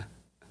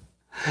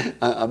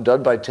 I'm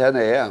done by 10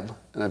 a.m.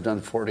 and I've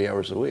done 40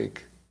 hours a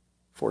week,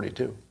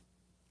 42.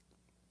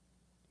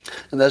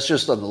 And that's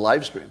just on the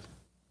live stream,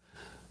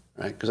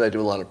 right? Because I do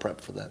a lot of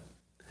prep for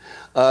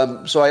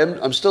that. So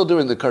I'm still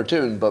doing the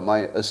cartoon, but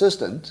my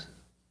assistant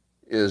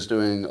is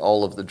doing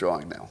all of the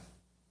drawing now.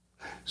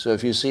 So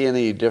if you see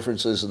any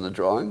differences in the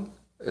drawing,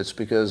 it's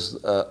because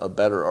a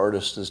better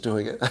artist is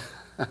doing it.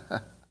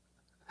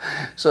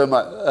 So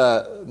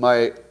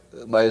my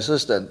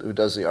assistant, who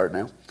does the art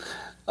now,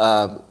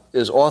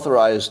 is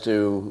authorized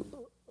to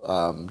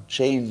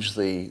change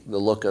the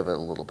look of it a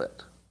little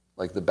bit.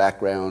 Like the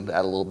background,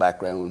 add a little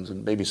background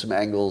and maybe some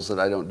angles that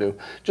I don't do,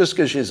 just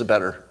because she's a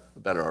better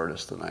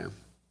artist than I am.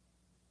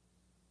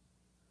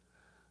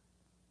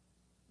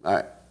 All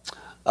right.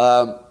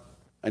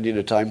 I need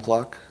a time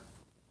clock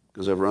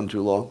because I've run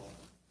too long.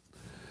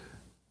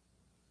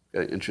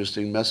 Got an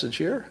interesting message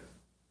here.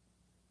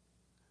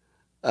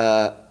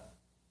 All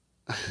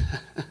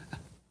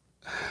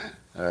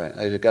right,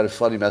 I got a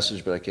funny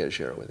message, but I can't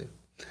share it with you.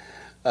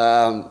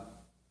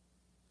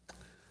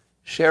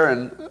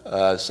 Sharon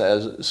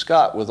says,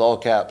 Scott, with all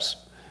caps,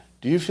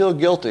 do you feel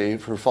guilty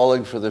for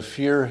falling for the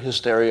fear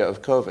hysteria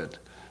of COVID?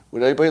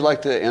 Would anybody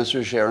like to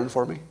answer Sharon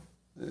for me?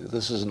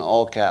 This is in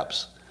all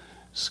caps.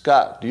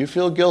 Scott, do you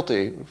feel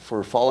guilty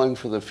for falling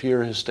for the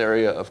fear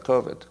hysteria of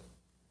COVID?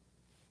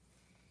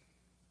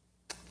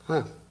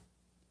 Huh.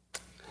 I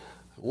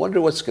wonder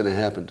what's going to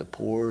happen to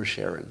poor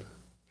Sharon.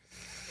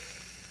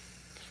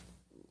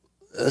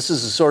 This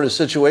is the sort of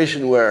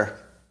situation where,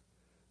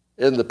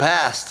 in the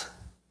past,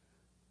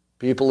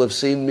 people have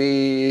seen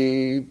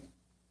me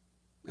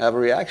have a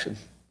reaction.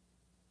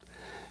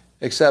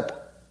 Except,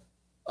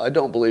 I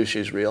don't believe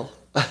she's real.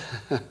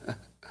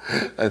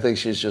 I think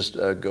she's just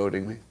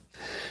goading me.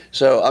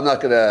 So I'm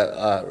not going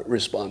to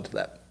respond to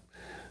that.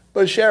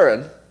 But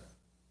Sharon,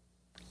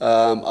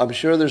 I'm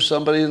sure there's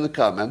somebody in the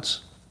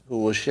comments who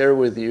will share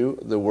with you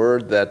the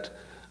word that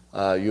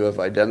you have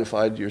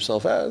identified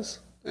yourself as,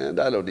 and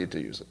I don't need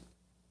to use it.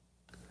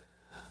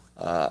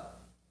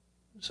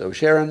 So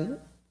Sharon,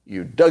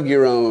 you dug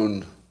your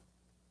own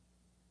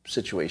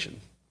situation.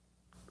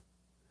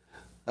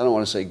 I don't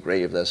want to say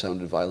grave, that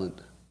sounded violent.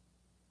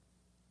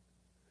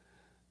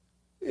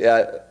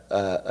 Yeah,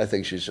 I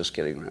think she's just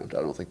kidding around.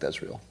 I don't think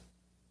that's real.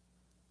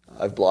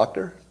 I've blocked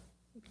her.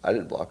 I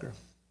didn't block her.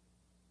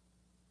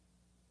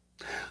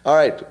 All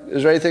right,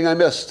 is there anything I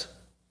missed?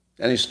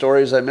 Any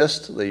stories I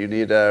missed that you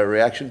need a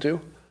reaction to?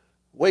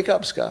 Wake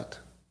up, Scott.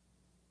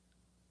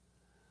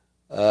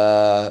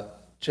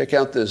 Check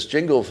out this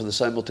jingle for the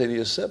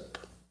simultaneous sip.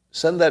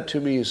 Send that to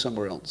me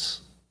somewhere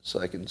else so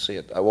I can see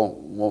it. I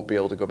won't be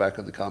able to go back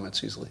in the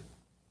comments easily.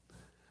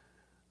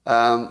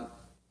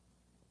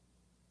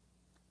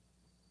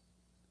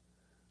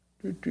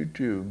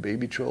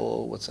 Baby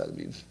troll, what's that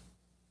mean?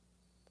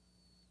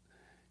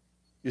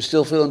 You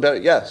still feeling better?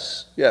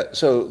 Yes. Yeah.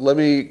 So let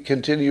me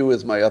continue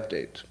with my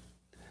update.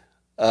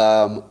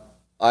 I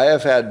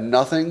have had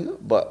nothing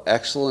but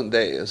excellent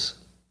days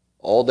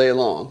all day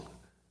long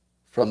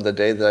from the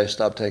day that I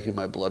stopped taking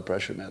my blood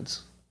pressure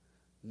meds.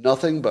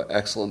 Nothing but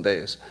excellent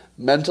days.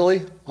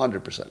 Mentally,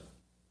 100%.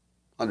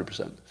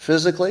 100%.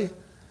 Physically,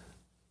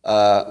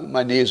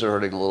 my knees are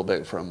hurting a little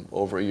bit from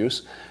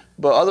overuse.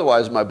 But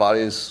otherwise, my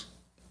body's,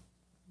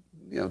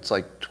 it's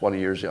like 20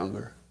 years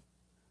younger.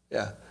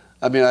 Yeah.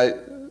 I mean,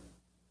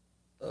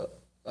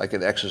 I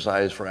can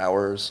exercise for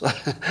hours.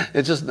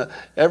 It's just,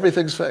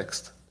 everything's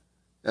fixed.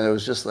 And it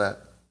was just that.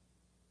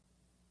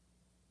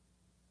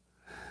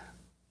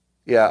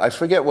 Yeah, I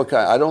forget what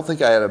kind. I don't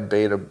think I had a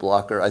beta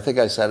blocker. I think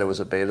I said it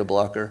was a beta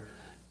blocker,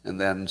 and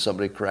then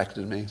somebody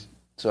corrected me.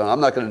 So I'm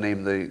not going to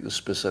name the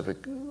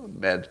specific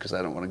med because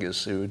I don't want to get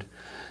sued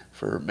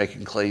for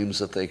making claims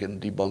that they can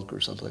debunk or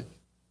something.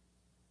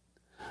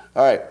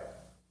 All right.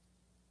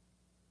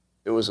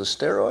 It was a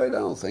steroid? I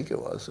don't think it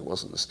was. It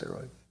wasn't a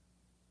steroid.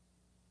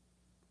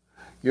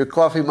 Your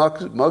coffee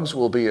mugs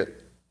will be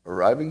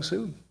arriving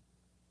soon.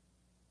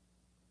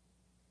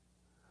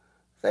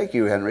 Thank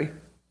you, Henry.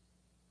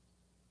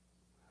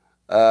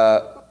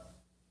 High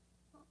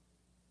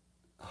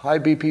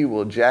BP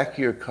will jack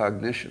your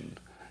cognition.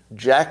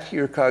 Jack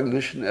your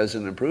cognition as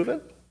in improve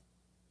it?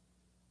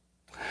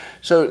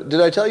 So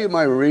did I tell you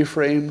my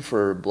reframe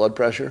for blood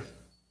pressure?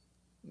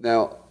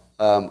 Now,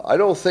 I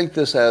don't think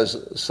this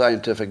has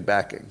scientific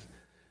backing.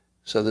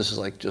 So this is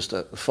like just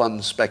a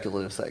fun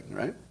speculative thing,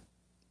 right?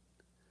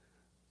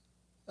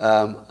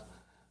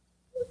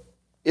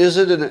 Is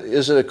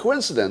it a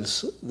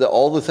coincidence that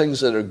all the things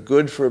that are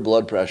good for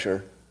blood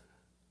pressure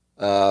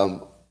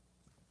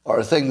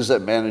are things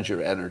that manage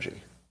your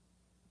energy,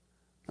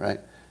 right?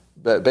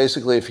 But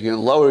basically, if you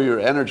can lower your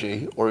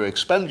energy or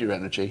expend your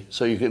energy,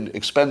 so you can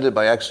expend it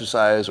by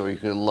exercise or you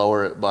can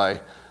lower it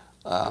by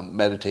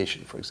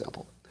meditation, for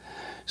example.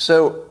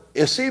 So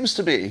it seems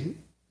to be,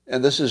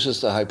 and this is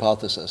just a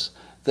hypothesis,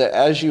 that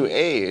as you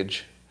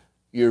age,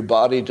 your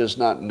body does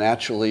not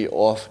naturally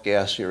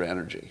off-gas your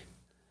energy.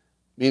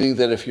 Meaning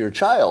that if you're a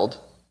child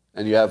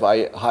and you have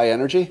high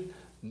energy,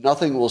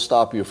 nothing will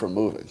stop you from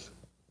moving,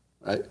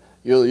 right?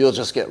 You'll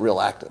just get real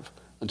active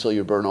until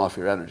you burn off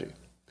your energy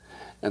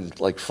and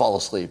like fall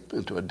asleep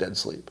into a dead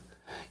sleep.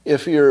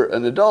 If you're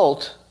an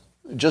adult,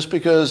 just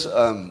because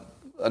a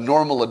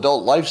normal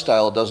adult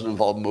lifestyle doesn't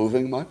involve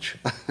moving much,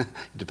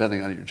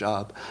 depending on your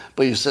job,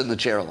 but you sit in the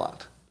chair a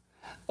lot.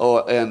 Oh,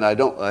 and I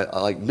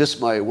like miss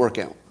my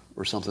workout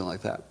or something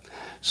like that.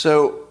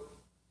 So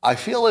I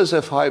feel as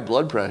if high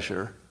blood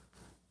pressure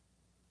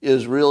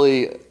is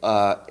really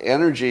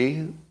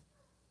energy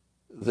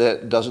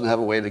that doesn't have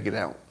a way to get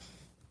out.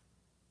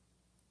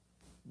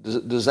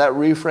 Does that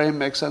reframe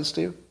make sense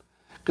to you?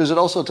 Because it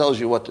also tells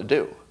you what to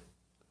do.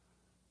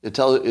 It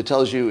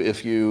tells you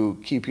if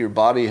you keep your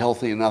body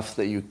healthy enough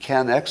that you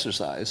can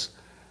exercise,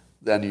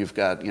 then you've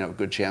got a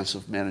good chance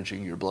of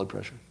managing your blood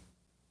pressure.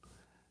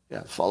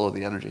 Yeah, follow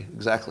the energy.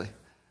 Exactly.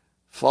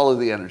 Follow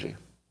the energy.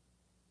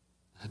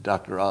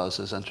 Dr. Oz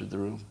has entered the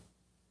room.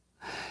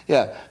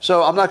 Yeah,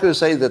 so I'm not going to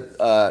say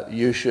that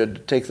you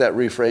should take that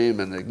reframe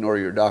and ignore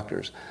your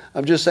doctors.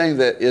 I'm just saying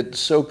that it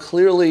so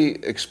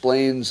clearly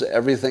explains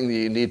everything that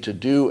you need to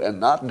do and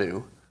not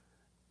do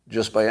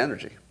just by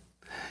energy.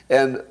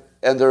 And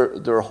there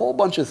are a whole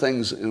bunch of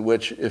things in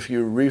which if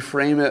you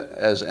reframe it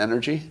as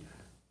energy,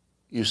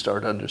 you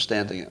start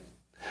understanding it.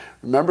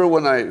 Remember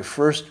when I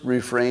first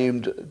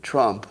reframed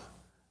Trump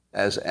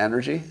as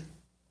energy?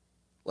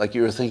 Like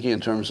you were thinking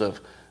in terms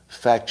of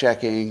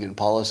fact-checking and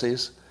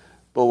policies?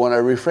 But when I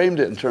reframed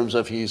it in terms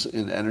of he's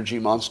an energy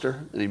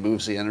monster and he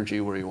moves the energy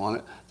where you want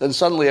it, then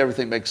suddenly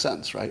everything makes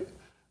sense, right?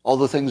 All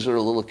the things that are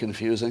a little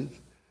confusing,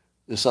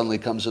 it suddenly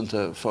comes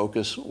into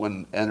focus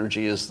when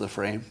energy is the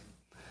frame.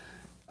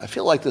 I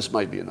feel like this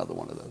might be another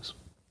one of those.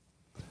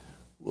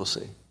 We'll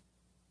see.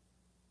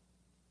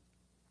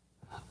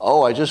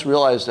 Oh, I just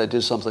realized I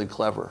did something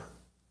clever.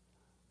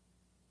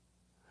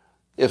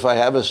 If I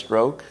have a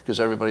stroke, because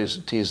everybody's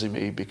teasing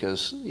me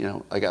because,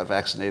 I got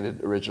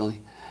vaccinated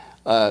originally,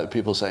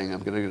 people saying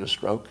I'm going to get a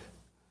stroke.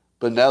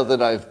 But now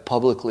that I've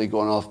publicly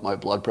gone off my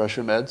blood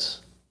pressure meds,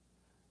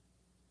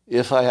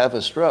 if I have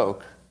a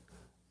stroke,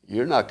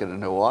 you're not going to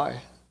know why.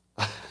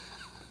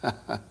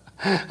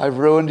 I've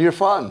ruined your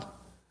fun.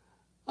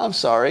 I'm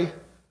sorry.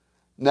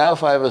 Now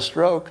if I have a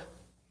stroke,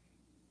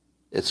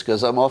 it's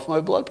because I'm off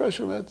my blood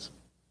pressure meds.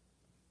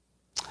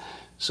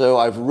 So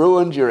I've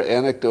ruined your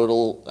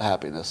anecdotal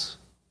happiness.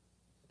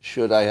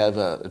 Should I have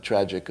a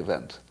tragic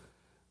event,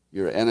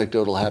 your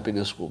anecdotal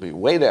happiness will be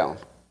way down.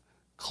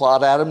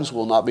 Claude Adams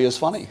will not be as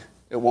funny.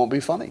 It won't be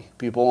funny.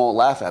 People won't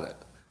laugh at it.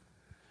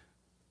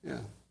 Yeah.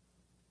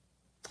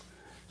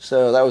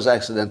 So that was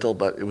accidental,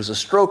 but it was a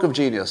stroke of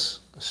genius.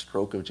 A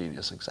stroke of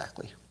genius,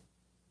 exactly.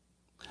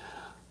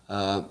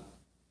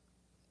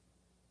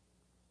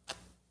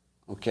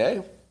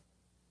 Okay.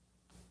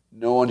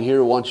 No one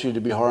here wants you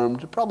to be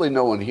harmed. Probably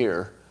no one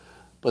here.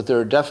 But there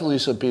are definitely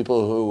some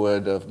people who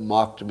would have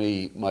mocked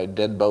me, my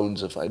dead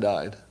bones, if I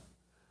died.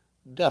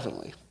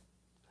 Definitely.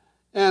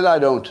 And I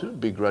don't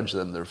begrudge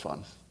them their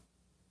fun.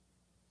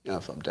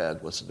 If I'm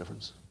dead, what's the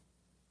difference?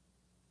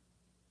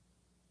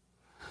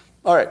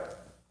 All right.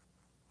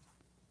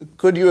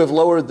 Could you have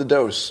lowered the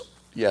dose?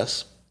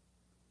 Yes.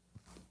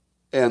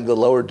 And the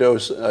lower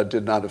dose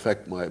did not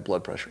affect my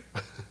blood pressure.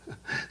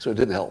 So it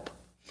didn't help.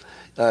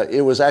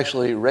 It was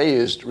actually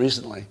raised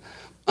recently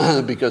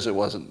because it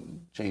wasn't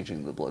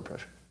changing the blood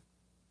pressure.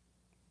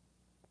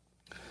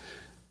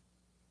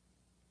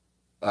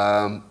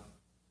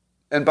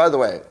 And by the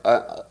way,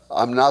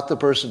 I'm not the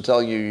person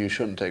telling you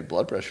shouldn't take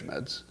blood pressure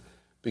meds,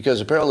 because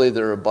apparently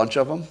there are a bunch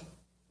of them.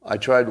 I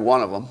tried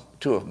one of them,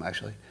 two of them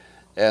actually,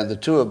 and the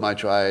two of them I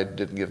tried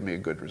didn't give me a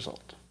good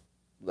result.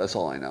 That's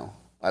all I know.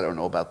 I don't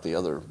know about the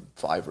other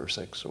 5 or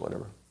 6 or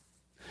whatever.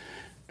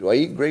 Do I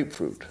eat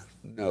grapefruit?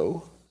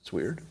 No. It's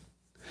weird.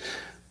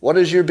 What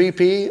is your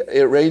BP?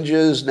 It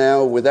ranges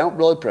now without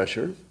blood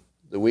pressure.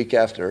 The week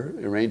after,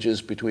 it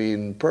ranges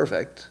between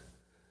perfect,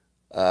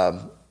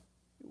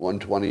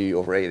 120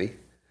 over 80,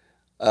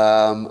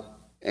 and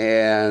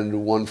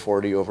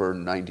 140 over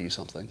 90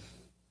 something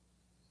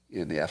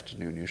in the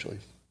afternoon usually.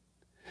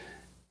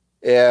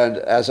 And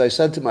as I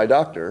said to my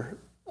doctor,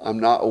 I'm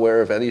not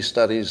aware of any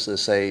studies that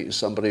say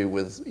somebody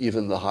with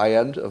even the high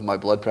end of my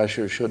blood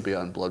pressure should be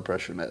on blood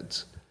pressure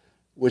meds,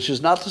 which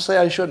is not to say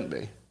I shouldn't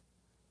be.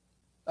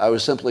 I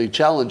was simply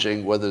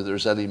challenging whether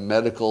there's any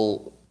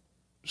medical,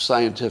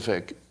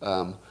 scientific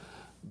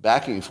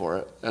backing for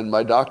it, and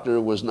my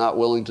doctor was not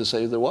willing to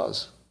say there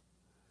was,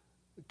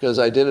 because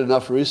I did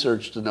enough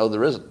research to know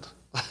there isn't.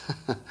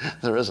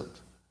 There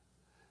isn't.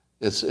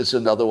 It's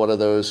another one of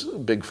those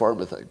big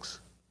pharma things,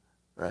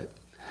 right?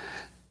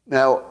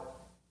 Now,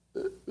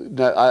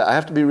 I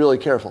have to be really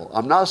careful.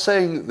 I'm not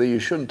saying that you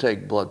shouldn't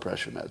take blood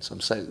pressure meds.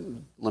 I'm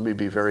saying, let me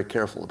be very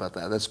careful about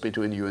that. That's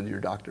between you and your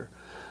doctor.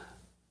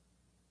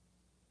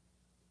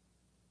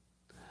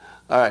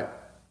 All right.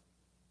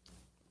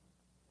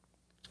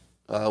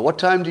 What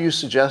time do you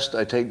suggest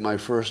I take my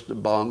first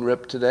bong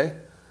rip today?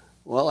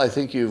 Well, I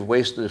think you've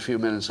wasted a few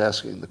minutes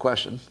asking the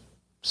question.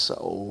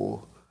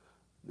 So,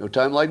 no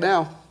time like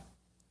now.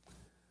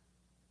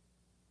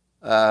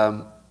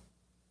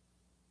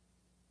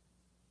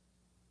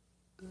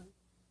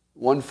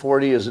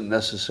 140 isn't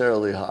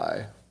necessarily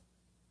high.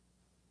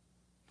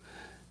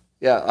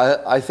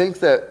 Yeah, I think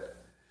that,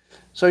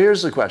 so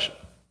here's the question.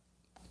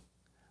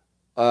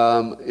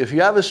 If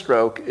you have a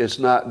stroke, it's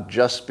not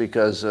just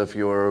because of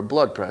your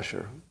blood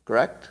pressure,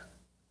 correct?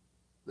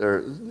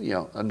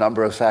 A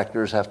number of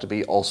factors have to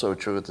be also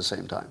true at the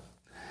same time.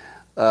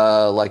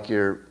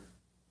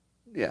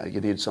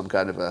 You need some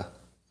kind of a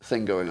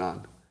thing going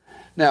on.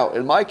 Now,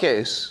 in my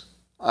case,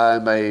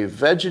 I'm a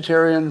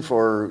vegetarian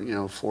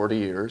for 40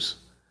 years.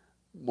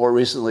 More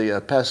recently,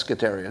 a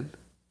pescatarian.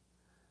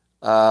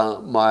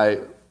 My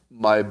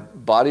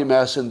body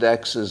mass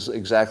index is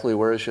exactly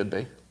where it should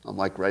be. I'm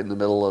like right in the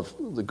middle of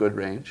the good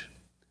range.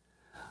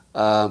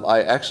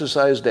 I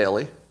exercise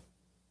daily.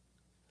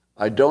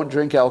 I don't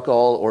drink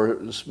alcohol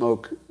or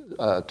smoke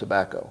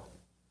tobacco.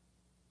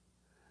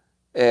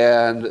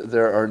 And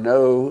there are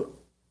no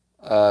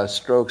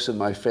strokes in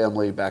my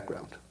family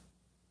background.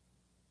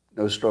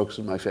 No strokes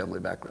in my family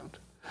background.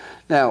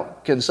 Now,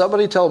 can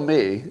somebody tell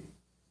me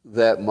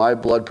that my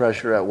blood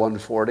pressure at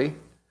 140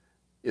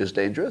 is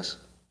dangerous?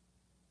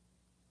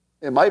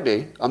 It might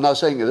be. I'm not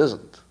saying it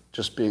isn't,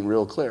 just being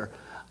real clear.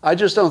 I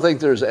just don't think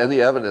there's any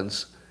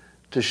evidence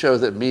to show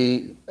that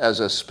me as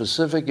a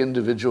specific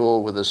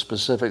individual with a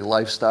specific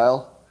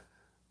lifestyle,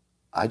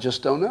 I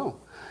just don't know.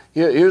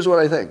 Here's what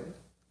I think.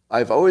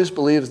 I've always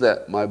believed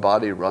that my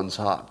body runs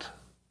hot.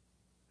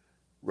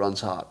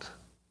 Runs hot.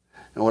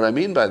 And what I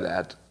mean by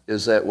that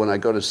is that when I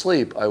go to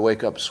sleep, I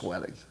wake up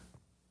sweating,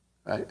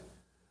 right?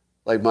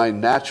 Like my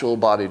natural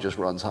body just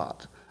runs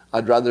hot.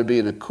 I'd rather be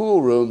in a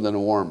cool room than a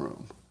warm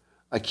room.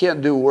 I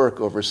can't do work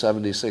over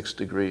 76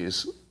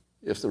 degrees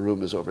if the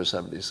room is over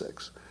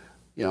 76.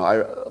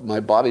 My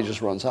body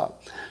just runs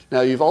hot.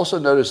 Now, you've also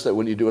noticed that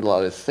when you do a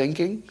lot of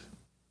thinking,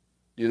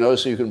 you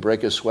notice you can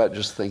break a sweat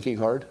just thinking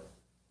hard?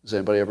 Has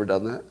anybody ever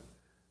done that?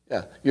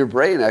 Yeah. Your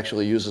brain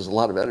actually uses a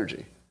lot of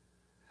energy.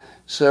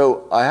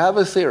 So I have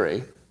a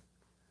theory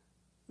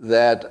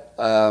that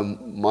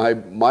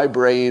my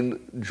brain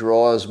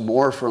draws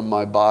more from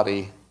my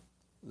body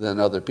than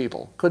other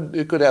people.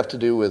 It could have to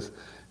do with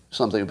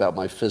something about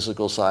my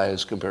physical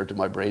size compared to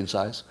my brain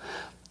size.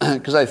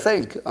 Because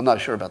I'm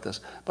not sure about this,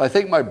 but I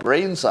think my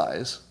brain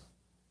size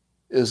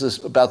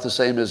is about the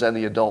same as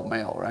any adult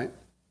male, right?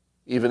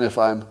 Even if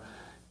I'm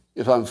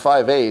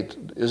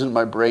 5'8", isn't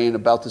my brain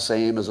about the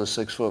same as a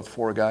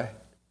 6'4" guy?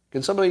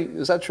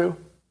 Is that true?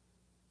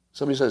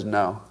 Somebody says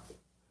no.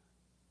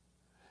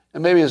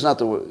 And maybe it's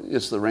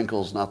the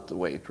wrinkles, not the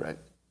weight, right?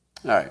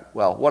 All right,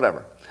 well,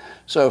 whatever.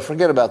 So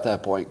forget about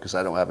that point because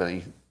I don't have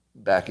any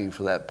backing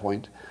for that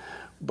point.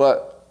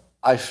 But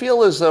I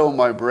feel as though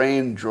my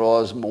brain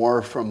draws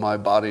more from my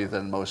body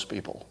than most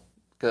people.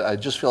 I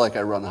just feel like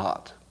I run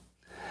hot.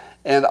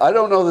 And I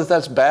don't know that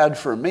that's bad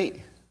for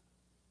me.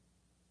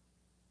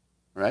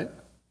 Right?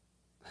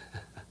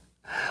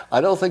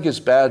 I don't think it's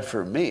bad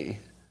for me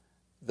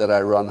that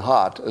I run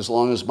hot as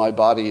long as my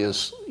body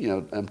is,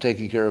 I'm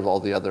taking care of all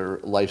the other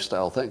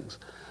lifestyle things.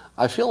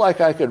 I feel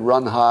like I could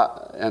run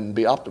hot and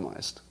be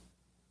optimized.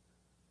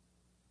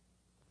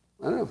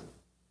 I don't know.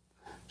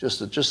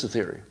 Just a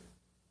theory.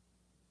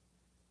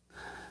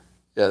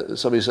 Yeah,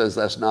 somebody says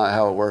that's not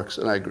how it works,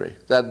 and I agree.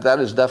 That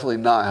is definitely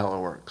not how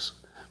it works.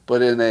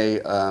 But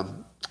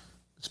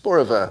it's more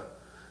of a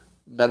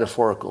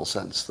metaphorical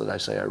sense that I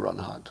say I run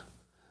hot.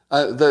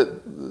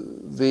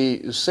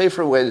 The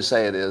safer way to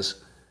say it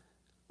is,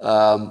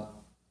 do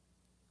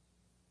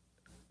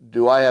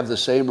I have the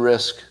same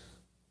risk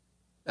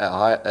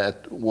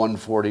at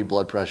 140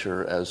 blood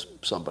pressure as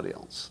somebody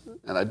else?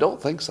 And I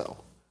don't think so.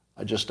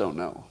 I just don't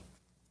know.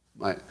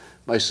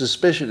 My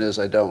suspicion is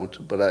I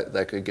don't, but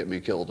that could get me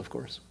killed, of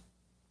course.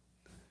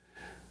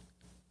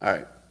 All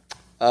right.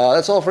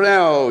 That's all for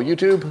now,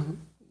 YouTube.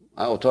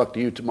 I will talk to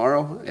you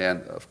tomorrow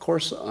and, of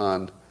course,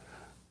 on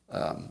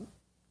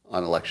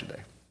Election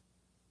Day.